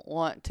I don't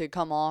want to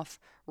come off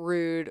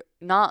rude,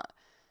 not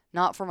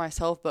for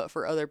myself but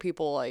for other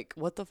people, like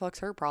what the fuck's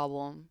her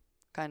problem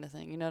kind of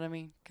thing, you know what I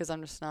mean? Cuz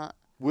I'm just not.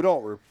 We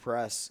don't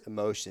repress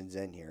emotions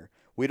in here.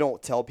 We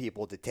don't tell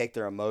people to take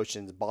their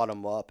emotions,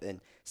 bottom up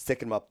and stick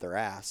them up their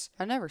ass.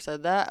 I never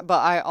said that, but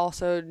I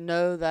also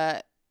know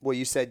that. Well,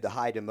 you said to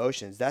hide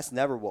emotions. That's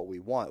never what we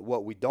want.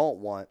 What we don't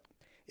want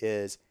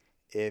is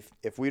if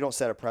we don't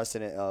set a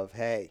precedent of,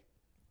 hey,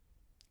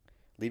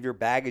 leave your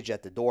baggage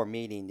at the door,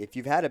 meaning if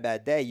you've had a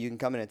bad day, you can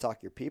come in and talk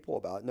to your people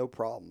about it. No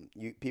problem.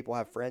 People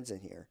have friends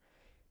in here.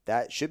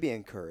 That should be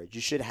encouraged.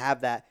 You should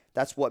have that.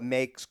 That's what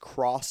makes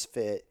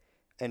CrossFit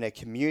in a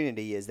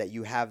community is that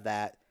you have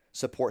that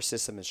support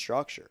system and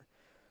structure.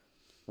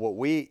 What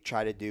we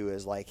try to do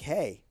is like,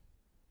 hey,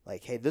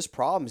 Like, hey, this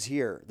problem's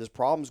here. This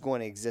problem's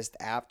going to exist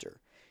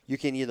after. You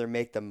can either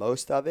make the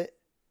most of it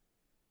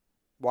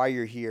while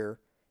you're here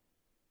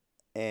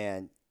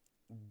and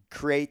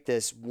create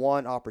this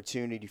one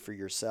opportunity for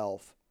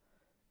yourself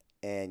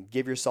and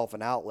give yourself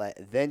an outlet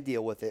and then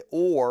deal with it,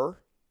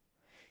 or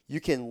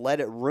you can let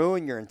it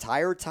ruin your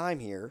entire time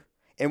here,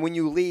 and when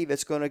you leave,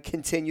 it's going to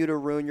continue to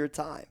ruin your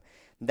time.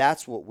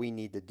 That's what we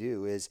need to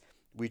do is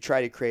we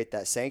try to create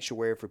that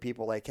sanctuary for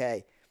people like,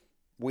 hey,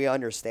 we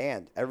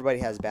understand everybody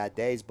has bad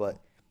days, but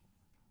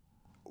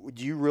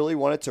do you really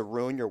want it to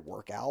ruin your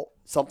workout?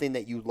 Something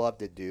that you love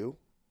to do?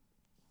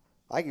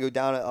 I can go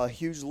down a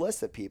huge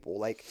list of people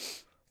like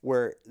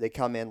where they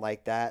come in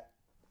like that,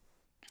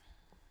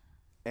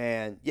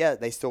 and yeah,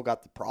 they still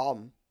got the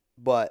problem,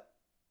 but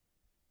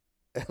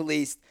at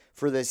least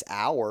for this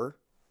hour,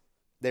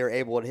 they're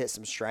able to hit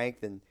some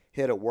strength and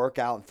hit a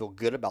workout and feel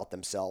good about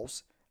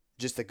themselves,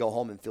 just to go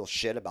home and feel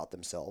shit about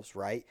themselves,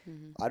 right?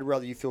 Mm-hmm. I'd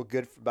rather you feel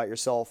good about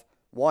yourself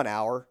 1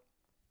 hour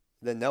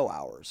than no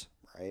hours,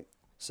 right?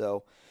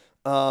 So,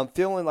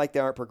 feeling like they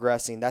aren't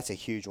progressing, that's a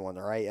huge one,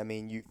 right? I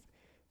mean,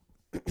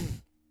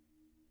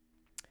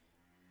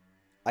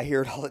 I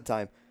hear it all the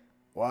time.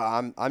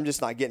 Well, I'm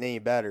just not getting any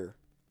better.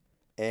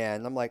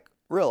 And I'm like,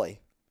 really?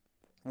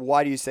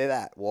 Why do you say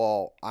that?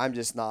 Well, I'm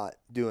just not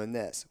doing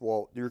this.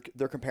 Well,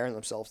 they're comparing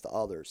themselves to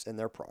others and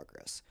their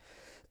progress.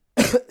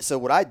 So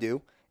what I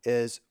do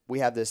is we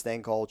have this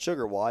thing called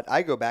Sugar Wad.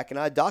 I go back and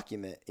I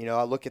document.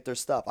 I look at their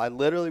stuff. I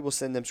literally will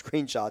send them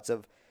screenshots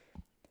of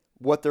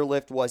what their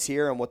lift was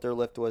here and what their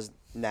lift was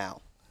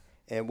now,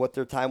 and what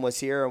their time was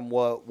here and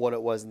what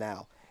it was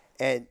now.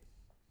 And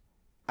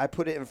I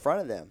put it in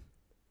front of them.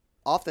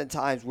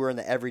 Oftentimes, we're in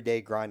the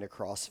everyday grind of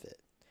CrossFit.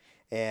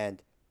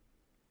 And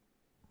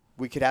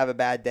we could have a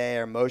bad day.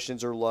 Our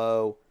emotions are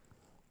low.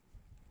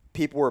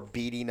 People are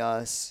beating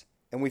us.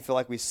 And we feel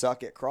like we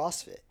suck at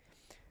CrossFit.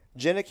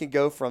 Jenna can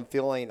go from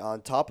feeling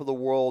on top of the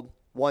world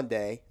one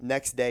day,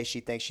 next day she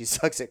thinks she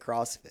sucks at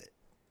CrossFit.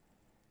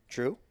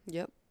 True?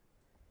 Yep.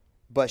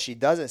 But she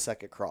doesn't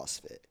suck at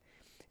CrossFit.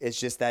 It's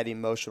just that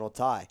emotional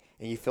tie.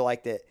 And you feel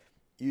like that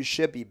you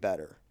should be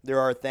better. There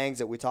are things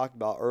that we talked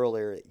about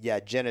earlier. Yeah,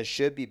 Jenna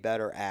should be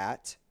better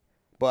at.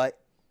 But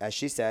as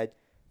she said,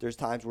 there's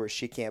times where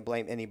she can't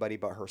blame anybody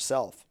but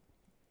herself.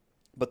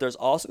 But there's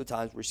also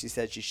times where she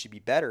said she should be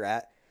better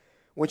at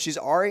when she's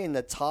already in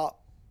the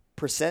top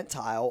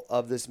percentile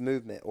of this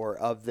movement or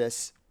of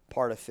this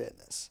part of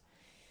fitness.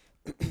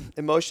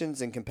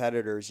 Emotions and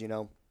competitors,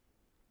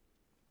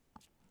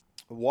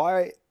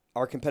 why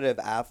are competitive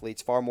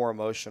athletes far more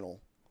emotional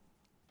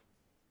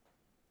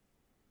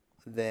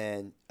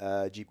than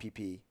a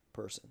GPP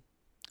person?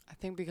 I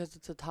think because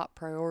it's a top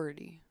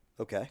priority.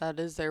 Okay. That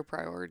is their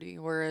priority.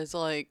 Whereas,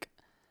 like,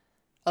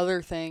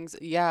 other things,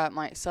 yeah, it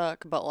might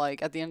suck, but,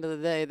 like, at the end of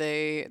the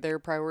day, their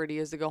priority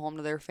is to go home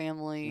to their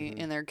family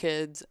and their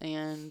kids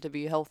and to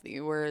be healthy.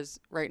 Whereas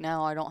right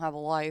now, I don't have a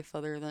life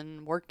other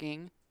than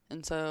working.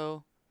 And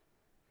so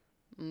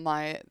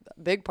my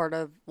big part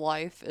of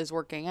life is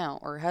working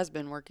out, or has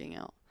been working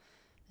out.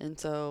 And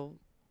so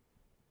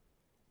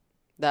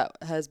that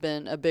has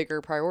been a bigger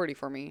priority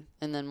for me.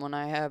 And then when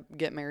I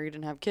get married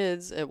and have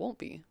kids, it won't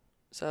be.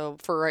 So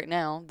for right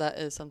now, that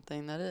is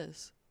something that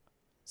is.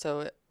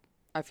 So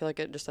I feel like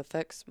it just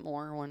affects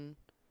more when.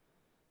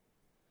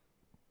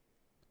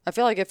 I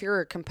feel like if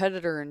you're a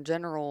competitor in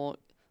general,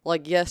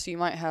 like, yes, you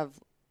might have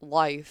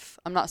life.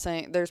 I'm not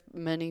saying there's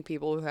many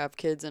people who have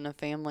kids and a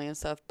family and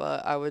stuff,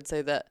 but I would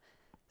say that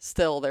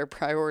still their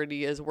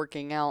priority is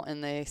working out,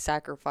 and they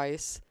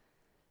sacrifice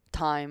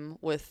time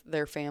with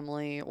their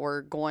family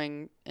or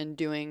going and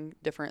doing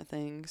different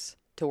things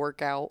to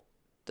work out,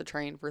 to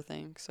train for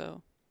things,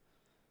 so,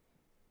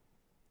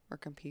 or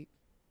compete.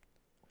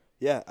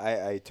 Yeah,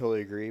 I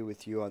totally agree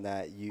with you on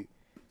that.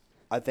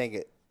 I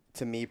think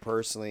to me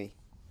personally,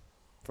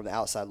 from the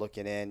outside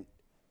looking in,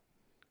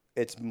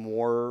 it's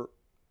more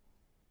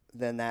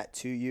than that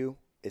to you.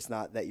 It's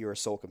not that you're a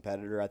sole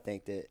competitor. I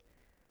think that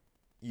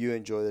you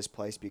enjoy this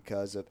place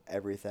because of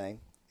everything.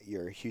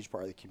 You're a huge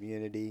part of the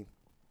community.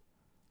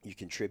 You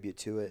contribute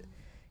to it.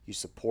 You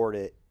support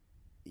it.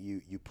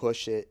 You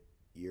push it.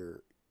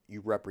 You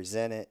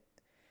represent it.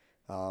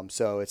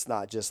 So it's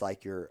not just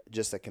like you're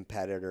just a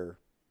competitor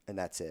and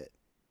that's it,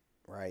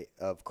 right,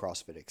 of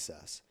CrossFit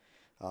Access.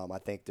 I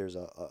think there's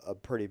a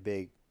pretty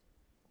big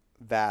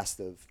vast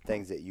of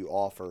things that you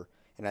offer,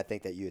 and I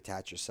think that you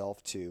attach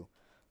yourself to.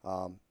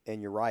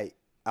 And you're right,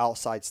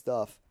 outside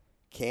stuff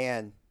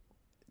can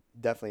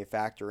definitely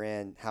factor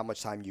in how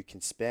much time you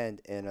can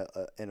spend in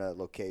a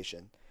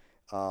location.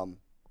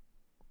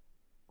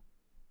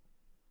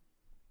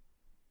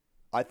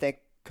 I think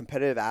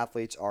competitive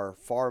athletes are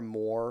far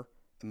more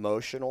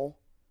emotional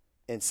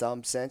in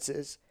some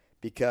senses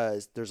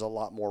because there's a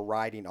lot more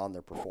riding on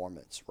their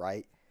performance,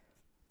 right?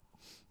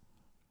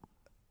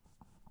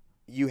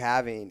 You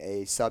having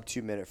a sub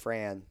 2 minute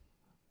Fran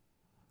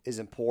is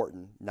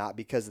important, not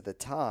because of the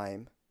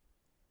time,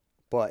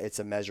 but it's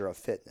a measure of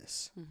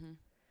fitness. Mm-hmm.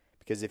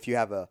 Because if you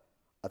have a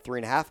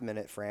 3.5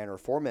 minute Fran or a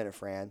 4 minute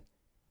Fran,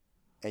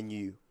 and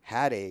you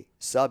had a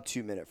sub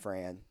 2-minute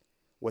Fran,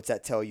 what's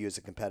that tell you as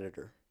a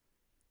competitor?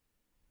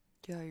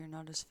 Yeah, you're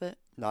not as fit.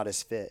 Not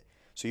as fit.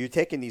 So you're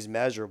taking these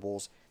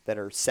measurables that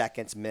are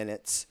seconds,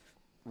 minutes,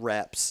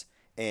 reps,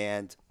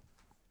 and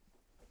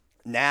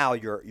now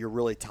you're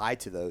really tied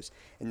to those.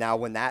 And now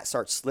when that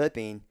starts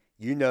slipping,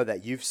 you know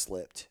that you've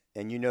slipped,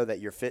 and you know that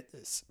your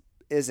fitness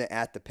isn't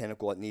at the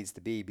pinnacle it needs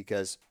to be,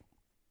 because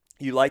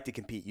you like to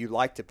compete, you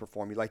like to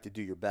perform, you like to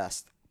do your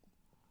best.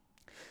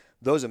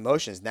 Those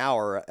emotions now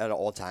are at an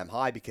all-time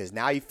high, because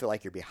now you feel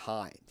like you're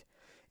behind.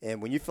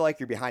 And when you feel like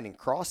you're behind in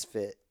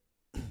CrossFit,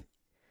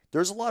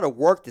 there's a lot of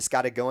work that's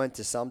got to go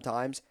into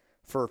sometimes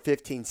for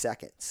 15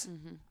 seconds.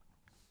 Mm-hmm.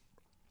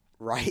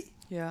 Right?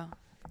 Yeah.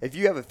 If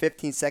you have a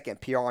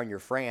 15-second PR on your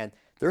Fran,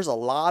 there's a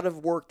lot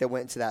of work that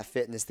went into that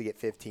fitness to get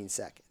 15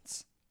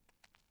 seconds.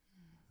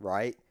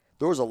 Right?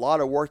 There was a lot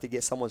of work to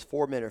get someone's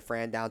 4-minute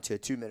Fran down to a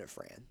 2-minute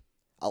Fran.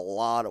 A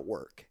lot of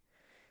work.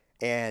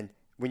 And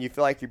when you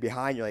feel like you're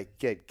behind, you're like,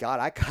 good God,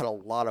 I got a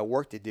lot of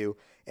work to do.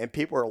 And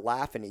people are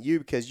laughing at you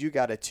because you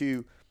got a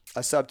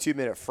sub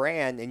 2-minute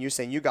Fran, and you're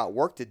saying you got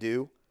work to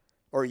do,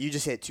 or you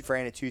just hit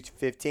Fran at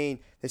 2:15.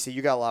 They say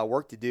you got a lot of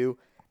work to do.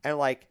 And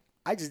like,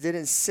 I just did it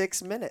in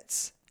 6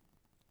 minutes.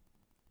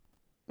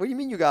 What do you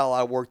mean you got a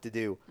lot of work to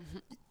do? Mm-hmm.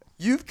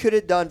 You could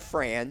have done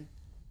Fran,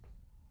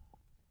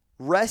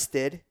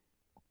 rested,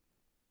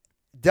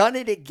 done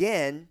it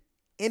again,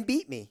 and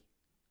beat me.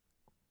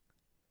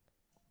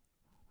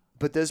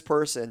 But this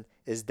person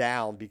is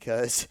down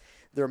because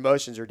their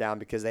emotions are down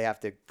because they have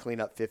to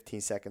clean up 15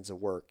 seconds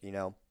of work, you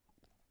know.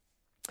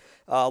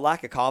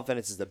 Lack of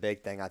confidence is the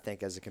big thing, I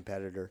think, as a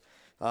competitor.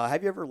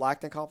 Have you ever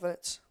lacked in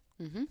confidence?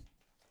 Mm-hmm.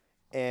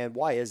 And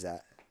why is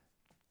that?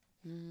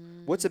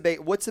 What's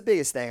the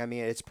biggest thing? I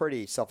mean, it's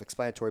pretty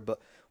self-explanatory, but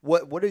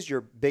what is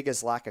your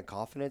biggest lack of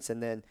confidence,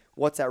 and then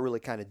what's that really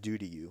kind of do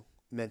to you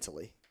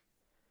mentally?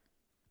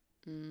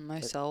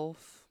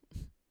 Myself.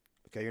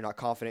 Okay, you're not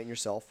confident in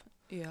yourself.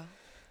 Yeah.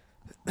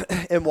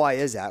 And why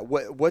is that?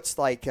 What's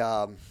like,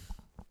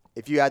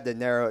 if you had to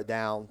narrow it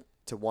down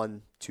to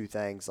 1-2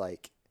 things,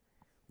 like,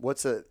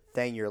 what's a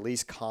thing you're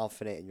least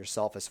confident in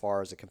yourself as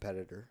far as a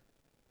competitor?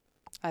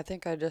 I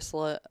think I just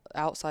let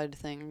outside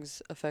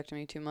things affect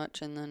me too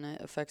much, and then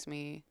it affects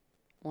me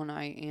when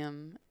I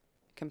am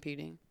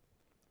competing.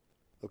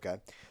 Okay,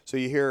 so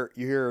you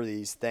hear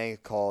these things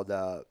called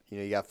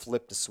you got to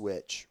flip the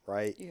switch,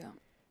 right? Yeah.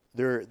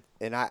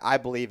 And I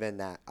believe in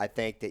that. I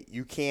think that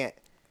you can't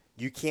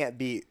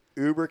be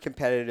uber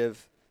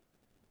competitive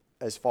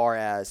as far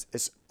as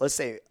let's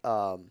say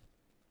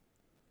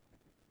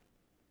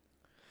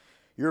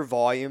your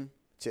volume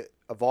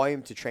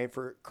to train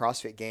for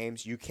CrossFit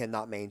Games, you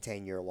cannot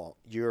maintain year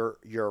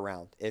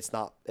round. It's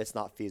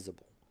not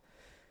feasible.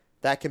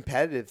 That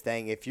competitive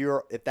thing,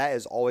 if that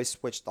is always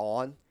switched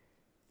on,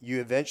 you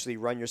eventually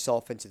run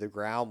yourself into the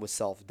ground with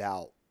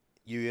self-doubt.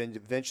 You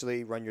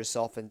eventually run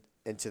yourself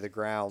into the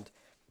ground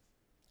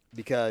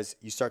because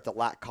you start to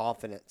lack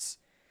confidence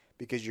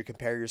because you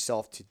compare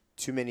yourself to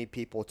too many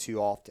people too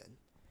often.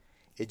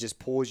 It just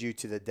pulls you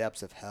to the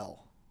depths of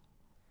hell.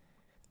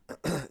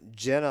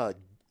 Jenna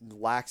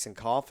lacks in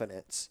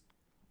confidence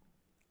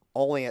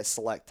only at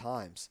select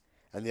times.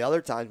 And the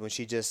other times when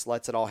she just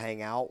lets it all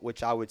hang out,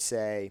 which I would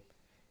say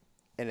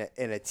in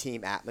a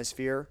team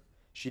atmosphere,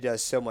 she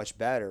does so much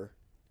better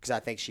because I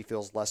think she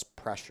feels less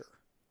pressure.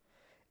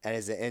 And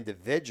as an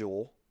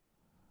individual,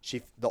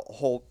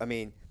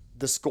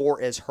 the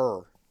score is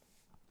her.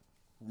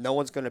 No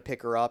one's going to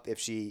pick her up if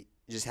she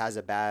just has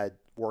a bad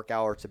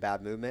workout or it's a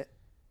bad movement.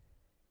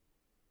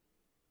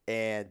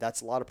 And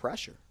that's a lot of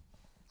pressure.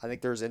 I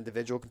think there's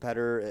individual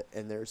competitor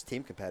and there's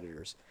team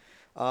competitors.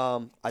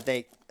 I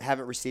think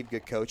haven't received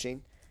good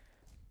coaching.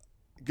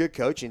 Good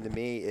coaching to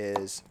me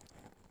is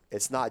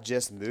it's not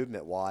just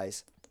movement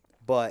wise,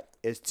 but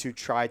it's to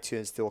try to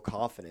instill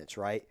confidence,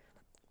 right?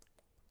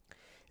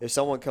 If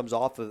someone comes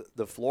off of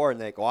the floor and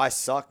they go, I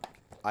suck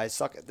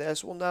at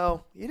this. Well,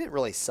 no, you didn't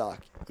really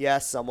suck.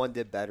 Yes, someone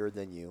did better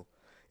than you.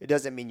 It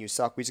doesn't mean you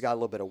suck. We just got a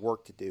little bit of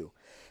work to do.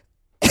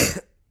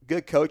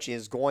 Good coaching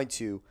is going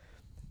to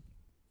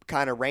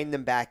kind of rein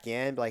them back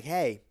in, be like,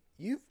 hey,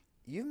 you've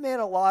made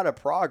a lot of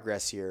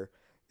progress here.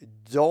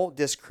 Don't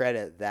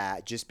discredit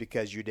that just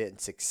because you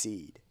didn't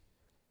succeed.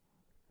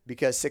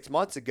 Because 6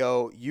 months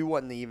ago, you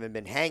wouldn't even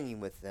been hanging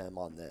with them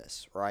on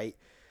this, right?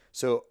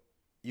 So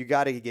you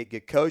got to get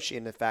good coaching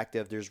in the fact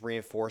that there's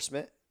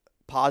reinforcement,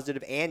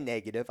 positive and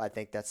negative. I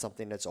think that's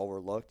something that's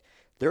overlooked.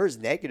 There is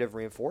negative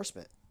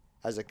reinforcement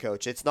as a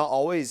coach. It's not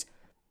always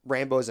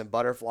rainbows and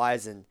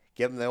butterflies and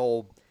give them the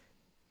old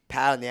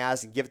pat on the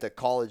ass and give it the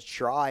college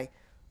try.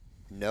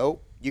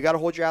 No, you got to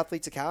hold your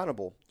athletes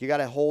accountable. You got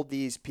to hold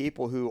these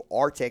people who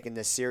are taking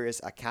this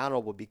serious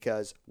accountable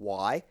because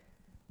why?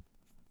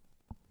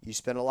 You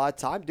spend a lot of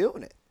time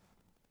doing it.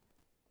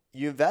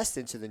 You invest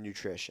into the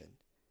nutrition.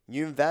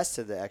 You invest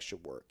in the extra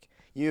work.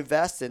 You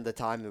invest in the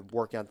time of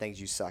working on things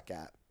you suck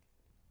at.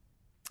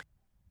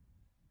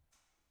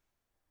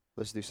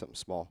 Let's do something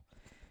small.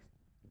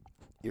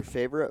 Your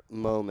favorite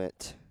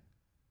moment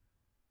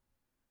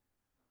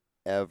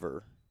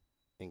ever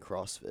in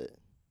CrossFit?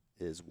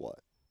 is what?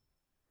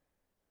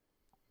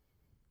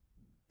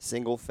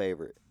 Single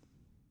favorite.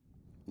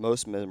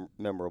 Most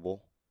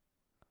memorable.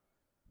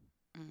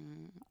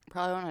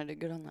 Probably when I did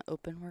good on the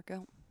open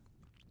workout.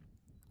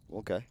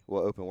 Okay.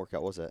 What open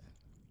workout was that?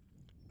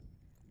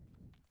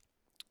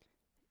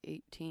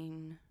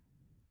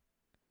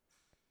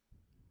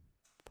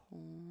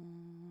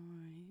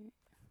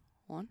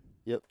 18.1.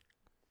 Yep.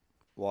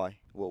 Why?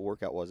 What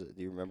workout was it?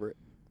 Do you remember it?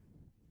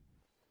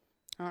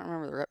 I don't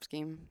remember the rep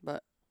scheme,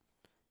 but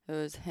it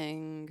was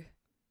hang,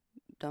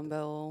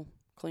 dumbbell,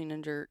 clean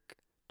and jerk,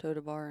 toe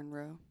to bar, and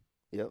row.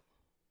 Yep.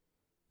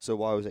 So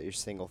why was that your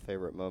single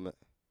favorite moment?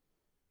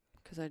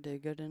 'Cause I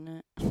did good in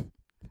it.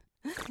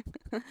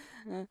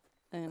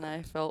 And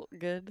I felt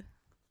good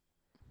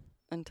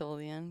until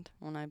the end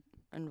when I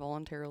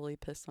involuntarily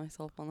pissed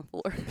myself on the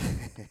floor.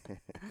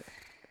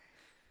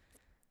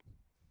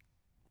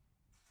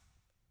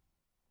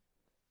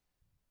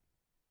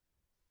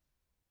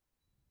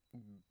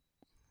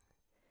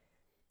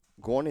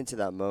 Going into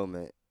that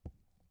moment,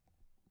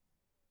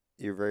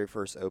 your very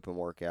first open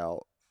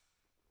workout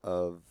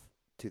of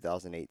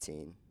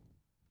 2018,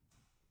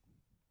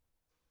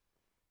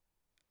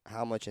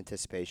 how much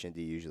anticipation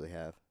do you usually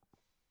have?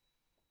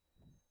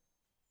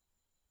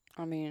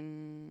 I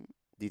mean,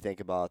 Do you think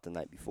about it the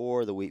night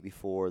before, the week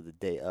before, the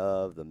day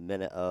of, the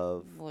minute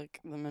of? like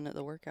the minute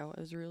the workout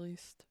is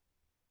released.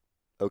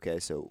 Okay,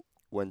 so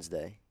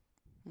Wednesday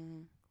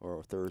Mm-hmm.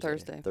 or Thursday.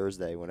 Thursday.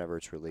 Thursday, whenever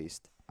it's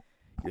released.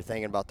 You're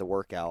thinking about the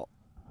workout.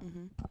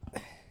 Mm-hmm.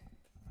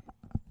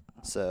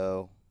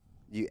 So,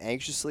 do you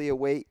anxiously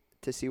await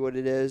to see what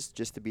it is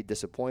just to be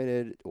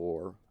disappointed,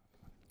 or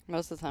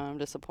Most of the time I'm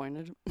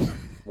disappointed.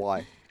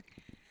 why?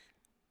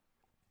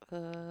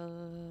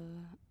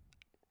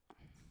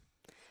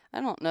 I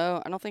don't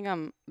know. I don't think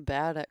I'm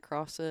bad at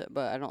CrossFit,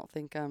 but I don't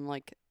think I'm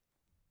like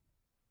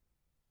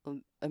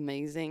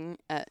amazing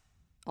at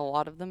a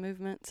lot of the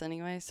movements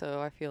anyway.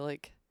 So I feel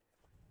like,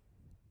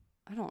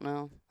 I don't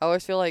know. I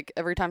always feel like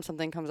every time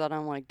something comes out,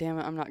 I'm like, damn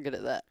it, I'm not good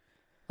at that.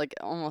 Like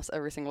almost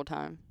every single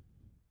time.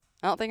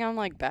 I don't think I'm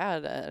like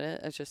bad at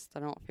it. It's just I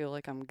don't feel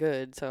like I'm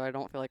good, so I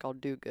don't feel like I'll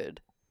do good.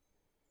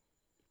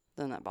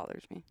 Then that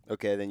bothers me.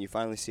 Okay, then you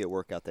finally see a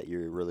workout that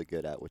you're really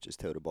good at, which is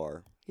toe to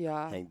bar,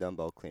 Yeah. hang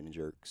dumbbell, clean and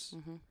jerks.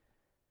 Mhm.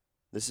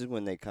 This is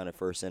when they kind of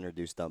first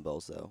introduced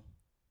dumbbells, though,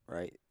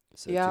 right?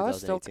 So Yeah,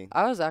 2018.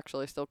 I was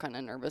actually still kind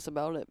of nervous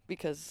about it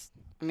because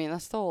I mean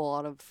that's still a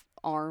lot of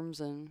arms,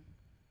 and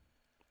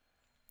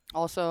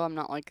also I'm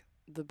not like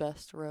the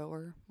best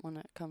rower when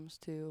it comes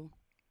to.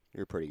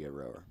 You're a pretty good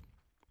rower.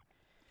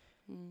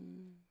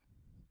 Mm,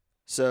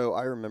 So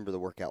I remember the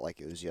workout like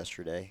it was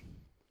yesterday.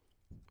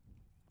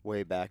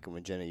 Way back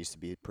when Jenna used to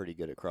be pretty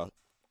good at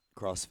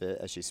CrossFit,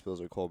 as she spills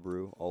her cold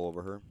brew all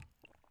over her.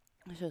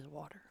 it's just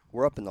water.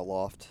 We're up in the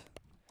loft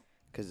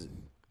because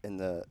in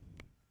the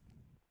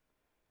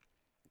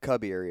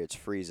cubby area it's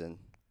freezing.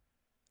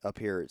 Up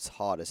here it's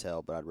hot as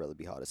hell, but I'd rather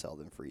be hot as hell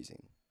than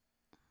freezing.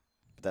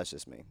 But that's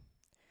just me.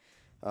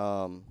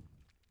 I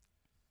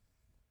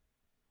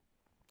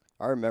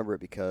remember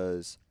it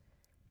because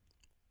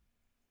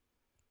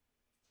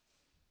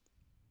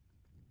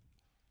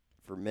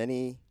for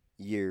many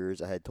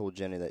years I had told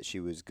Jenny that she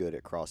was good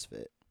at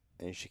CrossFit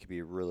and she could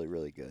be really,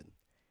 really good.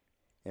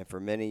 And for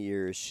many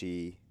years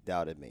she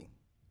doubted me,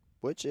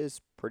 which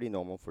is pretty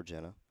normal for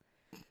Jenna.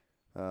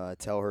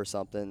 Tell her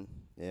something,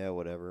 yeah,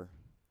 whatever.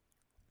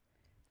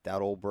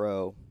 Doubt old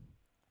bro.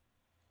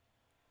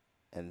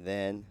 And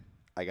then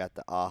I got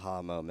the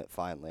aha moment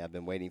finally. I've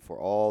been waiting for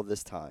all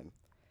this time.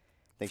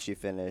 I think she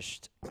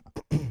finished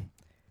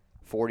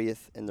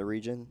 40th in the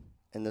region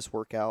in this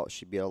workout.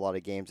 She beat a lot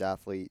of games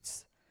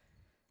athletes,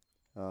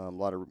 a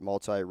lot of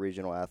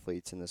multi-regional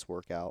athletes in this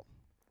workout.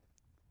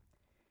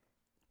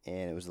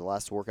 And it was the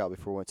last workout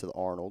before we went to the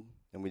Arnold,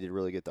 and we did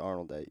really good at the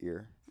Arnold that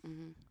year.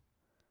 Mhm.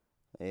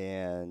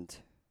 And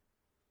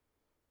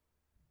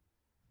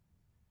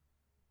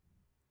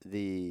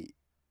the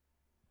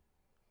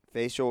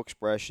facial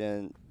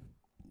expression,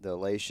 the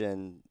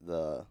elation,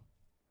 the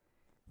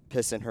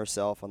pissing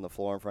herself on the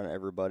floor in front of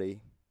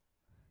everybody,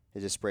 it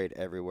just sprayed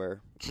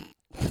everywhere.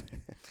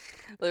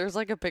 There's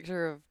like a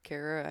picture of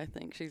Kara. I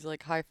think she's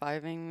like high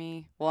fiving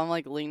me. Well, I'm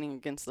like leaning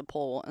against the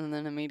pole, and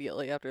then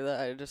immediately after that,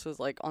 I just was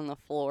like on the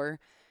floor,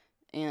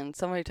 and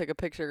somebody took a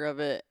picture of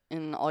it,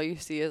 and all you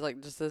see is like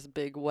just this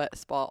big wet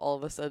spot all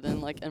of a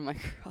sudden, like in my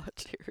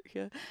crotch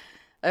area.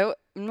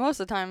 Most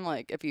of the time,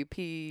 like if you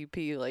pee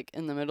like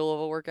in the middle of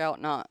a workout,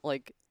 not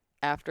like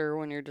after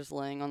when you're just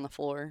laying on the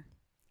floor.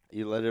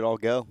 You let it all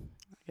go.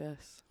 I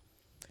guess.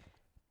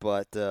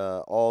 But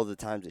all the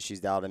times that she's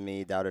doubted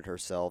me, doubted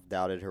herself,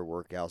 doubted her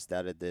workouts,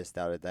 doubted this,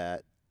 doubted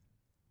that,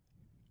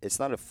 it's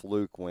not a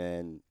fluke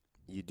when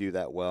you do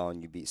that well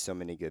and you beat so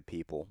many good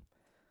people.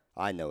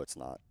 I know it's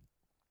not.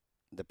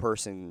 The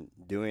person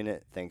doing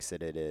it thinks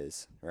that it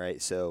is,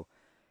 right? So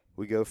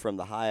we go from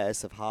the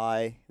highest of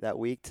high that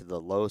week to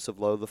the lowest of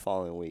low the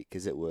following week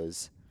because it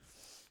was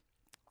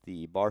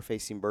the bar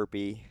facing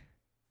burpee,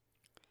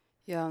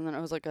 Yeah, and then it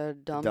was like a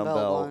dumbbell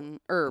dumbbell, one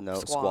or no,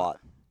 squat.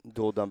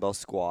 dual dumbbell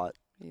squat,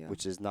 Yeah.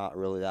 which is not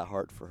really that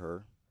hard for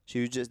her.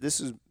 This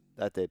was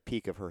at the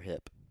peak of her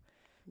hip,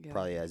 Yeah.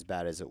 probably as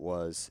bad as it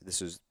was.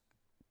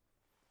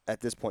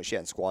 At this point, she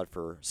hadn't squatted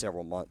for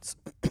several months.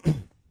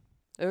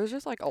 It was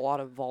just like a lot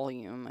of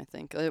volume, I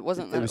think. It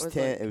wasn't It that was it was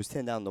 10. like It was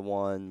 10 down to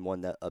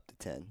one that up to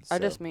 10. I So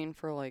just mean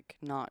for like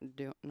not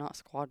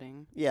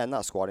squatting. yeah,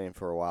 not squatting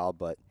for a while,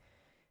 but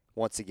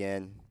once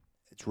again,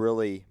 it's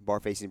really bar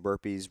facing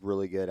burpees.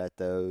 Really good at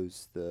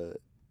those. The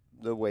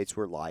weights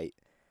were light,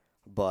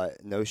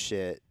 but no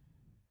shit.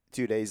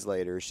 2 days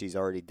later, she's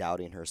already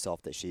doubting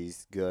herself that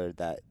she's good.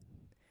 That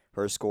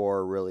her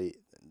score really,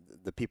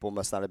 the people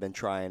must not have been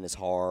trying as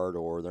hard,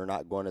 or they're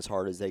not going as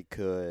hard as they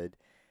could.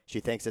 She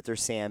thinks that they're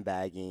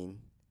sandbagging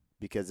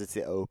because it's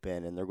the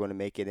open and they're going to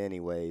make it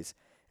anyways.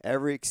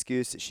 Every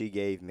excuse that she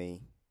gave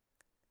me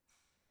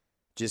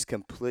just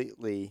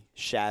completely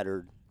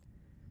shattered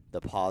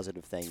the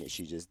positive thing that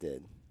she just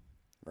did,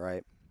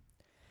 right?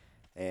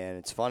 And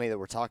it's funny that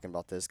we're talking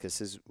about this because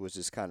this was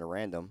just kind of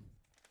random.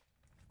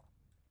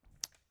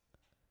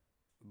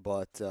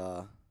 But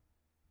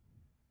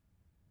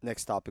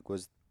next topic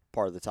was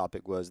part of the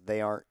topic was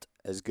they aren't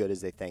as good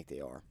as they think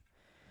they are.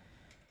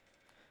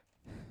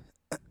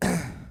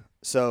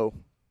 So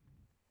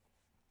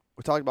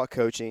we talked about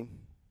coaching.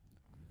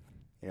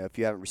 You know, if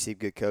you haven't received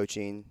good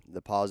coaching,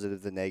 the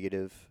positive, the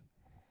negative.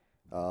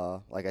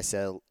 Like I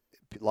said, a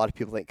lot of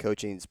people think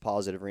coaching is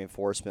positive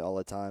reinforcement all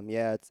the time.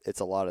 Yeah, it's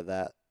a lot of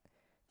that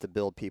to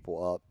build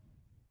people up.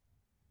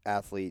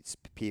 Athletes,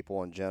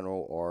 people in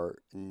general, are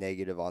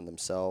negative on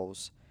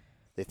themselves.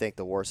 They think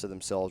the worst of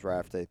themselves right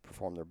after they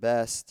perform their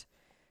best.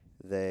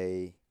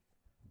 They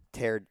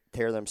tear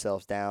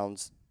themselves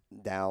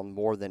down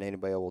more than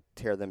anybody will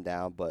tear them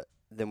down. But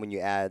then when you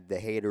add the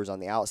haters on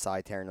the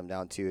outside tearing them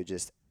down too, it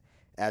just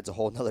adds a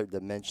whole nother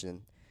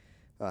dimension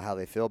how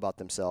they feel about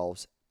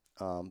themselves.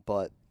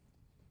 But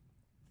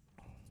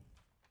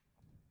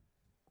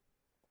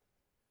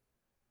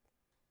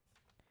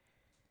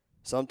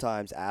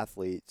sometimes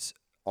athletes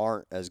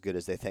aren't as good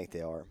as they think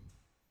they are.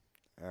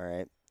 All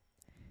right.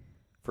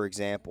 For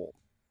example,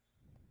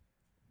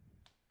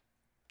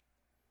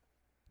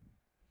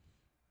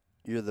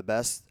 you're the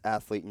best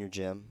athlete in your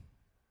gym.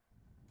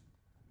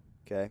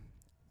 Okay.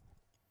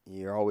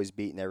 You're always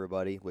beating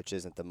everybody, which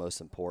isn't the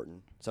most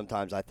important.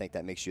 Sometimes I think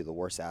that makes you the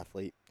worst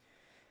athlete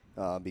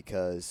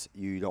because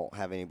you don't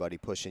have anybody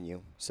pushing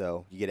you.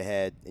 So you get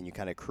ahead and you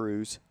kind of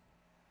cruise.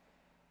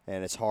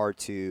 And it's hard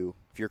to,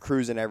 if you're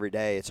cruising every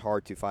day, it's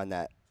hard to find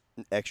that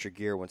extra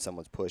gear when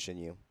someone's pushing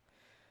you.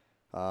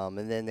 And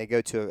then they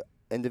go to an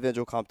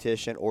individual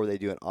competition or they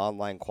do an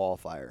online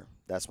qualifier.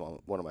 That's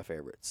one of my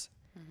favorites.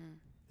 Mm-hmm.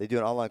 They do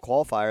an online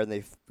qualifier and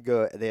they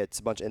had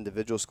a bunch of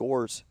individual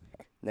scores.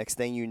 Next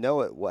thing you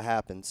know it, what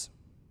happens?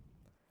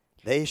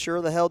 They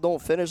sure the hell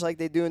don't finish like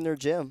they do in their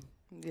gym.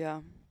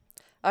 Yeah.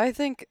 I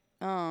think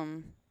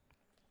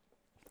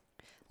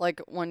like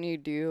when you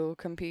do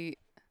compete,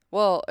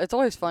 well, it's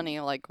always funny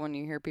like when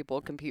you hear people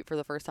compete for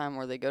the first time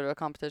or they go to a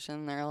competition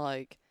and they're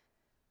like,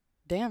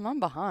 "Damn, I'm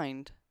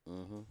behind."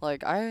 Mm-hmm.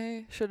 Like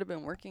I should have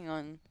been working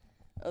on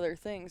other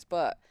things,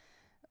 but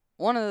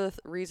one of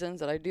the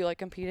reasons that I do like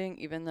competing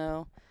even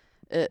though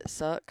it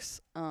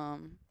sucks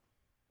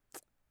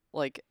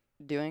like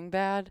doing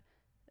bad,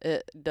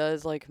 it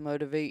does like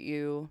motivate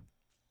you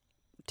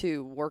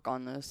to work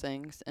on those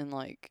things and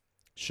like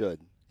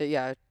Should.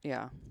 yeah,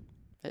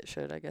 it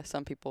should. I guess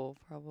some people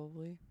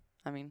probably.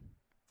 I mean,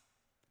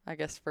 I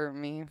guess for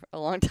me, a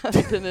long time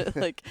I didn't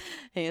like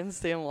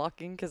handstand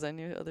walking because I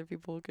knew other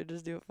people could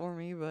just do it for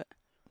me. But,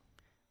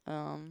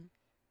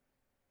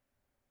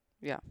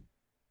 yeah,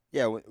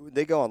 Yeah,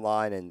 they go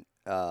online and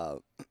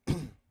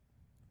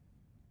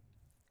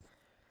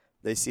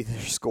they see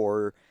their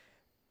score.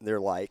 They're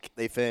like,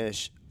 they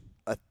finish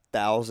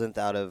 1,000th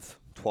out of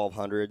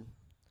 1,200.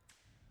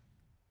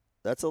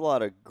 That's a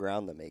lot of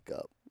ground to make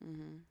up.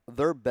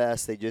 Their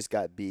best, they just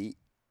got beat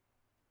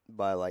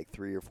by like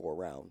 3 or 4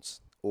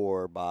 rounds,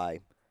 or by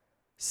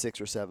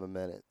 6 or 7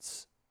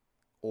 minutes,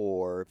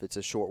 or if it's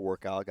a short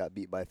workout, got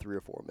beat by 3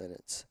 or 4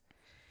 minutes.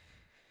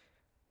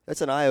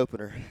 That's an eye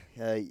opener.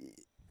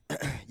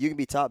 You can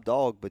be top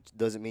dog, but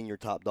doesn't mean you're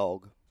top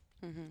dog.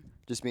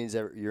 Just means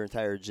that your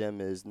entire gym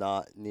is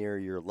not near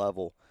your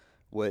level,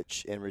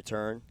 which in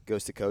return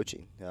goes to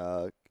coaching.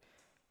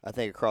 I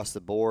think across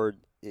the board,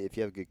 if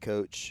you have a good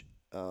coach,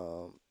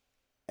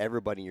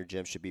 everybody in your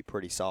gym should be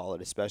pretty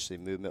solid, especially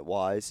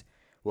movement-wise.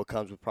 What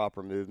comes with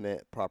proper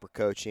movement, proper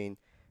coaching,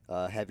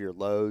 heavier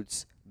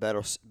loads,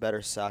 better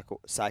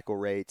cycle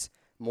rates,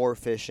 more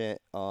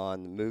efficient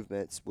on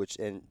movements, which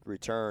in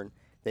return,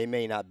 they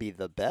may not be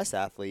the best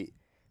athlete,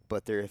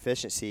 but their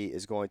efficiency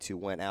is going to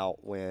win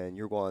out when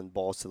you're going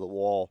balls to the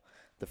wall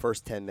the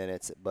first 10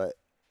 minutes, but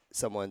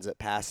someone's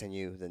passing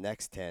you the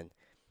next 10.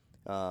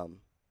 For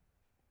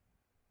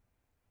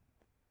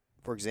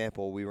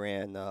example, we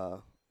ran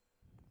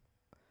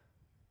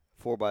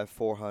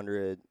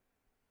 4x400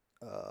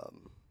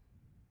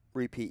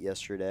 repeat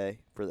yesterday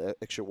for the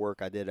extra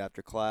work I did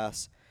after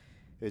class.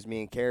 It was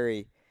me and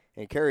Carrie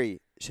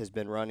she has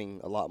been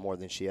running a lot more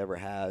than she ever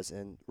has,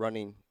 and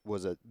running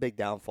was a big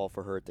downfall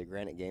for her at the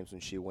Granite Games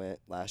when she went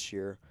last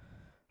year.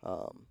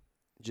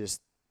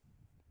 Just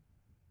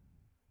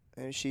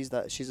and she's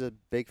a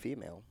big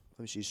female.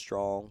 I mean, she's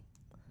strong,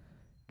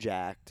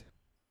 jacked.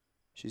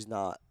 She's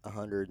not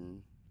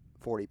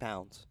 140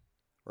 pounds,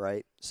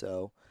 right?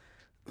 So,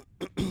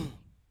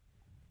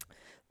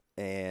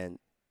 and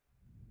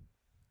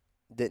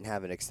didn't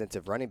have an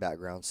extensive running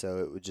background,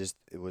 so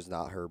it was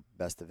not her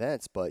best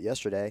events. But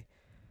yesterday,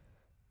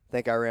 I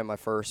think I ran my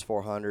first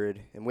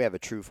 400, and we have a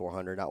true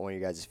 400, not one of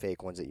you guys'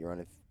 fake ones that you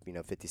run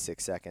in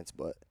 56 seconds.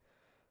 But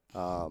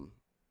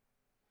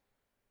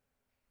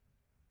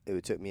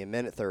it took me a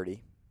minute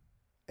 30,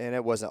 and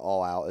it wasn't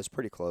all out. It was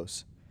pretty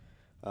close.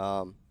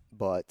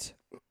 But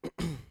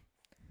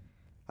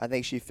I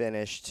think she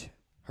finished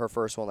her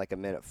first one like a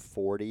minute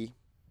 40,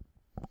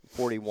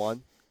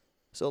 41,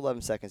 so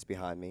 11 seconds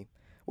behind me,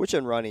 which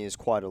in running is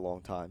quite a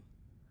long time.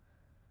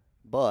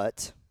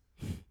 But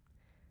my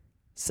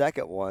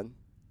second one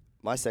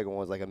was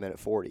like a minute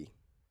 40,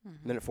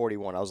 minute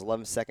 41. I was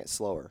 11 seconds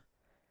slower.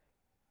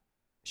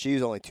 She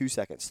was only 2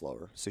 seconds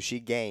slower, so she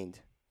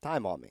gained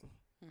time on me,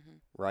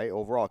 right,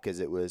 overall, because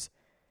it was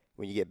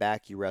when you get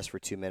back, you rest for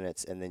 2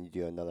 minutes, and then you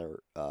do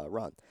another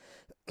run.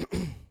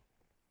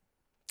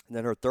 And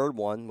then her third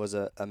one was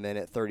a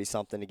minute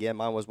 30-something again.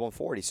 Mine was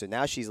 140, so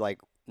now she's like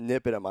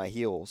nipping at my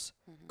heels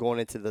going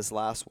into this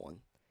last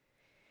one.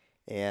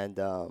 And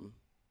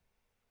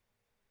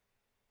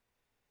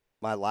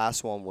my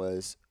last one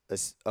was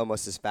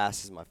almost as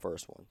fast as my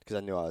first one because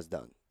I knew I was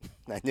done.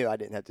 I knew I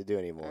didn't have to do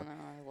anymore. I know,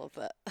 I love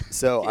that.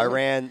 So I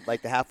ran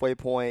like the halfway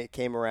point,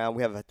 came around.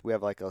 We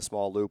have like a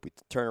small loop. We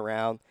turn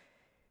around,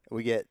 and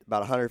we get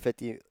about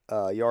 150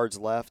 yards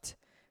left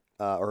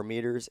or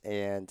meters,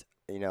 and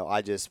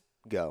I just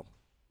go.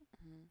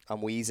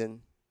 I'm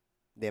wheezing.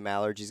 Damn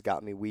allergies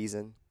got me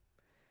wheezing.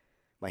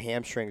 My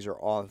hamstrings are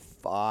on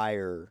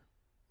fire.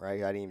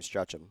 Right, I didn't even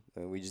stretch them. I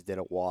mean, we just did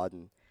a WOD,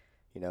 and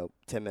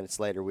 10 minutes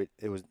later,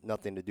 it was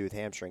nothing to do with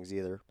hamstrings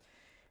either.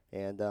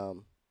 And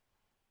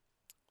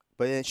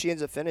but then she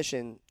ends up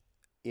finishing.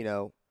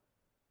 If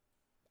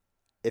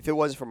it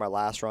wasn't for my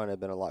last run, it'd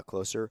been a lot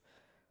closer.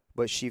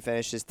 But she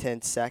finishes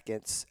 10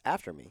 seconds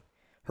after me.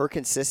 Her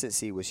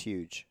consistency was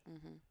huge,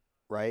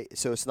 right?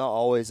 So it's not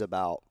always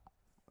about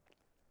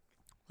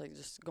like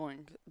just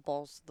going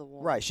balls to the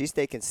wall. Right. She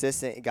stayed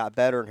consistent. It got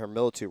better in her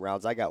middle two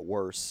rounds. I got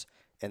worse,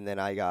 and then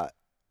I got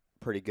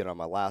pretty good on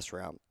my last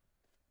round.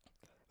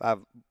 I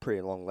have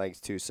pretty long legs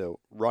too, so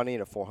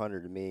running a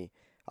 400 to me,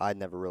 I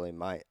never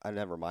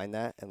mind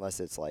that unless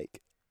it's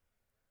like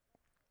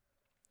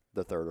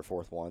the third or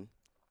fourth one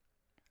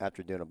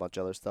after doing a bunch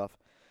of other stuff.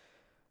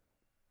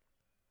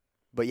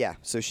 But yeah,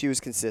 so she was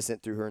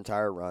consistent through her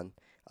entire run,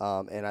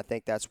 and I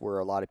think that's where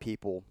a lot of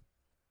people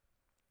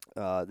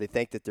they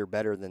think that they're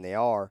better than they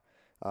are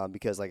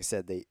because, like I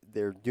said,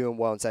 they're doing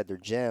well inside their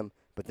gym,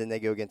 but then they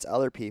go against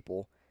other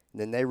people, and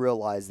then they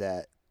realize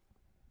that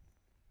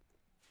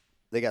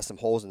they got some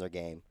holes in their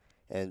game.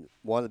 And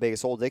one of the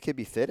biggest holes, they could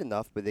be fit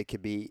enough, but they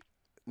could be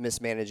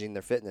mismanaging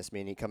their fitness,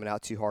 meaning coming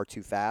out too hard,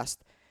 too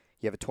fast.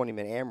 You have a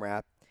 20-minute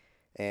AMRAP,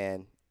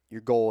 and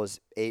your goal is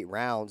 8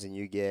 rounds, and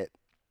you get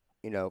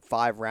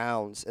 5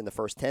 rounds in the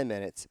first 10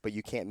 minutes, but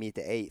you can't meet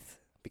the 8th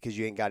because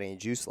you ain't got any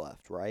juice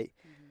left, right?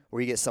 Or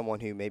you get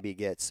someone who maybe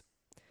gets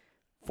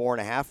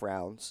 4.5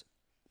 rounds,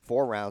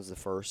 4 rounds the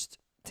first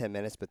 10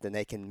 minutes, but then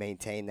they can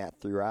maintain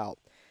that throughout.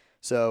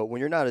 So when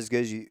you're not as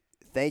good as you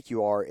think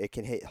you are, it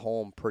can hit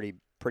home pretty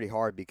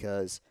hard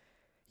because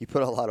you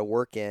put a lot of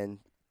work in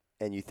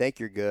and you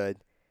think you're good,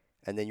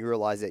 and then you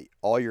realize that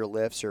all your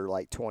lifts are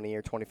like 20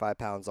 or 25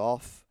 pounds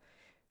off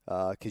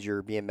because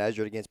you're being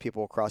measured against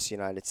people across the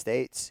United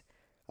States.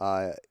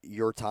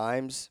 Your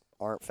times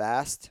aren't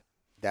fast.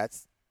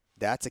 That's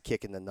a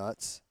kick in the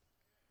nuts,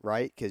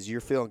 right? Because you're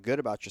feeling good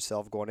about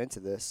yourself going into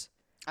this.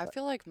 I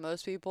feel like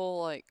most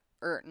people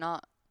or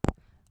not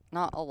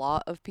a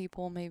lot of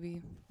people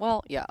maybe.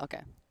 Well, yeah,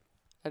 okay.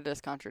 I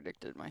just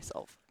contradicted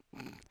myself.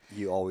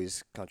 You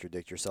always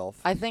contradict yourself.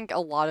 I think a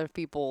lot of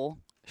people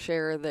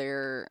share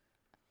their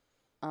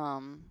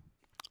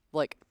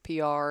like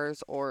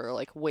PRs or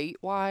like weight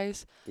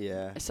wise.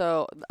 Yeah.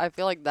 So I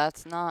feel like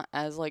that's not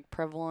as like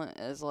prevalent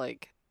as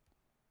like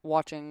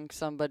watching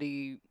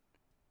somebody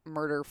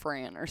murder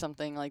Fran or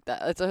something like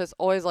that. It's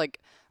always like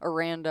a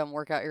random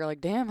workout. You're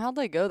like, damn, how'd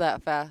they go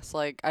that fast?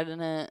 Like I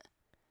didn't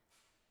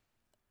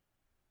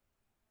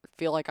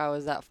feel like I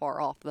was that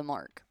far off the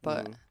mark.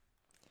 But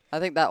I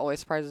think that always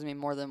surprises me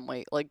more than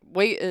weight. Like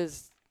weight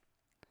is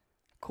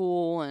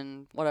cool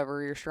and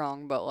whatever, you're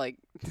strong, but like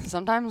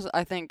sometimes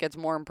I think it's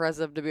more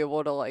impressive to be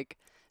able to like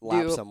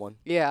Lap someone.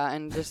 Yeah,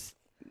 and just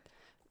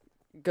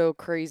go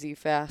crazy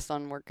fast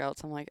on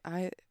workouts. I'm like,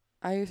 I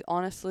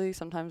honestly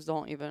sometimes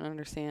don't even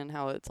understand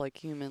how it's like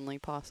humanly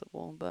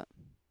possible, but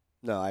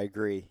No, I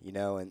agree,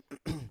 and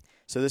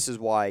so this is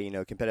why,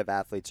 competitive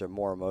athletes are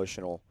more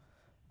emotional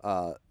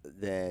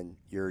than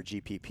your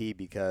GPP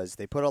because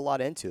they put a lot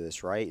into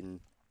this, right?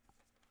 And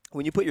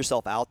when you put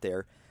yourself out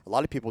there, a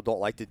lot of people don't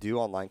like to do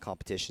online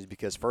competitions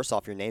because first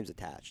off, your name's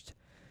attached.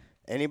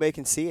 anybody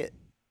can see it.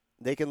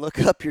 They can look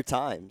up your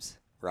times,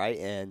 right?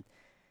 And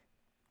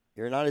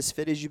you're not as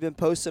fit as you've been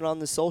posting on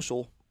the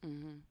social.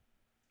 Mm-hmm.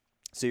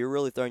 So you're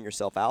really throwing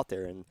yourself out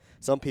there, and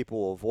some people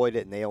will avoid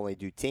it and they only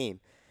do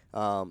team.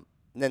 And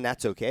then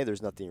that's okay.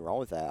 There's nothing wrong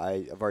with that.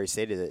 I've already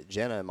stated that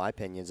Jenna, in my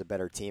opinion, is a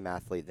better team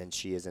athlete than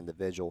she is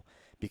individual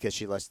because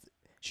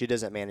she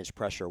doesn't manage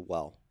pressure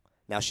well.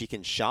 Now she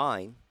can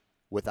shine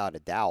without a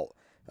doubt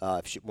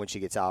when she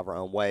gets out of her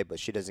own way, but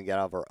she doesn't get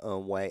out of her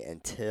own way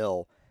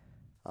until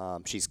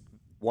she's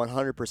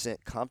 100%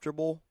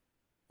 comfortable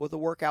with the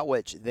workout,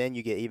 which then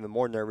you get even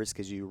more nervous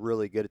because you're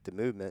really good at the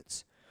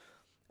movements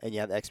and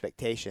you have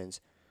expectations.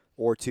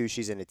 Or two,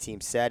 she's in a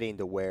team setting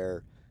to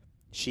where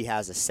she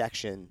has a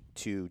section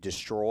to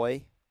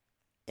destroy,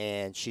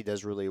 and she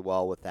does really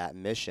well with that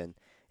mission.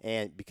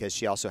 And because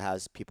she also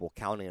has people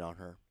counting on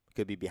her,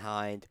 could be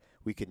behind,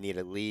 we could need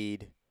a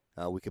lead,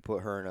 we could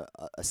put her in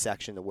a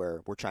section to where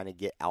we're trying to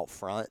get out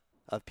front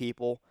of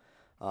people,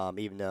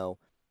 even though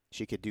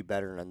she could do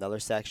better in another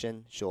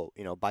section. She'll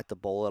bite the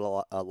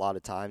bullet a lot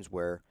of times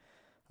where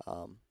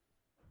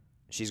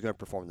she's going to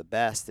perform the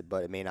best,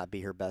 but it may not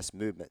be her best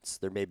movements.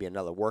 There may be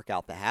another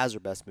workout that has her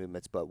best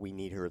movements, but we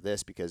need her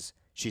this because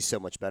she's so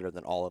much better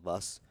than all of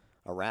us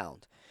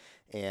around.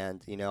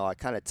 And, I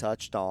kind of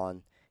touched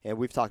on, and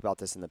we've talked about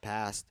this in the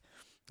past,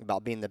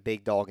 about being the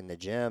big dog in the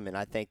gym, and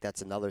I think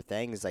that's another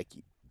thing is like,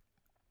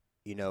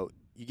 you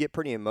get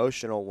pretty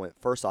emotional when,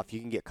 first off, you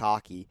can get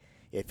cocky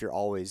if you're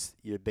always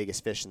your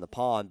biggest fish in the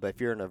pond, but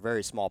if you're in a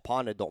very small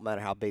pond, it don't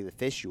matter how big the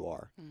fish you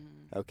are,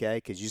 okay,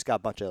 because you just got a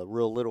bunch of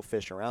real little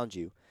fish around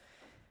you.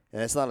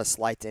 And it's not a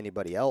slight to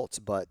anybody else,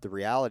 but the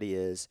reality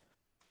is,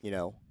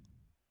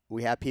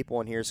 we have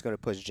people in here that's going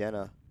to push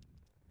Jenna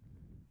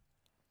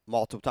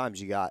multiple times.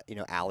 You got,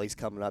 Allie's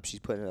coming up. She's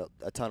putting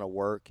a ton of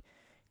work.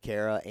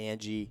 Kara,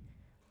 Angie.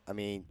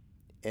 And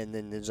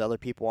then there's other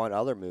people on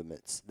other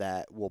movements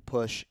that will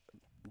push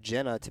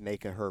Jenna to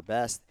make her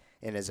best.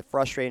 And as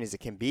frustrating as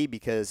it can be,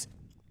 because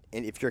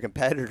if you're a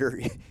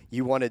competitor,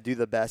 you want to do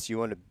the best, you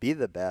want to be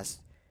the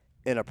best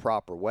in a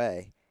proper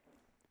way.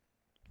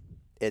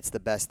 It's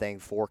the best thing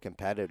for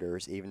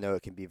competitors, even though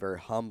it can be very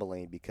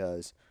humbling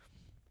because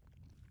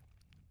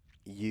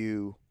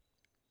you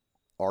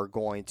are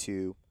going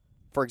to,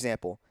 for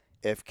example,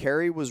 if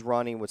Carrie was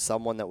running with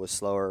someone that was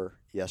slower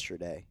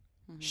yesterday,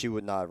 she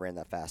would not have ran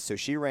that fast. So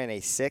she ran a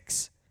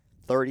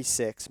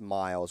 6:36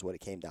 miles, what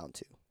it came down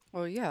to.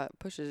 Well, yeah, it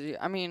pushes you.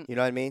 You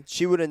know what I mean?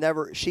 She would have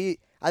never,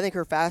 I think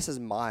her fastest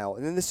mile,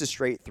 and then this is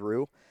straight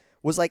through,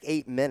 was like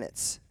 8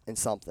 minutes and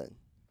something.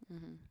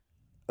 Mm-hmm.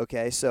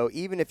 Okay, so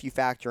even if you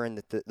factor in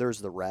that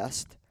there's the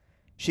rest,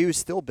 she was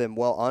still been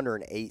well under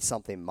an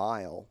 8-something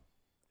mile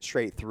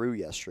straight through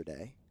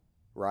yesterday,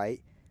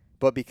 right?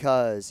 But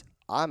because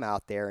I'm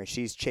out there and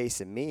she's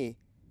chasing me,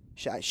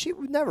 she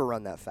would never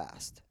run that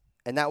fast.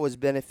 And that was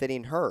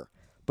benefiting her.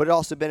 But it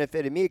also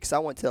benefited me because I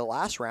went to the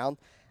last round.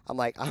 I'm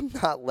like, I'm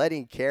not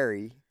letting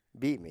Carrie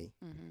beat me.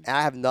 Mm-hmm. And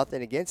I have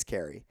nothing against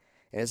Carrie.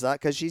 And it's not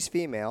because she's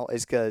female.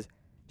 It's because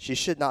she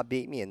should not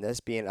beat me in this,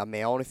 being a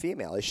male and a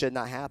female. It should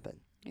not happen.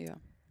 Yeah.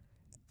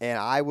 And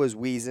I was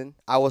wheezing.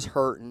 I was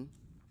hurting.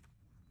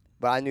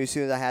 But I knew as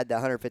soon as I had that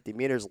 150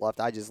 meters left,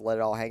 I just let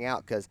it all hang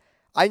out because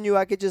I knew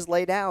I could just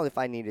lay down if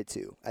I needed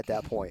to at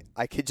that point.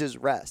 I could just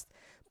rest.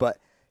 But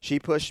she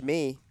pushed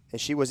me, and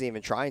she wasn't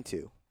even trying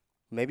to.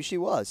 Maybe she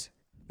was.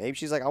 Maybe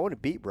she's like, I want to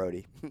beat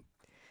Brody.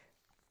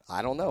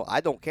 I don't know.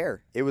 I don't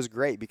care. It was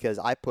great because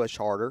I pushed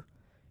harder.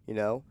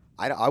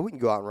 I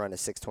wouldn't go out and run a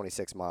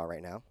 6:26 mile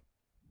right now.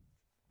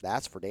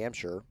 That's for damn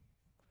sure.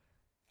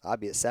 I'd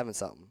be at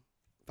 7-something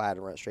if I had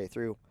to run it straight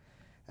through.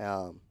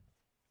 But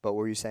what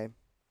were you saying?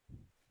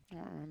 I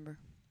don't remember.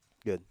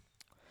 Good.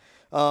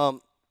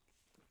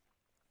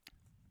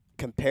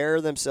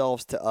 Compare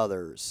themselves to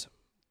others.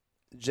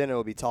 Jenna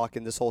will be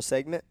talking this whole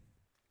segment.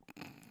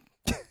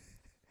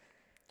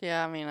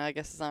 Yeah, I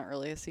guess it's not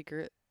really a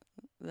secret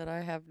that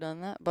I have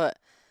done that, but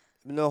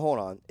No, hold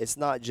on. It's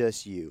not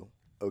just you,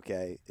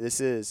 okay? This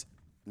is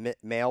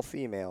male,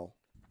 female,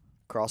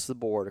 across the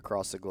board,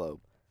 across the globe.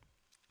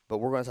 But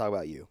we're going to talk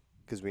about you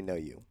because we know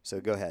you. So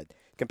go ahead.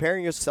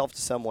 Comparing yourself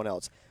to someone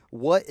else.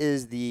 What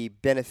is the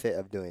benefit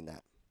of doing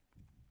that?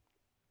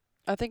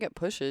 I think it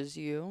pushes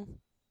you.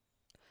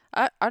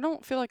 I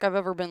don't feel like I've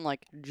ever been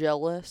like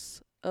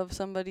jealous of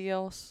somebody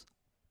else.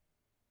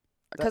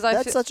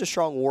 That's such a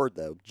strong word,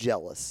 though.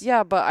 Jealous.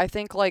 Yeah, but I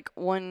think like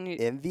when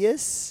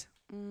Envious?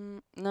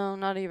 no,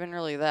 not even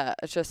really that.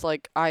 It's just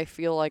like I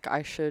feel like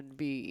I should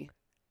be.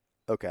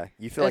 Okay,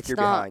 you feel like you're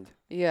behind.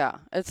 Yeah,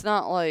 it's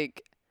not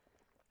like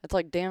it's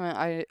like damn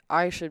it,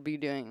 I should be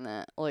doing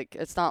that. Like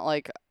it's not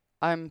like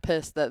I'm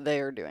pissed that they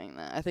are doing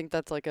that. I think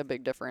that's like a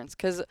big difference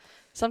because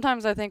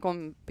sometimes I think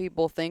when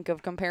people think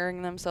of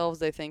comparing themselves,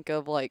 they think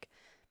of like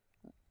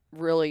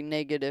really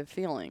negative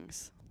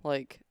feelings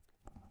like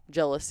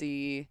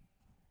jealousy,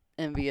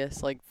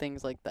 envious, like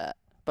things like that.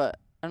 But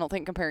I don't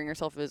think comparing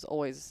yourself is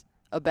always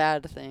a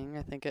bad thing.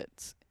 I think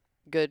it's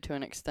good to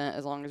an extent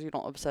as long as you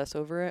don't obsess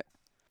over it.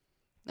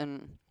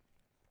 And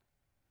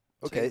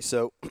okay,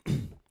 so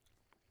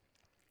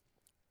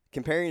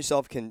comparing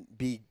yourself can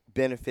be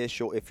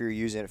beneficial if you're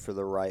using it for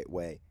the right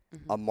way.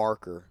 A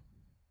marker.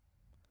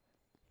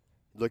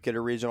 Look at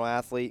a regional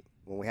athlete.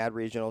 When we had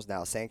regionals,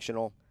 now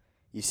sanctional.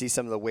 You see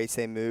some of the weights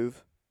they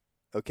move,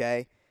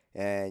 okay?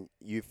 And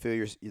you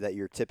feel that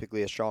you're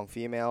typically a strong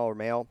female or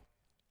male.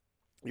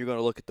 You're going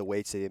to look at the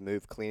weights they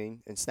move,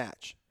 clean, and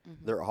snatch.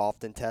 They're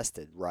often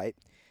tested, right?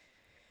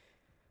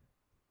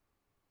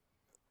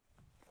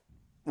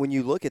 When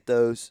you look at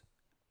those,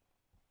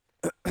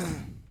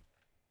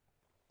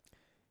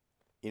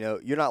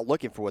 you're not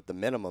looking for what the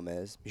minimum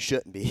is. You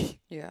shouldn't be.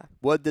 Yeah.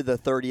 What did the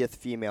 30th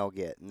female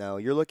get? No,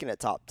 you're looking at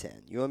top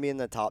 10. You want to be in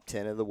the top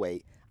 10 of the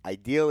weight,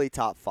 ideally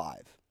top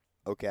 5,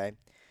 okay?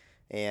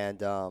 And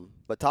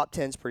but top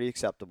 10 is pretty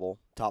acceptable.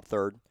 Top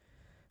third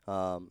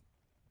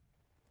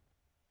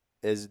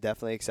is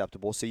definitely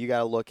acceptable. So you got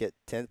to look at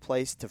 10th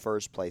place to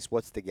first place.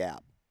 What's the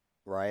gap,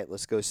 right?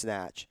 Let's go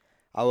snatch.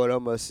 I would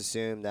almost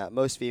assume that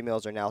most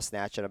females are now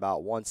snatching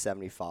about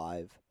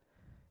 175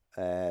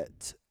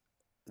 at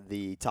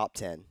the top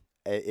 10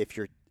 if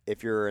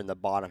you're in the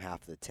bottom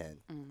half of the 10,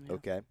 Yeah.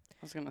 okay? I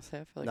was going to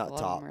say, I feel like Not a lot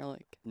top. of them are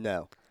like...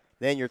 No.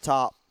 Then your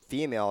top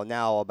female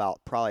now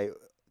about probably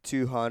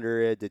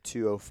 200 to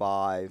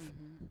 205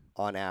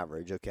 on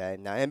average, okay?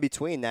 Now, in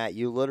between that,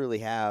 you literally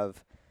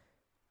have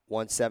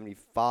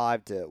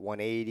 175 to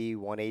 180,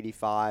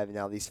 185.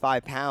 Now, these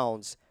 5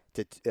 pounds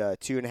to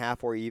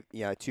 2.5 or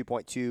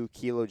 2.2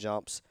 kilo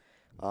jumps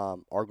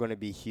are going to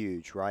be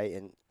huge, right?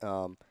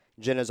 And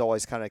Jenna's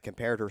always kind of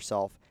compared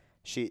herself.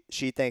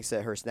 She thinks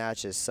that her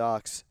snatches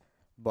sucks,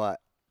 but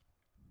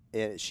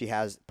she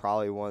has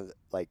probably one of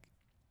the,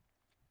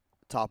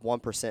 top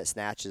 1%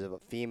 snatches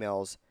of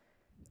females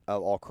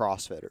of all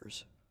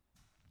CrossFitters.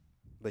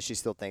 But she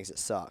still thinks it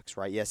sucks,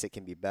 right? Yes, it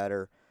can be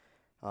better.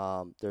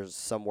 There's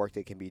some work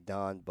that can be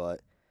done,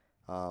 but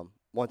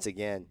once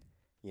again,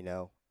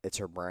 it's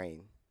her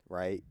brain,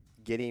 right?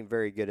 Getting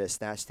very good at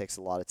snatch takes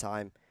a lot of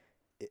time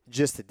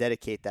just to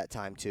dedicate that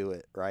time to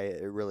it, right?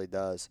 It really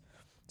does.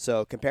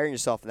 So comparing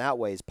yourself in that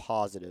way is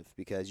positive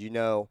because you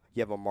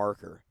have a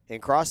marker. In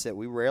CrossFit,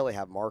 we rarely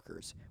have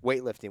markers.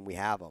 Weightlifting, we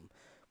have them.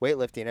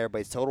 Weightlifting,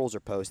 everybody's totals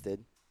are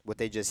posted, what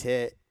they just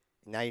hit.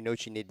 Now you know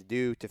what you need to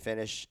do to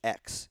finish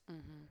X,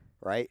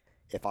 right?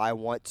 If I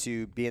want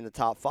to be in the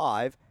top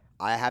 5,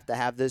 I have to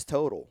have this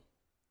total,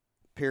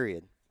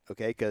 period,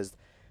 okay? Because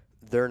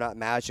they're not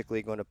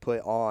magically going to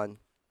put on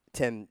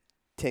 10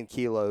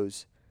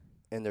 kilos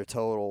in their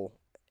total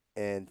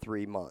in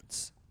 3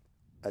 months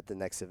at the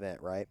next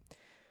event, right?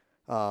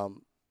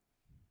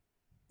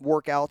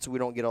 Workouts, we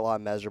don't get a lot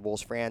of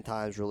measurables. Fran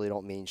times really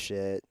don't mean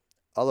shit.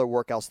 Other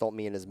workouts don't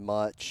mean as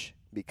much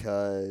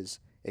because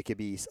it could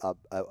be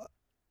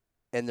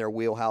in their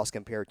wheelhouse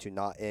compared to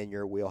not in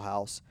your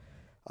wheelhouse.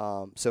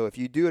 So if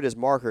you do it as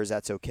markers,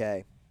 that's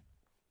okay.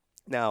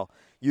 Now,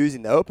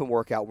 using the open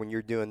workout when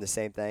you're doing the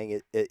same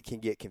thing, it can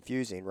get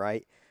confusing,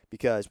 right?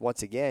 Because,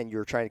 once again,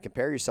 you're trying to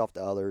compare yourself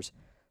to others,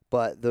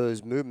 but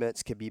those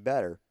movements could be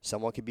better.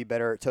 Someone could be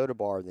better at toe to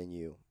bar than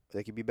you.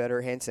 They could be better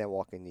at handstand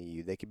walking than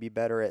you. They could be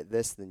better at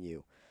this than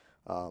you.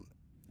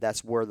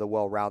 That's where the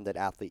well-rounded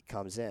athlete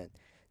comes in.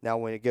 Now,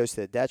 when it goes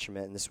to the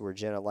detriment, and this is where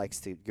Jenna likes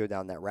to go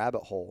down that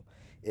rabbit hole,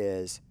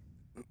 is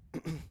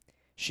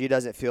she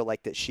doesn't feel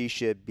like that she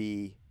should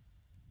be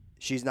 –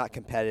 she's not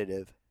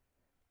competitive.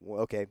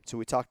 Well, okay, so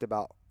we talked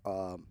about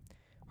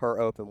her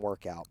open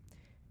workout.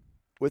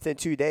 Within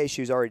 2 days,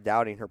 she was already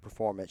doubting her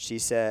performance. She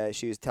said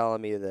she was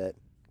telling me that,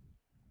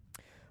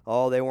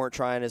 they weren't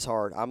trying as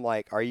hard. I'm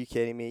like, are you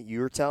kidding me?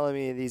 You were telling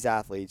me these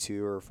athletes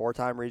who are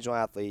 4-time regional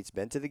athletes,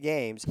 been to the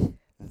games,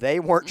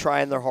 they weren't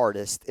trying their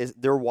hardest.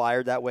 They're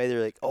wired that way.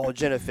 They're like,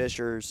 Jenna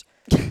Fisher's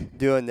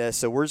doing this,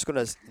 so we're just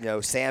going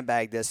to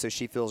sandbag this so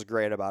she feels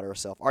great about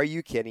herself. Are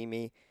you kidding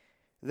me?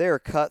 They're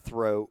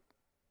cutthroat,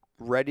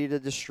 ready to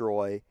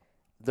destroy.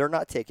 They're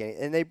not taking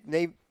it.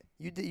 And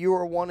you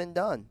were one and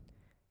done.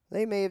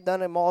 They may have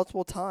done it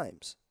multiple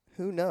times.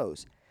 Who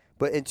knows?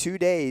 But in 2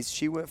 days,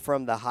 she went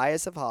from the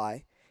highest of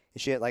high. And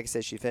she, like I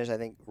said, she finished, I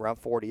think,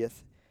 around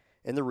 40th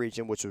in the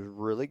region, which was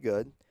really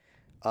good,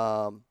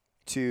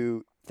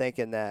 to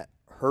thinking that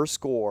her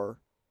score,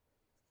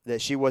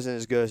 that she wasn't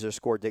as good as her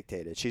score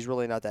dictated. She's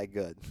really not that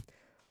good.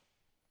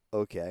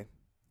 Okay.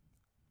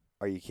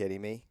 Are you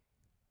kidding me?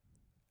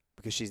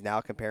 Because she's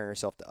now comparing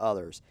herself to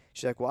others.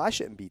 She's like, well, I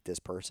shouldn't beat this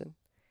person.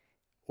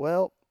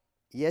 Well,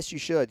 yes, you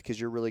should because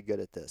you're really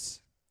good at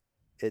this.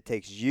 It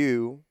takes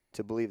you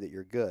to believe that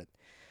you're good.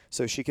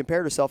 So she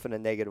compared herself in a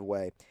negative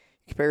way.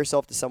 Compare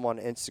yourself to someone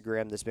on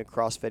Instagram that's been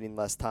CrossFitting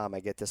less time. I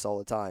get this all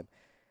the time.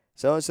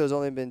 So-and-so's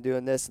only been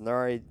doing this, and they're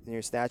already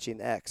snatching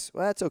X.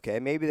 Well, that's okay.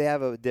 Maybe they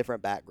have a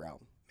different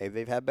background. Maybe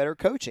they've had better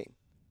coaching.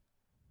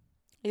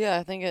 Yeah,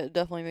 I think it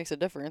definitely makes a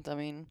difference. I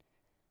mean,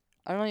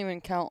 I don't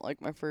even count,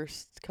 my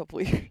first couple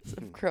years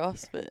of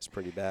CrossFit. It's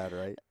pretty bad,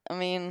 right? I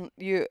mean,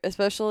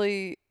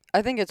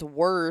 I think it's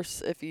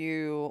worse if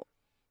you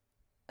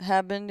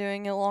have been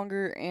doing it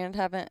longer and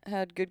haven't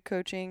had good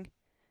coaching,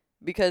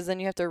 because then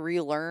you have to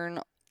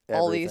relearn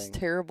all these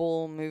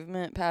terrible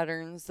movement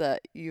patterns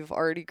that you've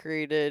already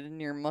created in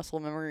your muscle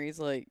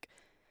memories.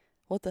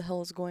 what the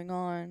hell is going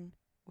on?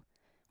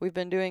 We've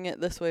been doing it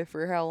this way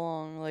for how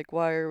long? Like,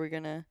 why are we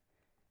going to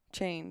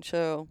change?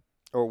 So,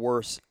 Or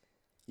worse,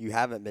 you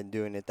haven't been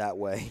doing it that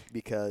way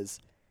because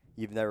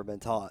you've never been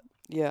taught.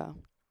 yeah.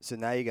 So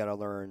now you got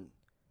to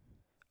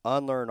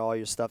unlearn all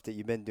your stuff that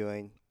you've been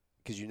doing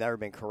because you've never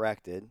been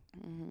corrected,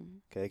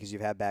 okay, because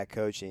you've had bad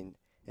coaching.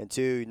 And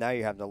 2, now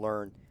you're having to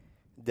learn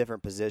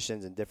different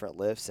positions and different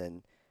lifts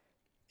and,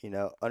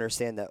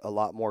 understand that a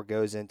lot more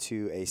goes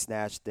into a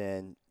snatch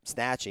than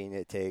snatching.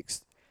 It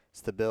takes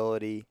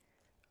stability,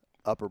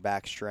 upper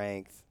back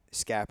strength,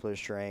 scapular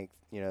strength,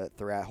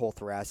 whole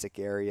thoracic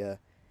area,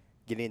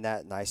 getting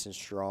that nice and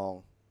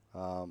strong,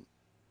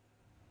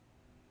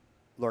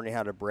 learning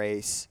how to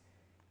brace,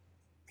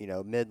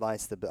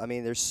 midline stability. I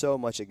mean, there's so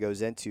much that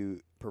goes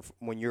into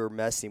when you're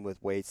messing with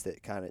weights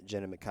that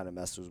Jenna kind of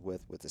messes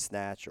with the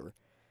snatch or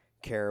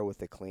Kara with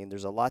the clean.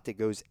 There's a lot that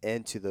goes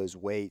into those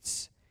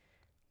weights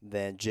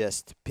than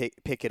just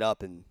pick it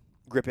up and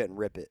grip it and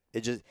rip it.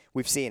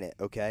 We've seen it,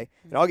 okay?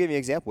 And I'll give you an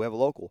example. We have a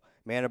local,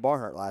 Amanda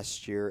Barnhart,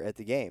 last year at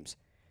the games.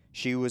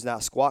 She was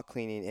not squat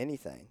cleaning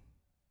anything,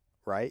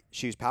 right?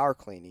 She was power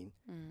cleaning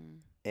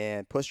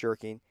and push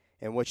jerking.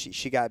 And what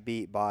she got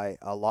beat by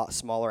a lot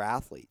smaller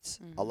athletes,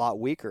 a lot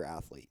weaker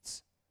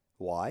athletes.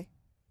 Why?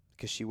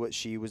 Because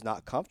she was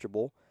not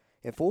comfortable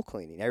in full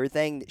cleaning.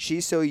 Everything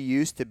she's so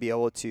used to be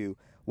able to,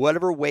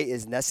 whatever weight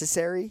is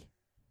necessary,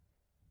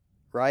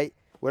 right?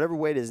 Whatever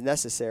weight is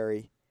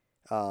necessary,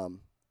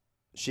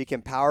 she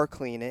can power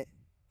clean it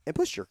and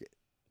push jerk it.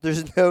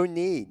 There's no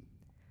need,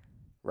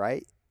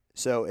 right?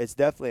 So it's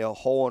definitely a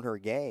hole in her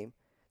game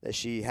that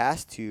she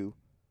has to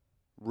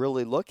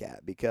really look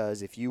at,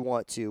 because if you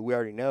want to, we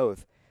already know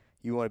if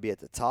you want to be at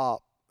the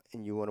top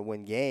and you want to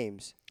win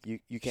games, you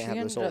can't have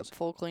those holes. She ended up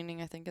full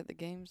cleaning, I think, at the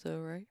games, though,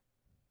 right?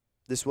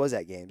 This was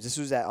at games. This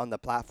was on the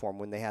platform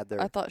when they had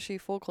their. I thought she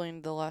full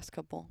cleaned the last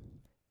couple.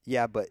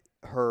 Yeah, but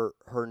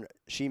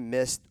she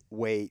missed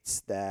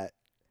weights that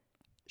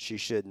she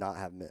should not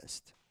have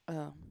missed.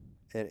 Oh.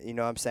 And you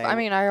know what I'm saying? I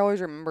mean, I always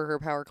remember her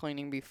power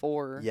cleaning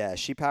before. Yeah,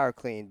 she power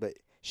cleaned, but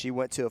she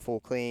went to a full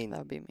clean. That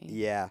would be me.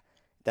 Yeah,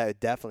 that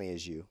definitely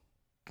is you.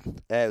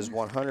 That is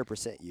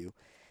 100% you.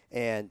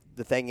 And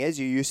the thing is,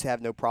 you used to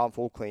have no problem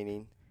full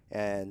cleaning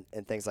and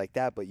things like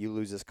that, but you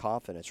lose this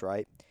confidence,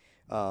 right?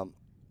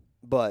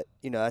 But,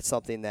 that's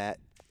something that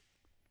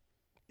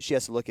she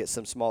has to look at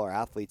some smaller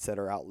athletes that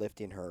are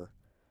outlifting her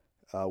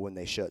when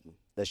they shouldn't.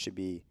 That should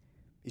be,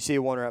 you see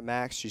a 1 rep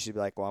max, she should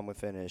be like, well, I'm going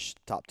to finish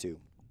top 2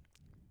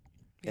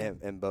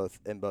 in both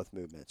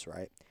movements,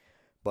 right?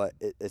 But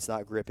it's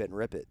not grip it and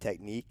rip it.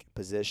 Technique,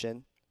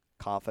 position,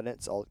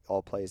 confidence,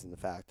 all plays in the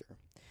factor.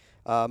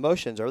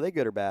 Motions, are they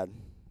good or bad?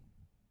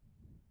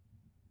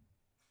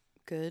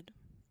 Good.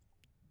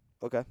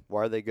 Okay.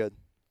 Why are they good?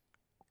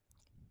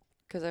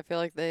 Because I feel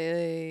like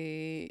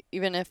they,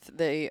 even if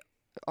they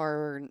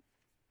are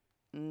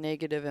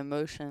negative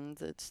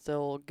emotions, it's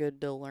still good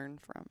to learn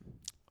from.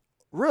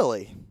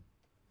 Really?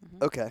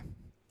 Mm-hmm. Okay.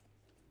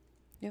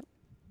 Yep.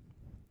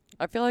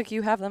 I feel like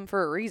you have them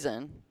for a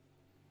reason.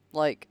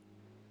 Like,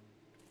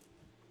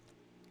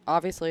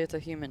 obviously it's a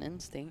human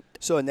instinct.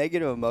 So a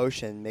negative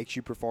emotion makes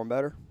you perform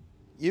better?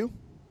 You?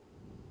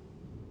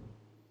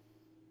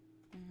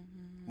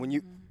 When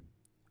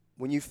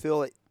you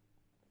feel it,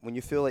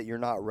 you're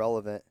not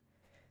relevant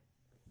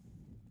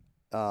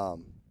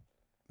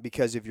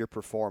because of your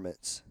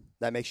performance,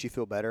 that makes you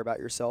feel better about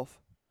yourself?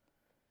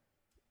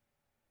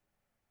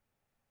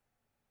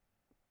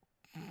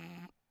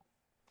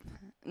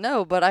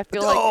 No, but I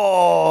feel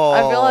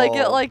like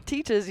it like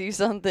teaches you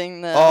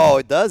something that.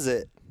 Oh, does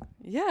it?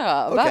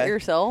 Yeah, about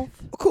yourself.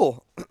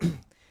 Cool.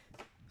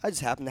 I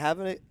just happen to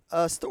have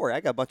a story. I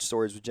got a bunch of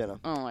stories with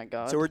Jenna. Oh my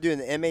god. So we're doing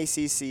the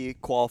MACC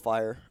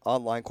qualifier,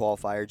 online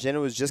qualifier.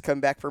 Jenna was just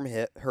coming back from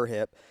her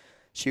hip.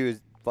 She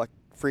was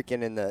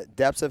freaking in the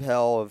depths of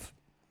hell of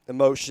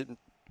emotion,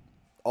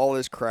 all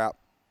this crap.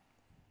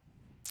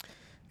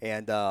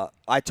 And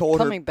I told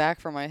her coming back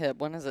from my hip.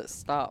 When has it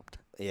stopped?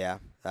 Yeah,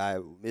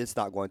 it's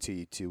not going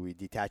to. We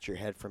detach your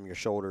head from your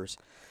shoulders.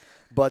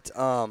 But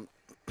I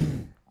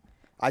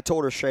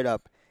told her straight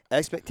up,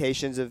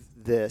 expectations of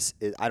this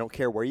is I don't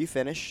care where you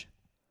finish.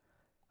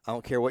 I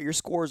don't care what your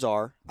scores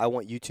are. I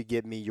want you to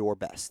give me your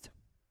best.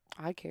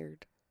 I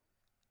cared.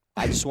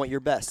 I just want your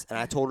best. And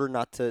I told her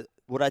not to.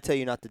 What did I tell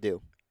you not to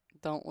do?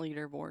 Don't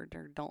leaderboard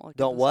or don't look.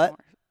 Don't what?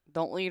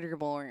 Don't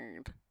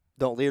leaderboard.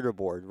 Don't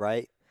leaderboard,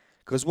 right?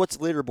 Because what's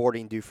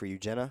leaderboarding do for you,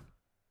 Jenna?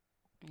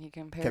 You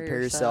compare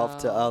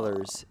yourself to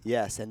others.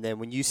 Yes, and then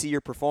when you see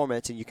your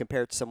performance and you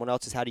compare it to someone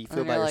else's, how do you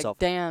feel about yourself?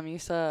 Damn, you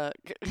suck.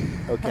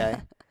 Okay.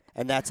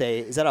 And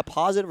is that a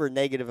positive or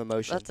negative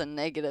emotion? That's a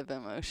negative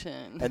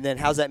emotion. And then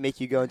how's that make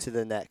you go into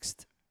the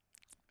next?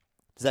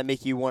 Does that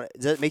make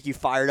you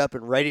fired up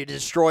and ready to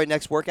destroy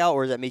next workout,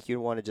 or does that make you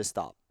want to just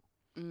stop?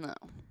 No.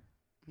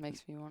 It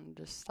makes me want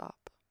to just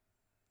stop.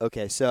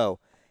 Okay, so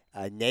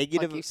a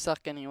negative. Like you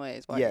suck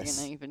anyways. Why are you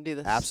gonna even do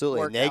this?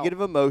 Absolutely. Workout?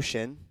 Negative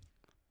emotion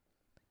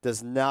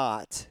does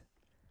not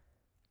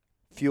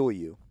fuel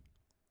you.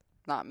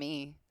 Not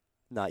me.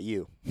 Not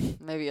you.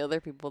 Maybe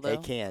other people though.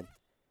 It can.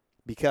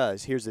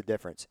 Because here's the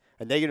difference.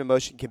 A negative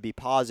emotion can be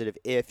positive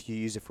if you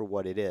use it for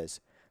what it is.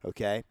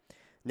 Okay?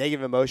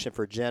 Negative emotion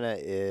for Jenna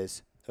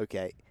is,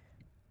 okay,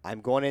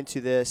 I'm going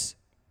into this.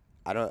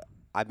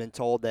 I've been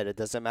told that it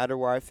doesn't matter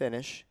where I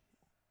finish.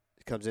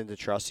 It comes into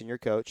trusting your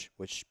coach,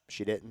 which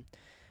she didn't.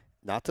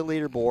 Not the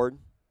leaderboard,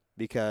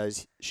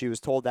 because she was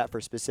told that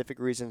for specific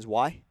reasons.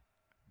 Why?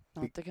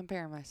 Not to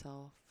compare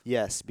myself.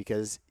 Yes,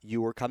 because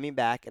you were coming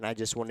back, and I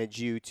just wanted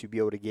you to be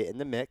able to get in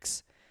the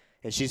mix.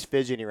 And she's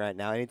fidgeting right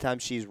now. Anytime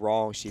she's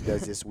wrong, she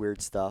does this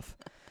weird stuff.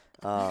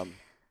 And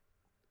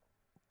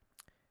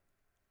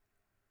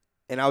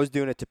I was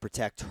doing it to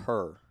protect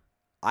her.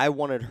 I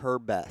wanted her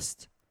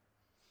best,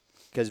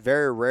 because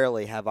very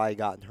rarely have I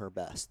gotten her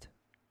best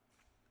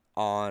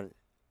on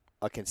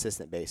a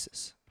consistent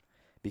basis,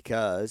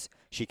 because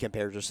she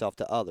compares herself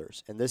to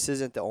others. And this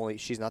isn't the only,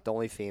 she's not the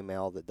only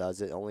female that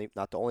does it,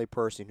 not the only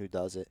person who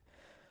does it.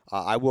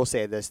 I will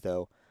say this,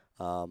 though.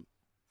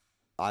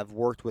 I've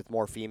worked with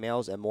more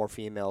females, and more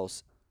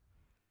females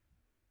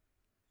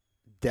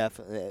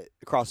definitely,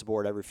 across the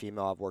board, every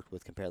female I've worked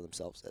with compare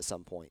themselves at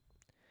some point.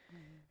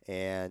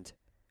 And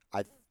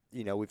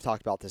we've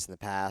talked about this in the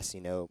past.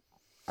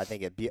 I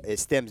think it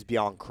stems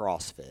beyond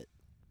CrossFit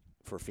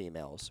for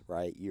females,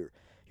 right?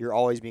 You're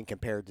always being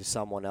compared to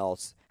someone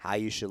else, how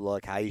you should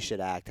look, how you should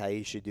act, how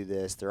you should do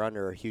this. They're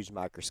under a huge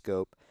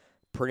microscope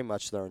pretty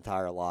much their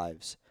entire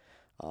lives.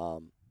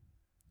 And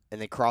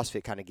then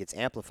CrossFit kind of gets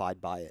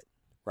amplified by it,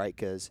 right?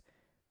 Because,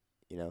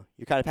 you're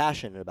kind of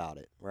passionate about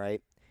it,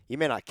 right? You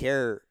may not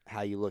care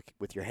how you look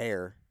with your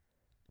hair,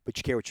 but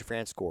you care what your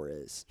fan score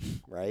is,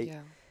 right?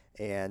 Yeah.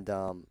 And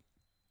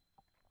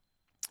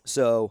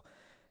so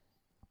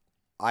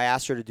I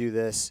asked her to do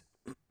this.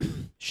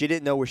 She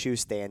didn't know where she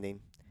was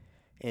standing.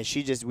 And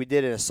we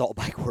did an assault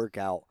bike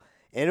workout.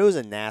 And it was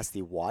a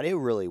nasty wad. It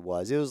really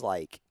was. It was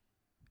like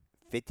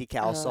 50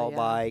 cal assault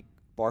bike,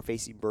 bar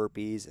facing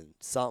burpees, and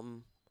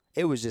something.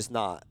 It was just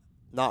not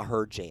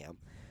her jam.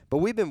 But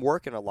we've been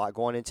working a lot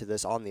going into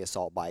this on the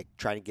assault bike,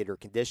 trying to get her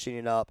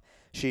conditioning up.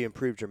 She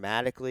improved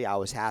dramatically. I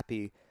was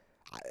happy.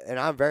 And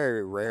I'm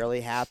very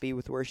rarely happy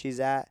with where she's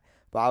at.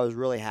 But I was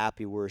really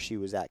happy where she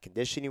was at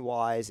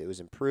conditioning-wise. It was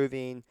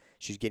improving.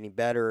 She's getting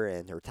better,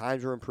 and her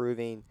times were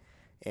improving.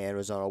 And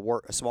was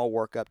on a small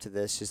workup to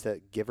this just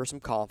to give her some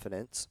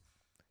confidence,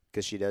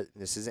 because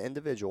this is an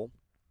individual.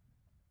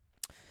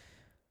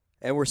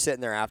 And we're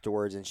sitting there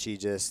afterwards, and she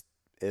just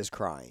is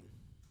crying.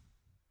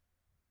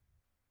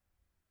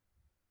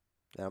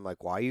 And I'm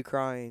like, why are you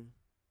crying?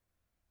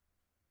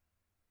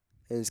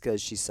 And it's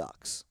because she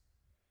sucks.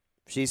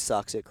 She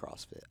sucks at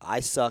CrossFit. I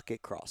suck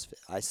at CrossFit.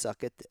 I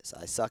suck at this.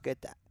 I suck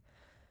at that.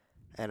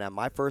 And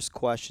my first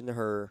question to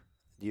her,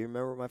 do you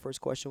remember what my first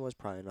question was?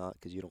 Probably not,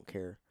 because you don't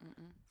care.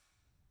 Mm-mm.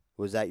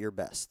 Was that your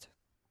best?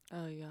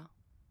 Oh, yeah.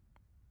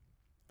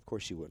 Of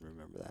course you wouldn't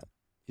remember that.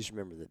 You just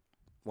remember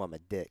I'm a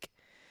dick.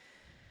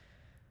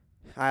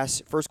 I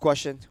asked, first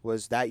question,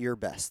 was that your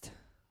best?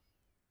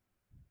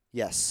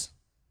 Yes.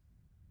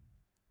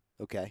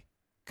 Okay.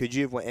 Could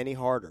you have went any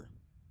harder?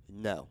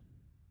 No.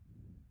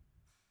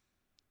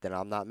 Then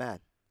I'm not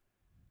mad.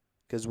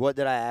 Because what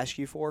did I ask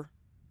you for?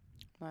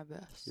 My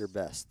best. Your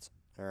best.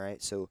 All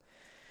right. So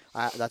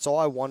that's all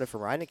I wanted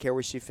from her. I didn't care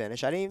where she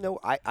finished. I didn't even know.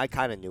 I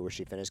kind of knew where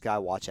she finished. I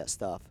watch that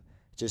stuff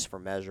just for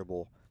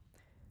measurable.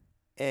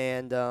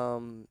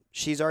 And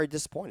she's already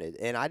disappointed.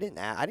 And I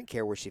didn't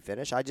care where she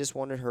finished. I just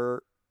wanted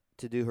her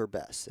to do her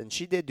best. And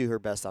she did do her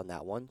best on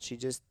that one. She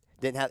just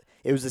didn't have.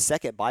 It was the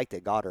second bike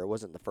that got her. It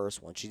wasn't the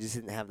first one. She just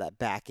didn't have that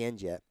back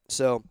end yet.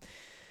 So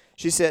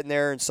she's sitting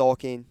there and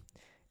sulking.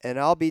 And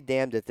I'll be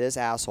damned if this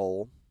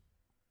asshole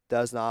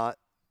does not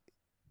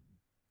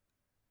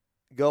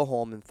go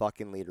home and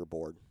fucking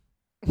leaderboard.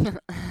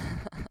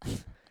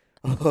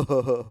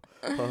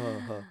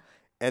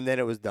 And then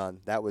it was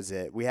done. That was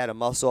it. We had a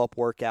muscle up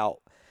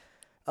workout.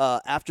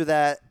 After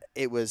that,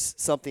 it was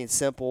something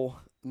simple.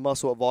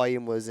 Muscle up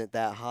volume wasn't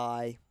that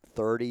high.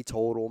 30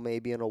 total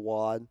maybe in a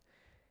wad.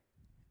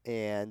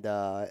 And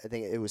I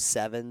think it was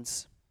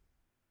sevens.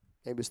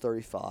 Maybe it was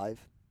 35. It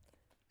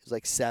was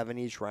like 7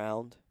 each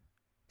round.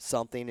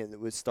 Something, and it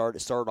would start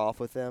off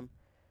with them.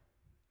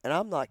 And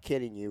I'm not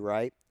kidding you,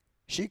 right?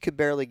 She could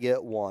barely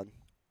get one.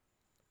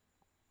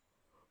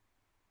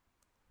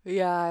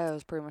 Yeah, I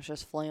was pretty much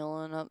just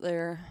flailing up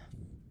there.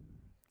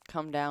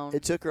 Come down.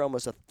 It took her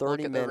almost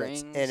 30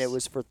 minutes, rings. and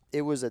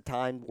it was a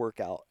timed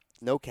workout,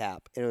 no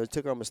cap, and it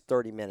took her almost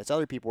 30 minutes.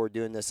 Other people were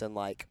doing this in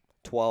like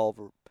 12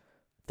 or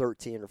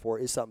 13 or 4.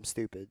 It's something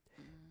stupid.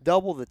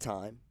 Double the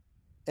time,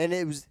 and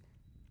it was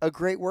a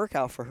great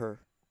workout for her.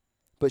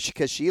 But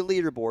because she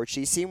leaderboard,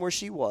 she seen where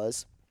she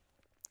was.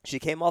 She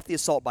came off the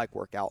assault bike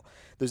workout.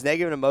 Those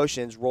negative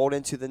emotions rolled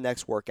into the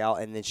next workout,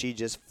 and then she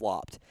just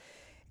flopped.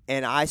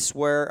 And I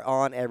swear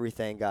on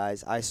everything,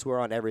 guys. I swear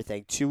on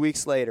everything. 2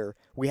 weeks later,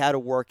 we had a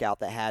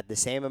workout that had the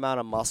same amount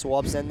of muscle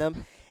ups in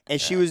them,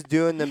 and she was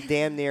doing them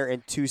damn near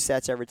in 2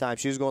 sets every time.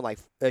 She was going like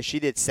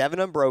she did 7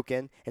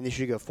 unbroken, and then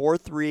she'd go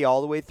 4-3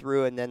 all the way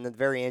through, and then at the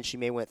very end she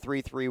may went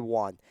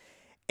 3-3-1.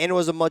 And it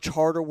was a much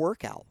harder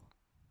workout.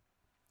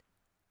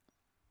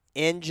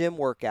 In-gym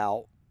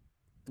workout,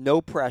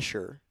 no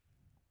pressure,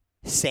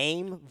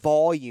 same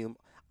volume.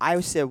 I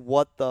said,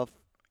 what the?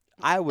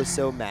 I was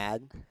so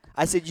mad.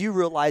 I said, you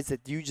realize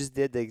that you just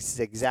did the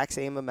exact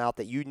same amount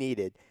that you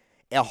needed,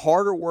 a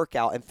harder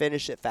workout, and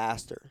finish it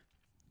faster.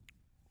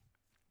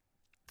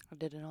 I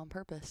did it on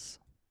purpose.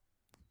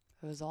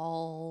 It was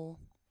all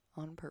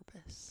on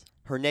purpose.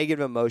 Her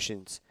negative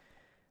emotions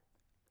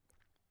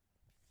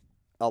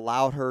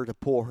allowed her to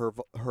pull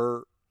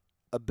her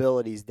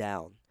abilities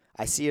down.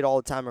 I see it all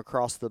the time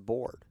across the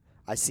board.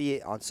 I see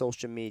it on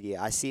social media.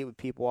 I see it with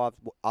people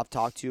I've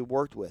talked to,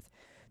 worked with.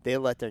 They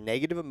let their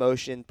negative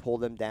emotion pull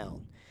them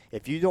down.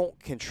 If you don't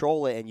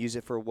control it and use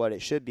it for what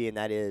it should be, and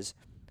that is,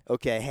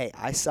 okay, hey,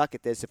 I suck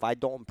at this. If I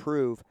don't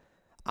improve,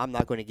 I'm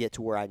not going to get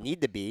to where I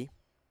need to be.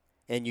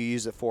 And you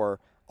use it for,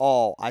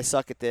 oh, I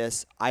suck at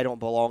this. I don't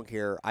belong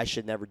here. I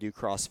should never do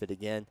CrossFit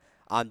again.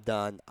 I'm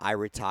done. I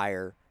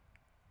retire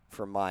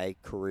from my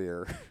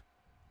career.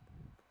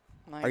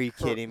 Are you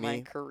kidding me?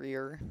 My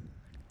career.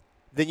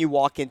 Then you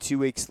walk in 2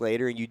 weeks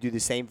later and you do the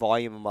same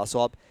volume of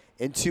muscle up.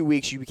 In 2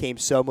 weeks, you became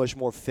so much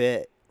more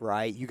fit,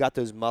 right? You got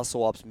those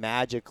muscle ups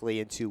magically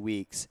in 2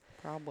 weeks.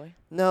 Probably.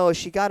 No,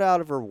 she got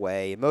out of her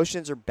way.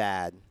 Emotions are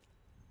bad,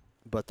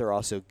 but they're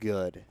also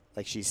good.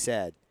 Like she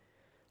said,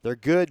 they're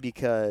good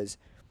because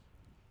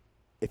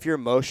if you're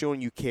emotional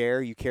and you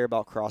care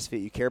about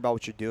CrossFit, you care about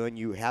what you're doing,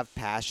 you have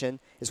passion,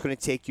 it's going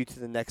to take you to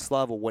the next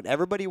level. When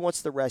everybody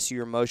wants the rest,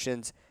 your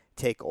emotions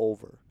take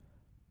over.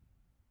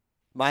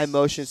 My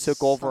emotions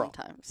took over.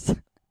 Sometimes.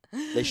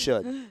 They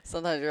should.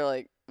 Sometimes you're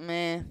like,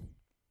 meh,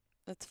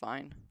 that's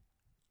fine.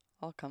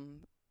 I'll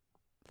come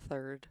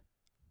third.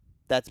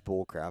 That's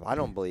bullcrap. I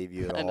don't believe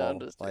you at I know, all. I'm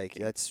just Like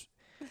joking. that's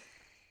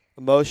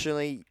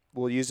emotionally.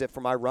 We'll use it for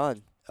my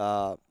run.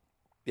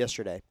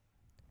 Yesterday.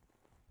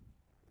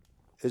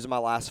 It was my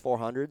last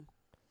 400.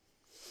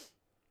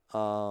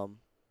 I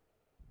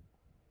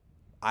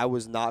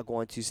was not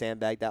going to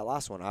sandbag that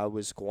last one. I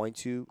was going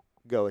to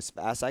go as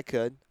fast as I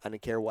could. I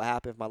didn't care what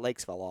happened if my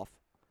legs fell off.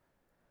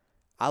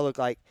 I look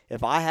like,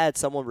 if I had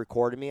someone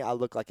recording me, I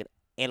look like an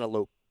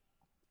antelope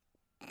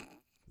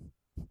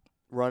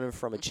running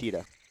from a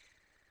cheetah.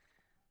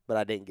 But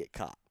I didn't get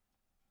caught.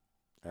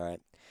 All right.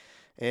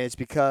 And it's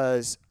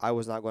because I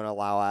was not going to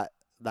allow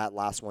that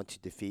last one to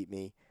defeat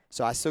me.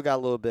 So I still got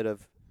a little bit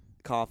of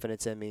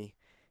confidence in me.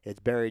 It's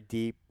buried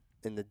deep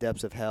in the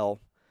depths of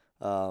hell.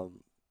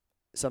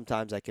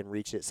 Sometimes I can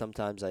reach it.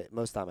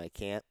 Most time I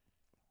can't.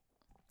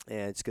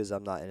 And it's because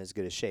I'm not in as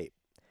good a shape.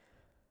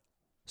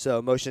 So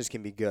emotions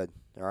can be good,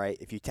 all right?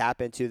 If you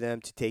tap into them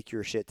to take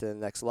your shit to the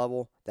next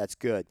level, that's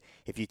good.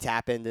 If you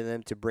tap into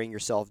them to bring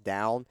yourself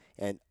down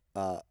and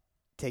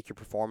take your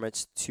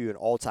performance to an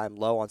all-time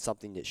low on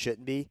something that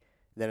shouldn't be,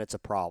 then it's a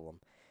problem.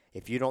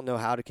 If you don't know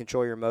how to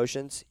control your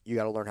emotions, you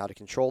got to learn how to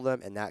control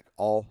them, and that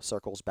all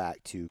circles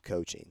back to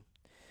coaching.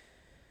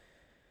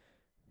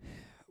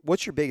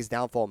 What's your biggest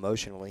downfall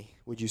emotionally,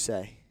 would you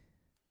say?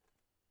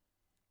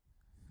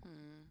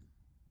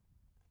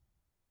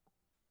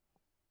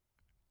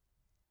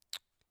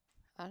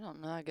 I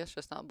don't know. I guess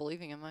just not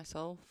believing in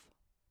myself.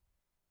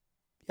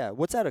 Yeah,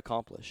 what's that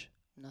accomplish?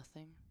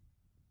 Nothing.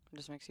 It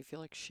just makes you feel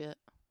like shit.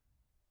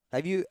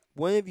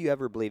 When have you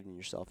ever believed in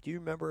yourself? Do you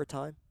remember a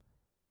time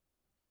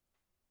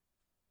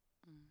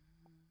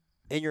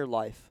in your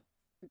life?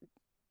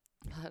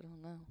 I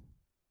don't know.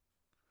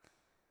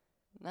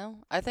 No,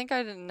 I think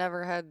I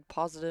never had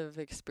positive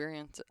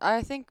experience.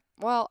 I think,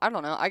 well, I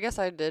don't know. I guess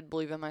I did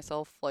believe in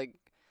myself, like,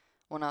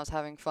 when I was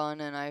having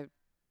fun and I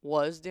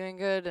was doing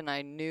good and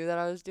I knew that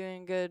I was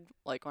doing good,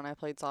 like when I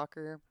played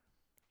soccer.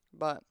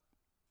 But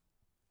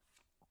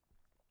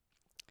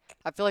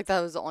I feel like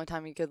that was the only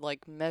time you could,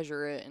 like,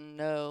 measure it and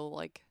know,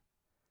 like,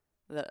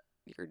 that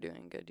you're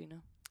doing good, you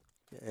know?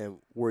 And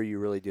were you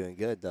really doing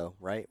good, though,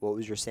 right? What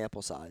was your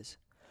sample size?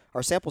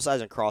 Our sample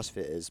size in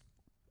CrossFit is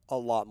a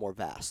lot more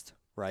vast,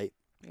 right?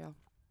 Yeah.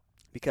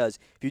 Because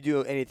if you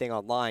do anything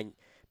online,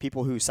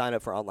 people who sign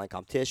up for online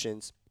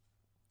competitions,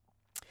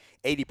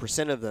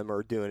 80% of them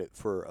are doing it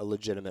for a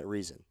legitimate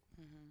reason,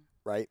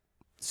 right?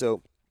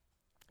 So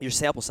your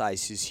sample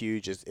size is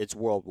huge. It's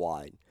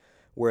worldwide,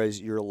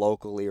 whereas you're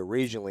locally or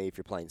regionally if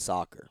you're playing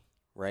soccer,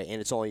 right? And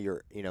it's only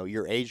your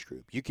age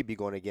group. You could be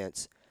going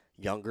against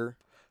younger,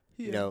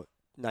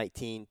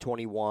 19,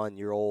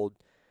 21-year-old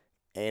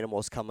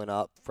animals coming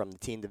up from the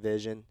teen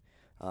division.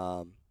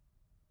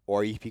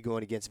 Or you could be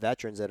going against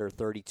veterans that are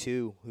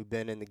 32 who've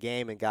been in the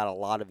game and got a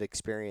lot of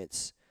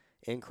experience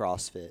in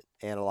CrossFit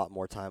and a lot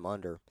more time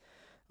under.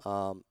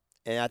 And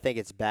I think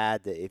it's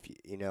bad that if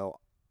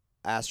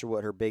asked her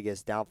what her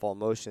biggest downfall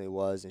emotionally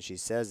was, and she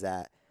says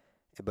that,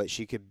 but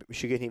she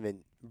couldn't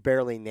even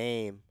barely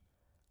name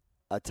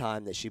a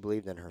time that she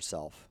believed in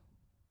herself.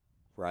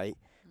 Right?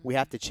 We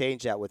have to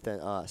change that within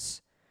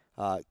us.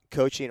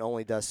 Coaching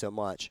only does so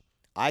much.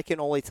 I can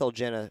only tell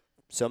Jenna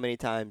so many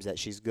times that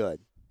she's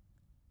good.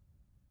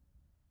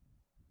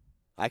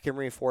 I can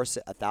reinforce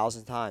it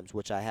 1,000 times,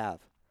 which I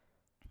have.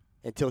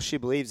 Until she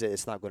believes it,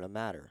 it's not going to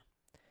matter.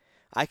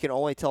 I can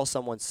only tell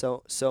someone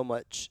so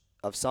much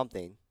of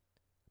something,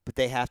 but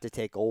they have to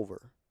take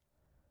over.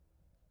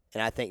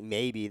 And I think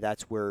maybe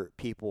that's where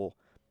people,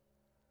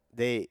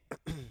 they,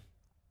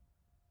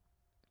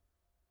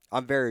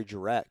 I'm very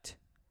direct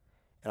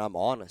and I'm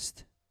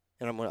honest.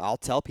 And I'll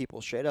tell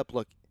people straight up,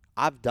 look,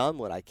 I've done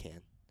what I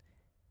can.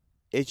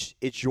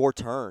 It's your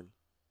turn.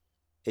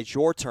 It's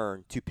your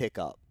turn to pick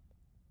up.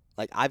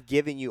 Like, I've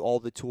given you all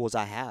the tools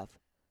I have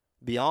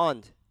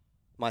beyond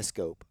my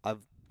scope.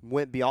 I've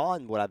went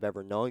beyond what I've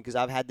ever known because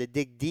I've had to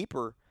dig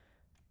deeper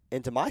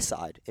into my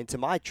side, into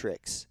my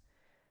tricks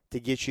to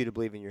get you to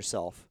believe in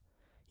yourself.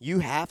 You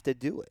have to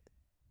do it.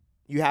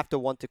 You have to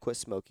want to quit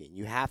smoking.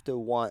 You have to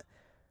want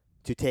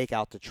to take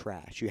out the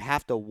trash. You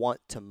have to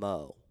want to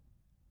mow.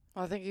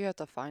 I think you have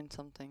to find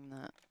something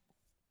that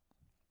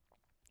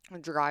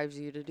drives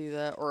you to do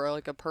that, or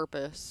like a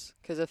purpose.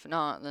 Because if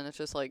not, then it's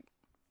just like,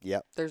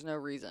 Yep. there's no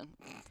reason.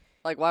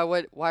 Like, why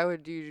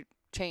would you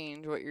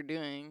change what you're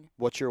doing?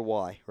 What's your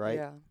why, right?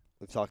 Yeah.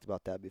 We've talked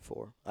about that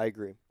before. I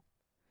agree.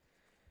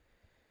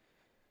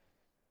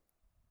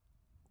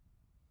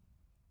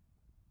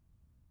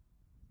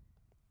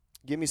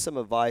 Give me some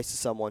advice to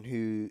someone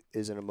who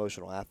is an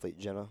emotional athlete,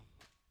 Jenna.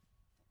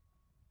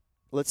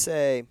 Let's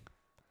say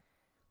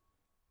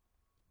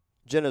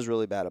Jenna's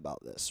really bad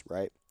about this,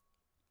 right?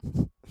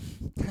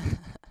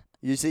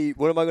 You see,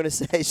 what am I going to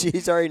say? She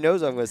already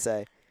knows what I'm going to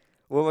say.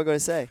 What am I going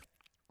to say?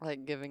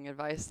 Like giving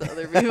advice to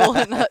other people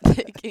and not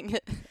taking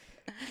it.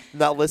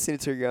 Not listening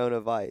to your own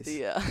advice.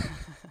 Yeah.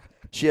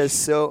 She has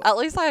so. At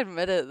least I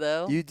admit it,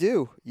 though. You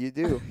do. You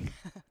do.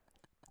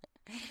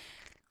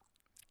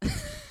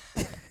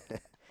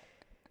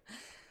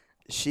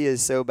 She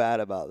is so bad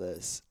about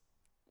this.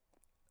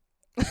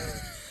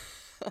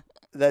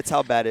 That's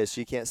how bad it is.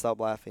 She can't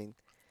stop laughing.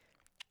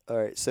 All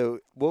right. So,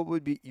 what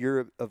would be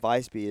your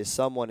advice be is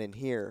someone in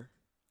here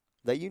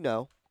that you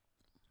know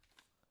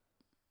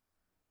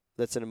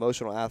that's an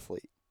emotional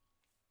athlete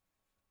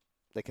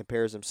that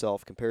compares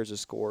himself, compares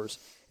his scores,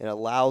 and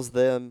allows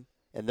them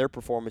and their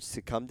performance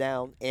to come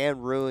down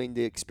and ruin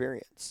the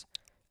experience.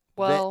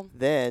 Well,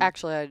 then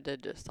actually, I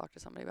did just talk to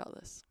somebody about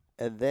this.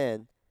 And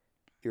then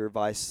your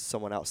advice to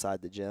someone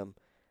outside the gym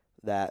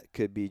that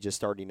could be just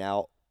starting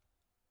out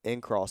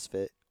in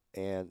CrossFit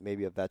and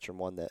maybe a veteran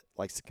one that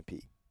likes to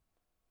compete.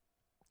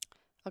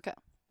 Okay.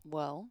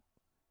 Well,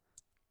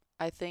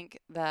 I think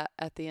that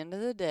at the end of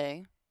the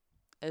day,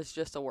 it's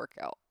just a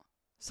workout.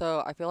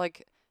 So I feel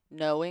like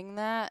knowing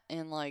that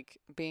and like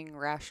being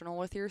rational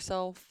with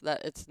yourself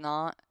that it's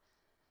not,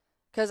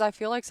 because I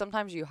feel like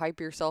sometimes you hype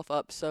yourself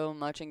up so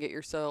much and get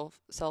yourself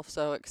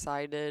so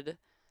excited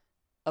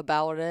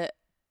about it,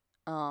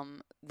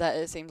 that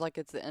it seems like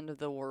it's the end of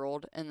the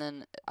world. And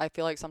then I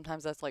feel like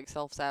sometimes that's like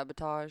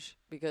self-sabotage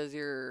because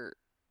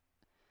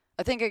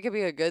I think it could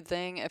be a good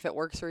thing if it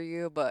works for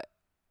you, but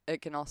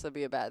it can also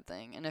be a bad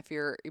thing. And if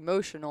you're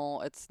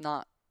emotional, it's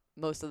not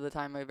most of the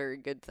time a very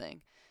good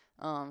thing.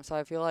 So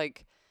I feel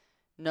like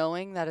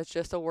knowing that it's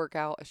just a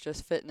workout, it's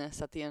just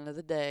fitness at the end of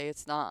the day,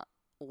 it's not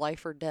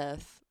life or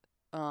death.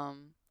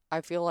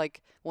 I feel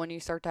like when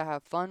you start to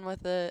have fun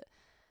with it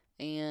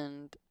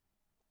and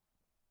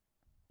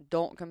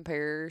don't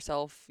compare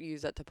yourself,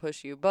 use that to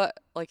push you. But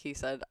like he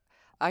said,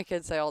 I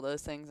could say all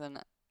those things and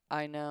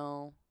I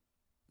know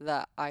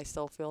that I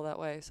still feel that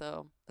way,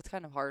 so it's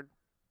kind of hard.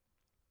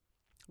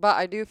 But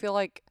I do feel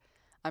like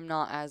I'm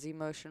not as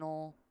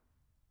emotional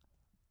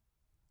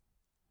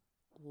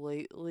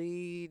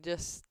lately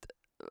just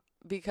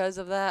because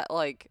of that.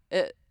 Like,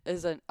 it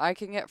isn't, I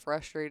can get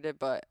frustrated,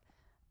 but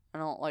I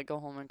don't like go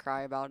home and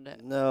cry about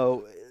it.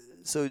 No.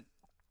 So,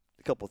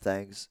 a couple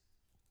things.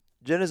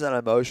 Jenna's not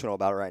emotional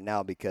about it right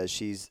now because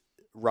she's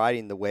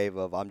riding the wave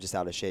of I'm just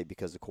out of shape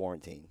because of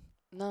quarantine.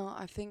 No,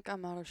 I think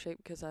I'm out of shape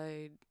because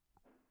I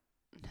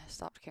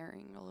stopped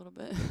caring a little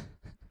bit.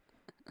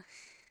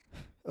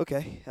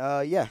 Okay.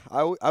 Yeah,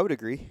 I would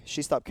agree.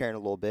 She stopped caring a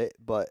little bit,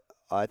 but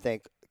I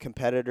think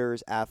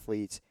competitors,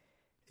 athletes,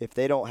 if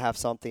they don't have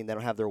something, they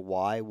don't have their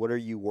why, what are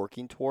you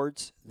working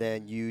towards,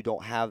 then you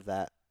don't have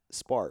that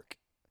spark.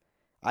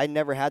 I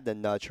never had to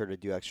nudge her to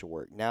do extra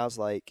work. Now it's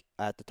like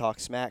I have to talk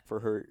smack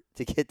for her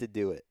to get to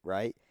do it,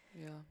 right?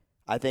 Yeah.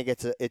 I think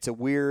it's a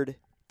weird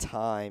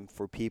time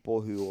for people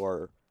who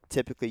are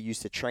typically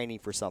used to training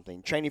for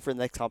something, training for the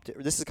next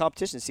competition. This is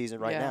competition season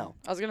right now.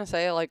 I was going to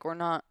say, like, we're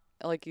not,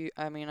 like,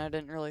 I mean, I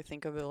didn't really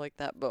think of it like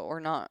that, but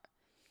we're not,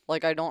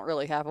 like, I don't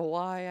really have a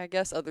why, I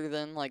guess, other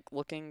than, like,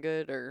 looking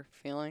good or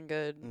feeling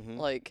good. Mm-hmm.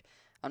 Like,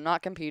 I'm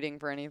not competing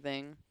for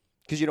anything.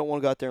 Because you don't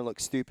want to go out there and look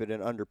stupid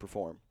and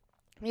underperform.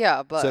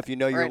 Yeah, but so if you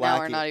know you're right now we're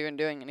lacking, not even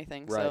doing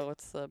anything, right. So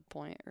what's the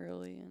point,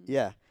 really? And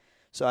yeah.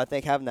 So I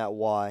think having that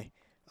why,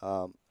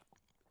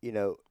 you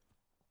know,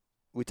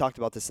 we talked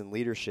about this in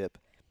leadership.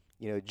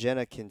 You know,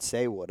 Jenna can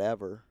say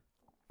whatever,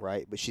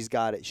 right? But she's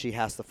got it. She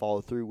has to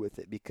follow through with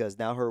it because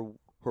now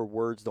her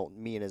words don't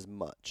mean as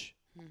much.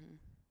 Mhm.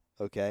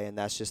 Okay, and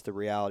that's just the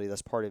reality.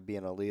 That's part of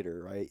being a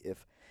leader, right?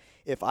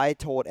 If I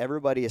told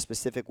everybody a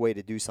specific way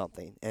to do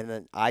something and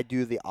then I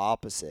do the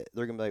opposite,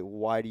 they're gonna be like,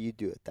 "Why do you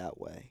do it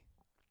that way?"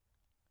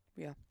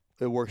 Yeah.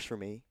 It works for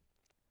me.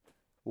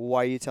 Well,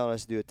 why are you telling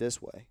us to do it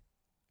this way?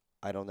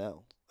 I don't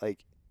know.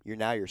 Like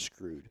you're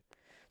screwed.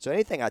 So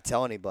anything I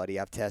tell anybody,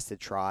 I've tested,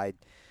 tried.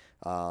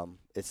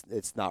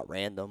 It's not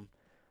random.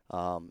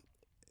 Um,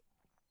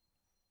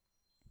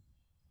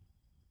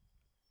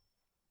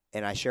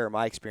 and I share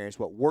my experience.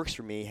 What works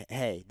for me,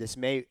 hey, this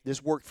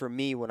worked for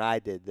me when I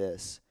did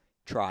this.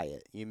 Try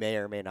it. You may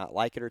or may not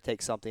like it, or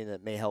take something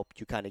that may help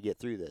you kind of get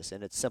through this.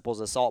 And it's simple as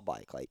a assault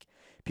bike. Like,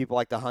 people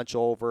like to hunch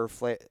over,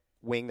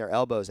 wing their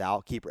elbows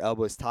out, keep your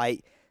elbows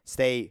tight,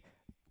 stay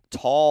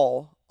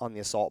tall on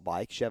the assault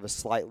bike. You should have a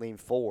slight lean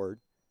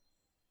forward,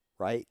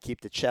 right?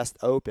 Keep the chest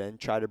open.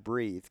 Try to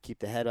breathe. Keep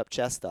the head up,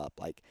 chest up.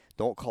 Like,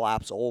 don't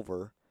collapse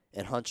over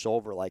and hunch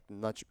over like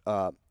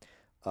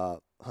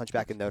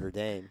Hunchback of Notre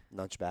Dame,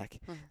 Nunchback,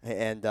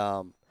 and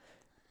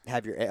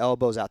have your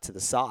elbows out to the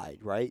side,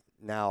 right?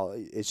 Now,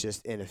 it's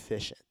just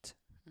inefficient,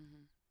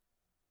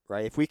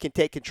 right? If we can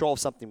take control of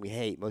something we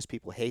hate, most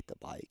people hate the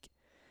bike,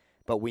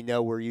 but we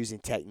know we're using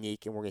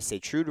technique and we're going to stay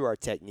true to our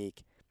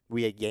technique,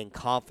 we gain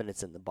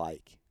confidence in the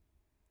bike,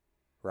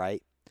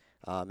 right?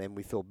 And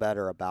we feel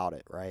better about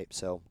it, right?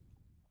 So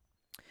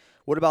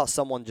what about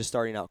someone just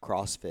starting out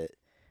CrossFit?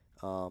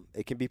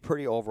 It can be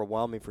pretty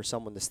overwhelming for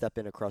someone to step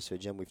in a CrossFit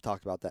gym. We've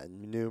talked about that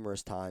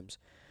numerous times.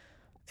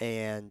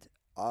 And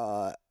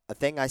a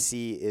thing I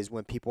see is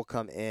when people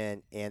come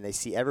in and they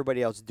see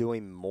everybody else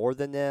doing more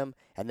than them,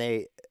 and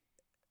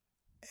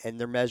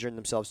they're measuring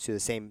themselves to the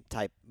same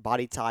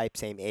body type,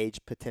 same age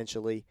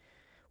potentially.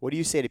 What do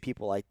you say to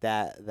people like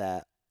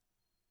that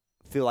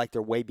feel like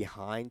they're way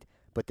behind,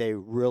 but they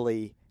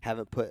really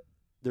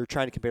they're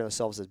trying to compare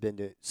themselves as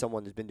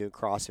someone who's been doing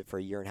CrossFit for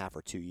a year and a half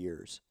or 2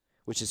 years,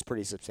 which is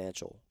pretty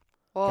substantial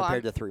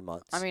compared to 3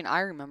 months. I mean,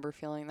 I remember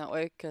feeling that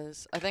way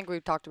because I think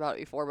we've talked about it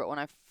before, but when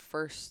I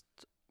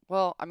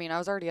I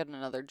was already at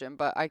another gym,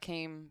 but I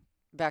came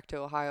back to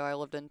Ohio. I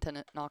lived in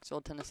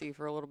Knoxville, Tennessee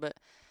for a little bit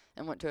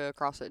and went to a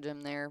CrossFit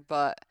gym there,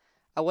 but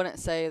I wouldn't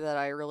say that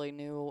I really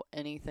knew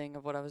anything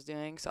of what I was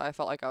doing, so I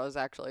felt like I was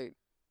actually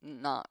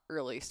not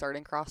really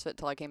starting CrossFit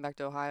till I came back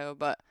to Ohio,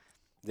 but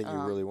then you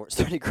really weren't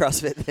starting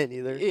CrossFit then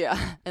either. Yeah,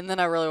 and then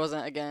I really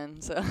wasn't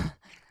again, so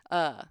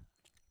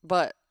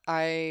but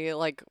I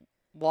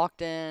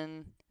walked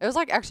in. It was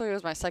it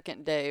was my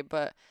second day,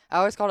 but I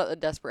always called it the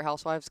Desperate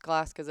Housewives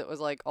class because it was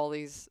like all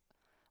these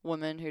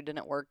women who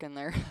didn't work and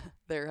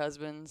their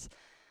husbands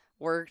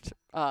worked.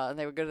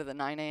 They would go to the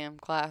 9 a.m.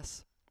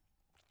 class,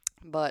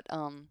 but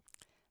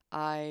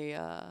they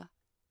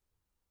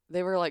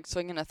were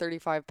swinging a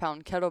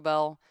 35-pound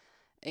kettlebell,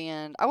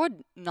 and I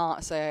would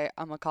not say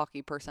I'm a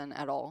cocky person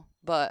at all,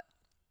 but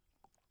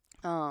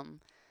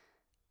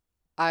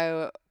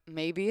I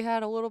maybe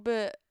had a little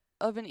bit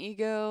of an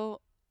ego.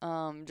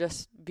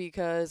 Just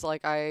because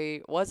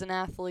I was an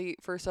athlete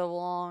for so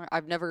long. I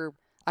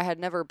had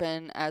never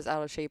been as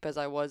out of shape as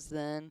I was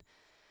then.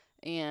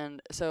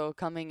 And so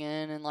coming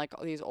in and all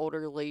these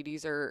older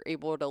ladies are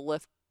able to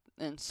lift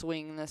and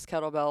swing this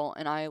kettlebell,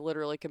 and I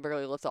literally can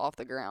barely lift it off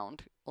the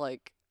ground.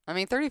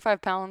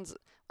 35 pounds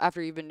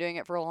after you've been doing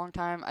it for a long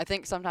time, I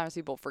think sometimes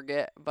people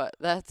forget, but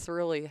that's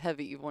really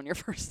heavy when you're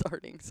first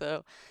starting.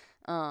 So,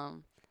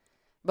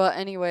 but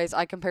anyways,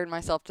 I compared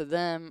myself to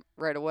them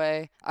right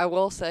away. I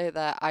will say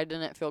that I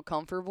didn't feel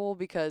comfortable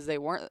because they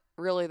weren't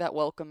really that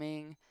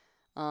welcoming.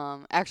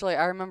 Actually,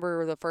 I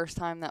remember the first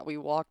time that we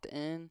walked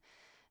in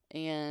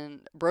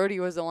and Brody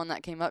was the one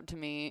that came up to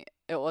me.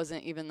 It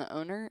wasn't even the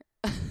owner.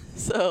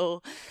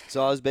 So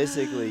I was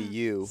basically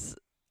you.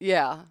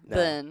 Yeah, no.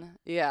 Then,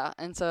 yeah.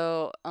 And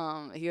so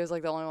he was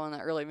the only one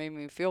that really made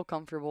me feel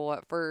comfortable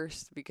at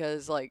first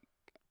because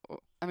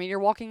you're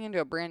walking into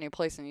a brand new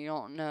place and you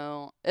don't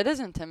know. It is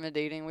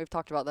intimidating. We've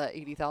talked about that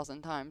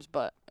 80,000 times,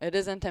 but it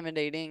is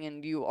intimidating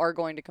and you are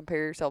going to compare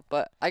yourself.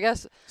 But I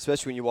guess,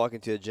 especially when you walk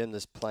into a gym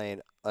that's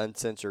playing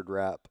uncensored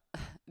rap.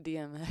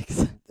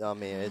 DMX.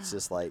 It's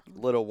just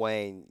Lil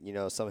Wayne,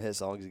 some of his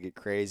songs get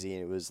crazy,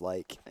 and it was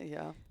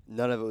yeah,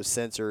 none of it was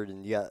censored,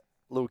 and you got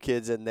little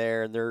kids in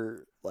there and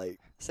they're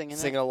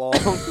singing along.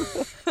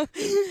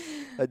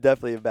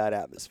 Definitely a bad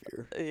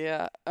atmosphere.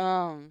 Yeah.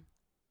 I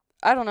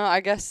don't know.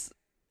 I guess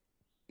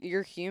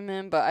you're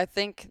human, but I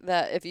think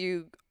that if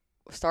you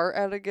start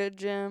at a good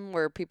gym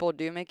where people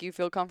do make you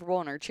feel comfortable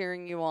and are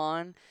cheering you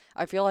on,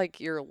 I feel like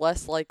you're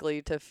less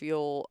likely to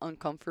feel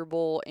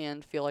uncomfortable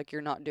and feel like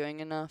you're not doing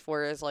enough.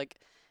 Whereas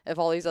if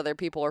all these other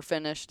people are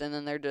finished and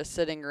then they're just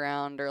sitting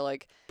around or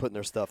putting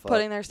their stuff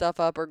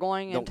up or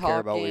going and talking. Don't care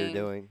about what you're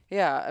doing.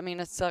 Yeah,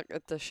 it's a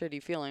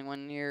shitty feeling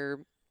when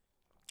you're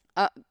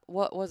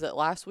what was it,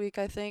 last week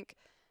I think?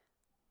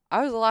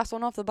 I was the last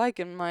one off the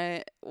bike in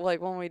my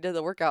when we did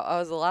the workout.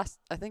 I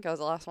think I was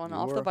the last one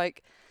off the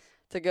bike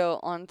to go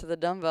onto the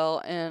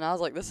dumbbell, and I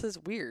was like, this is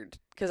weird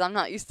because I'm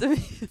not used to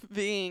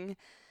being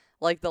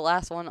the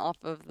last one off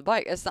of the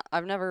bike.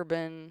 I'm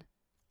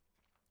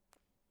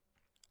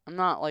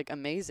not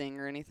amazing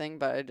or anything,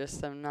 but I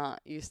just am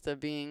not used to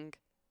being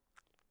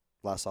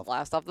last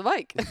off the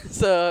bike.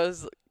 So it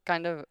was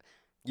kind of.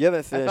 You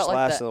haven't finished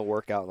last in the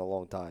workout in a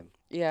long time.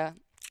 Yeah,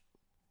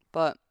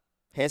 but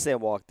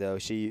handstand walk though,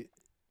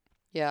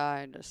 yeah,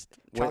 I just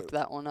chalked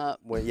that one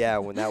up. When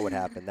that would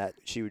happen, that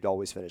she would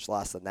always finish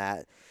last in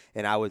that,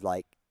 and I would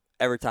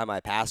every time I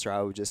passed her,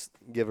 I would just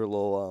give her a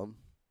little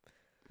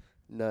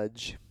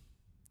nudge.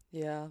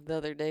 Yeah, the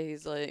other day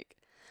he's like,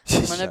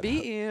 I'm gonna Shut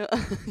beat up.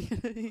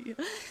 you.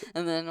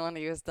 And then when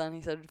he was done,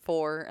 he said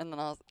 4. And then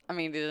I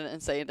mean, he didn't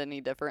say it any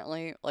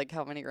differently, like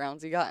how many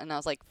rounds he got. And I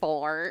was like,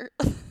 4.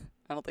 I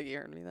don't think he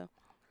heard me, though.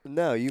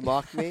 No, you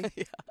mocked me.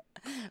 Yeah.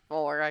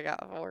 4. I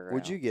got 4 rounds.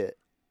 What'd you get?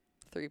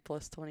 3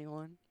 plus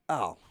 21.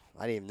 Oh,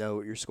 I didn't even know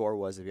what your score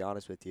was, to be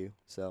honest with you.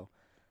 So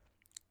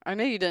I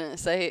know you didn't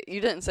say it. You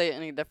didn't say it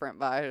any different,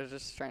 but I was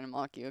just trying to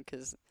mock you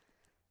because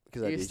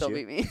I you beat still you.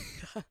 beat me.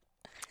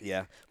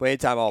 Yeah, but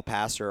anytime I'll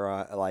pass her,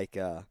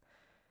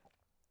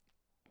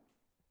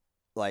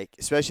 like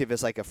especially if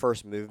it's like a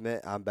first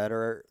movement, I'm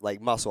better.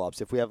 Like muscle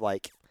ups. If we have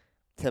like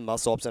 10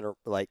 muscle ups and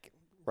like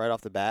right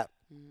off the bat,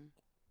 Mhm.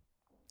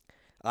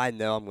 I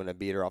know I'm gonna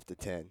beat her off the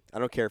 10. I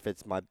don't care if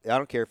it's I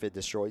don't care if it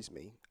destroys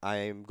me.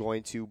 I'm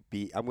going to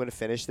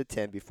finish the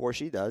 10 before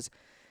she does,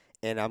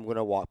 and I'm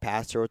gonna walk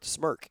past her with a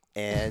smirk,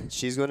 and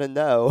she's gonna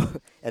know.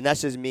 And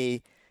that's just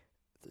me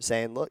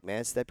saying, "Look,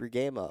 man, step your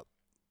game up.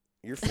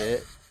 You're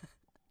fit,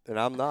 and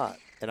I'm not,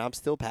 and I'm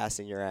still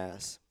passing your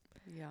ass."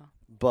 Yeah.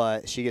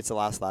 But she gets the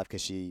last laugh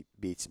because she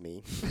beats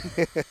me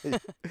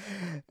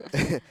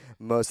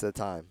most of the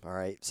time. All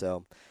right,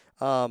 so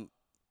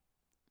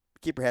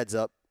keep your heads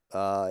up.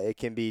 It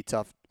can be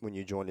tough when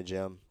you join the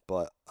gym,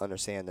 but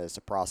understand that it's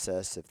a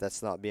process. If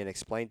that's not being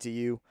explained to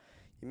you,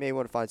 you may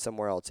want to find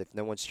somewhere else. If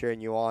no one's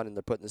cheering you on and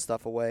they're putting the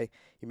stuff away,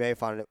 you may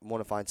want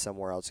to find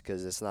somewhere else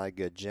because it's not a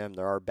good gym.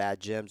 There are bad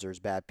gyms. There's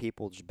bad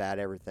people. There's bad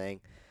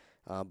everything,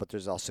 but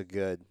there's also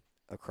good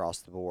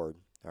across the board.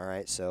 All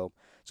right, so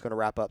it's going to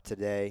wrap up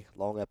today.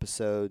 Long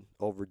episode,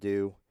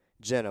 overdue.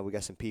 Jenna, we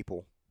got some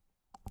people.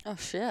 Oh,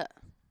 shit.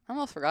 I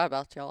almost forgot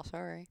about y'all.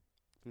 Sorry.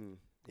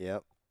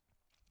 Yep.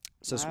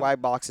 So Wow.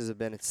 swag boxes have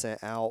been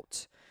sent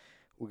out.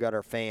 We got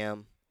our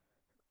fam.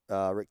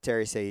 Rick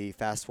Terry say he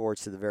fast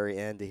forwards to the very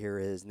end to hear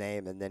his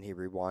name, and then he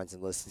rewinds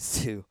and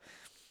listens to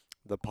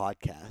the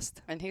podcast.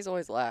 And he's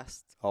always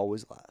last.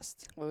 Always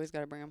last. We always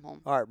got to bring him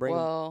home. All right, bring him.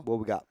 Well, What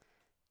we got?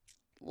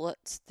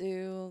 let's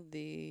do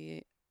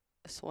the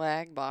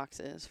swag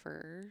boxes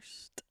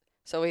first.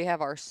 So we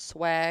have our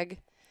swag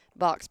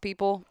box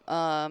people.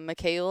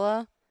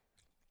 Michaela,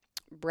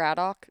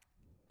 Braddock,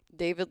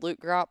 David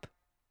Lukegrop,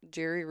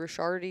 Jerry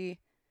Rishardi,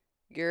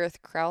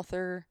 Gareth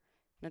Crowther,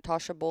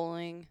 Natasha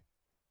Bowling,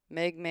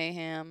 Meg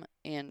Mayhem,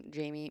 and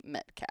Jamie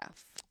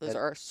Metcalf. Those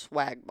are our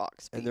swag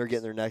box peeps. And they're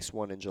getting their next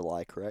one in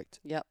July, correct?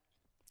 Yep.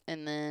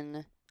 And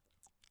then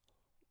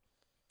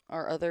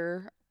our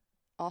other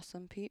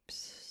awesome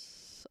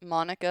peeps,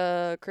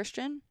 Monica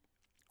Christian,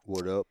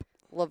 What up?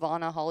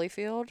 Lavana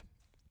Hollyfield,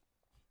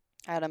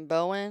 Adam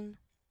Bowen,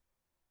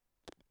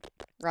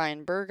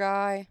 Ryan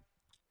Burguy,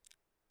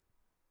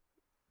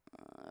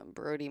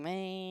 Brody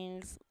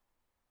Maines,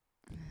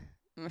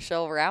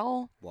 Michelle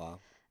Rowell, Wow.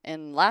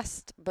 and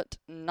last but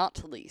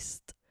not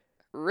least,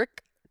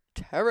 Rick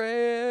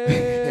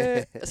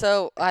Terry.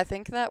 So I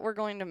think that we're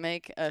going to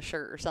make a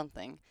shirt or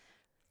something.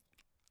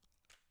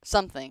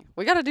 Something.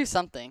 We got to do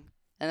something.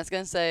 And it's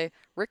going to say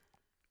Rick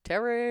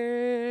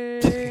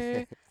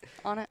Terry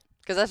on it.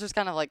 Because that's just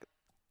kind of like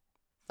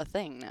a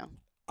thing now.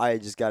 I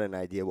just got an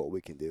idea what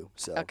we can do.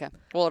 So Okay.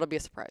 Well, it'll be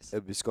a surprise.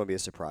 it's going to be a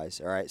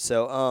surprise. All right.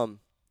 So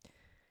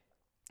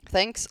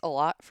Thanks a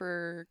lot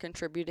for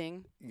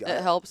contributing. Yeah.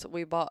 It helps.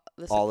 We bought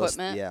this all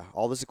equipment.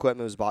 all this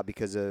equipment was bought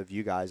because of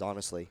you guys,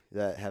 honestly,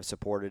 that have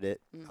supported it.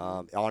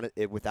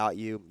 Mhm. Without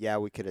you, yeah,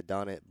 we could have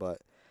done it,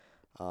 but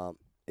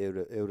it would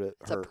have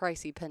It's a hurt.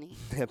 pricey penny.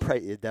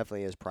 It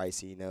definitely is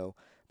pricey.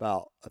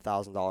 About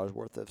 $1,000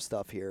 worth of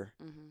stuff here,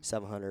 Mhm.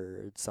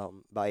 700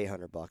 something, about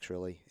 $800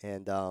 really,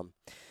 and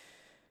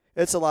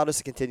it's allowed us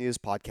to continue this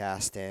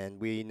podcast, and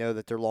we know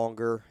that they're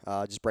longer.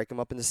 Just break them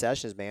up into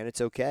sessions, man.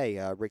 It's okay.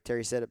 Rick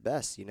Terry said it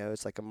best.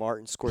 It's like a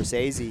Martin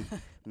Scorsese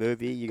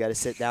movie. You got to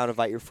sit down,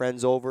 invite your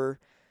friends over,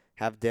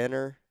 have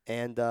dinner,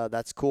 and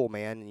that's cool,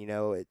 man.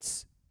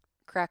 It's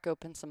Crack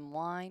open some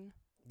wine.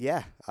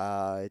 yeah.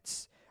 I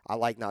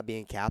like not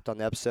being capped on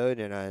the episode,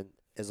 and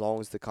as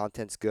long as the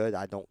content's good,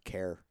 I don't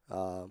care.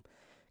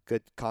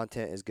 Good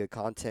content is good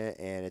content,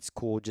 and it's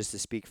cool just to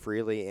speak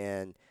freely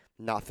and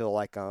not feel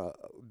like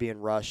being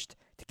rushed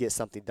to get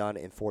something done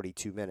in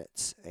 42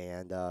 minutes.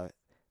 And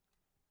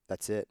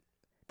that's it.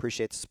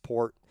 Appreciate the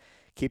support.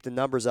 Keep the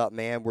numbers up,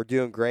 man. We're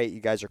doing great.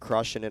 You guys are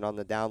crushing it on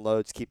the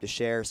downloads. Keep the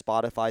share.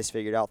 Spotify's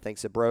figured out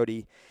thanks to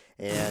Brody.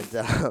 And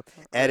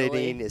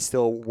editing is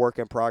still a work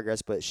in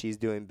progress, but she's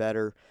doing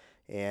better.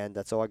 And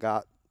that's all I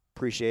got.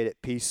 Appreciate it.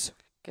 Peace.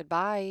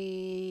 Goodbye.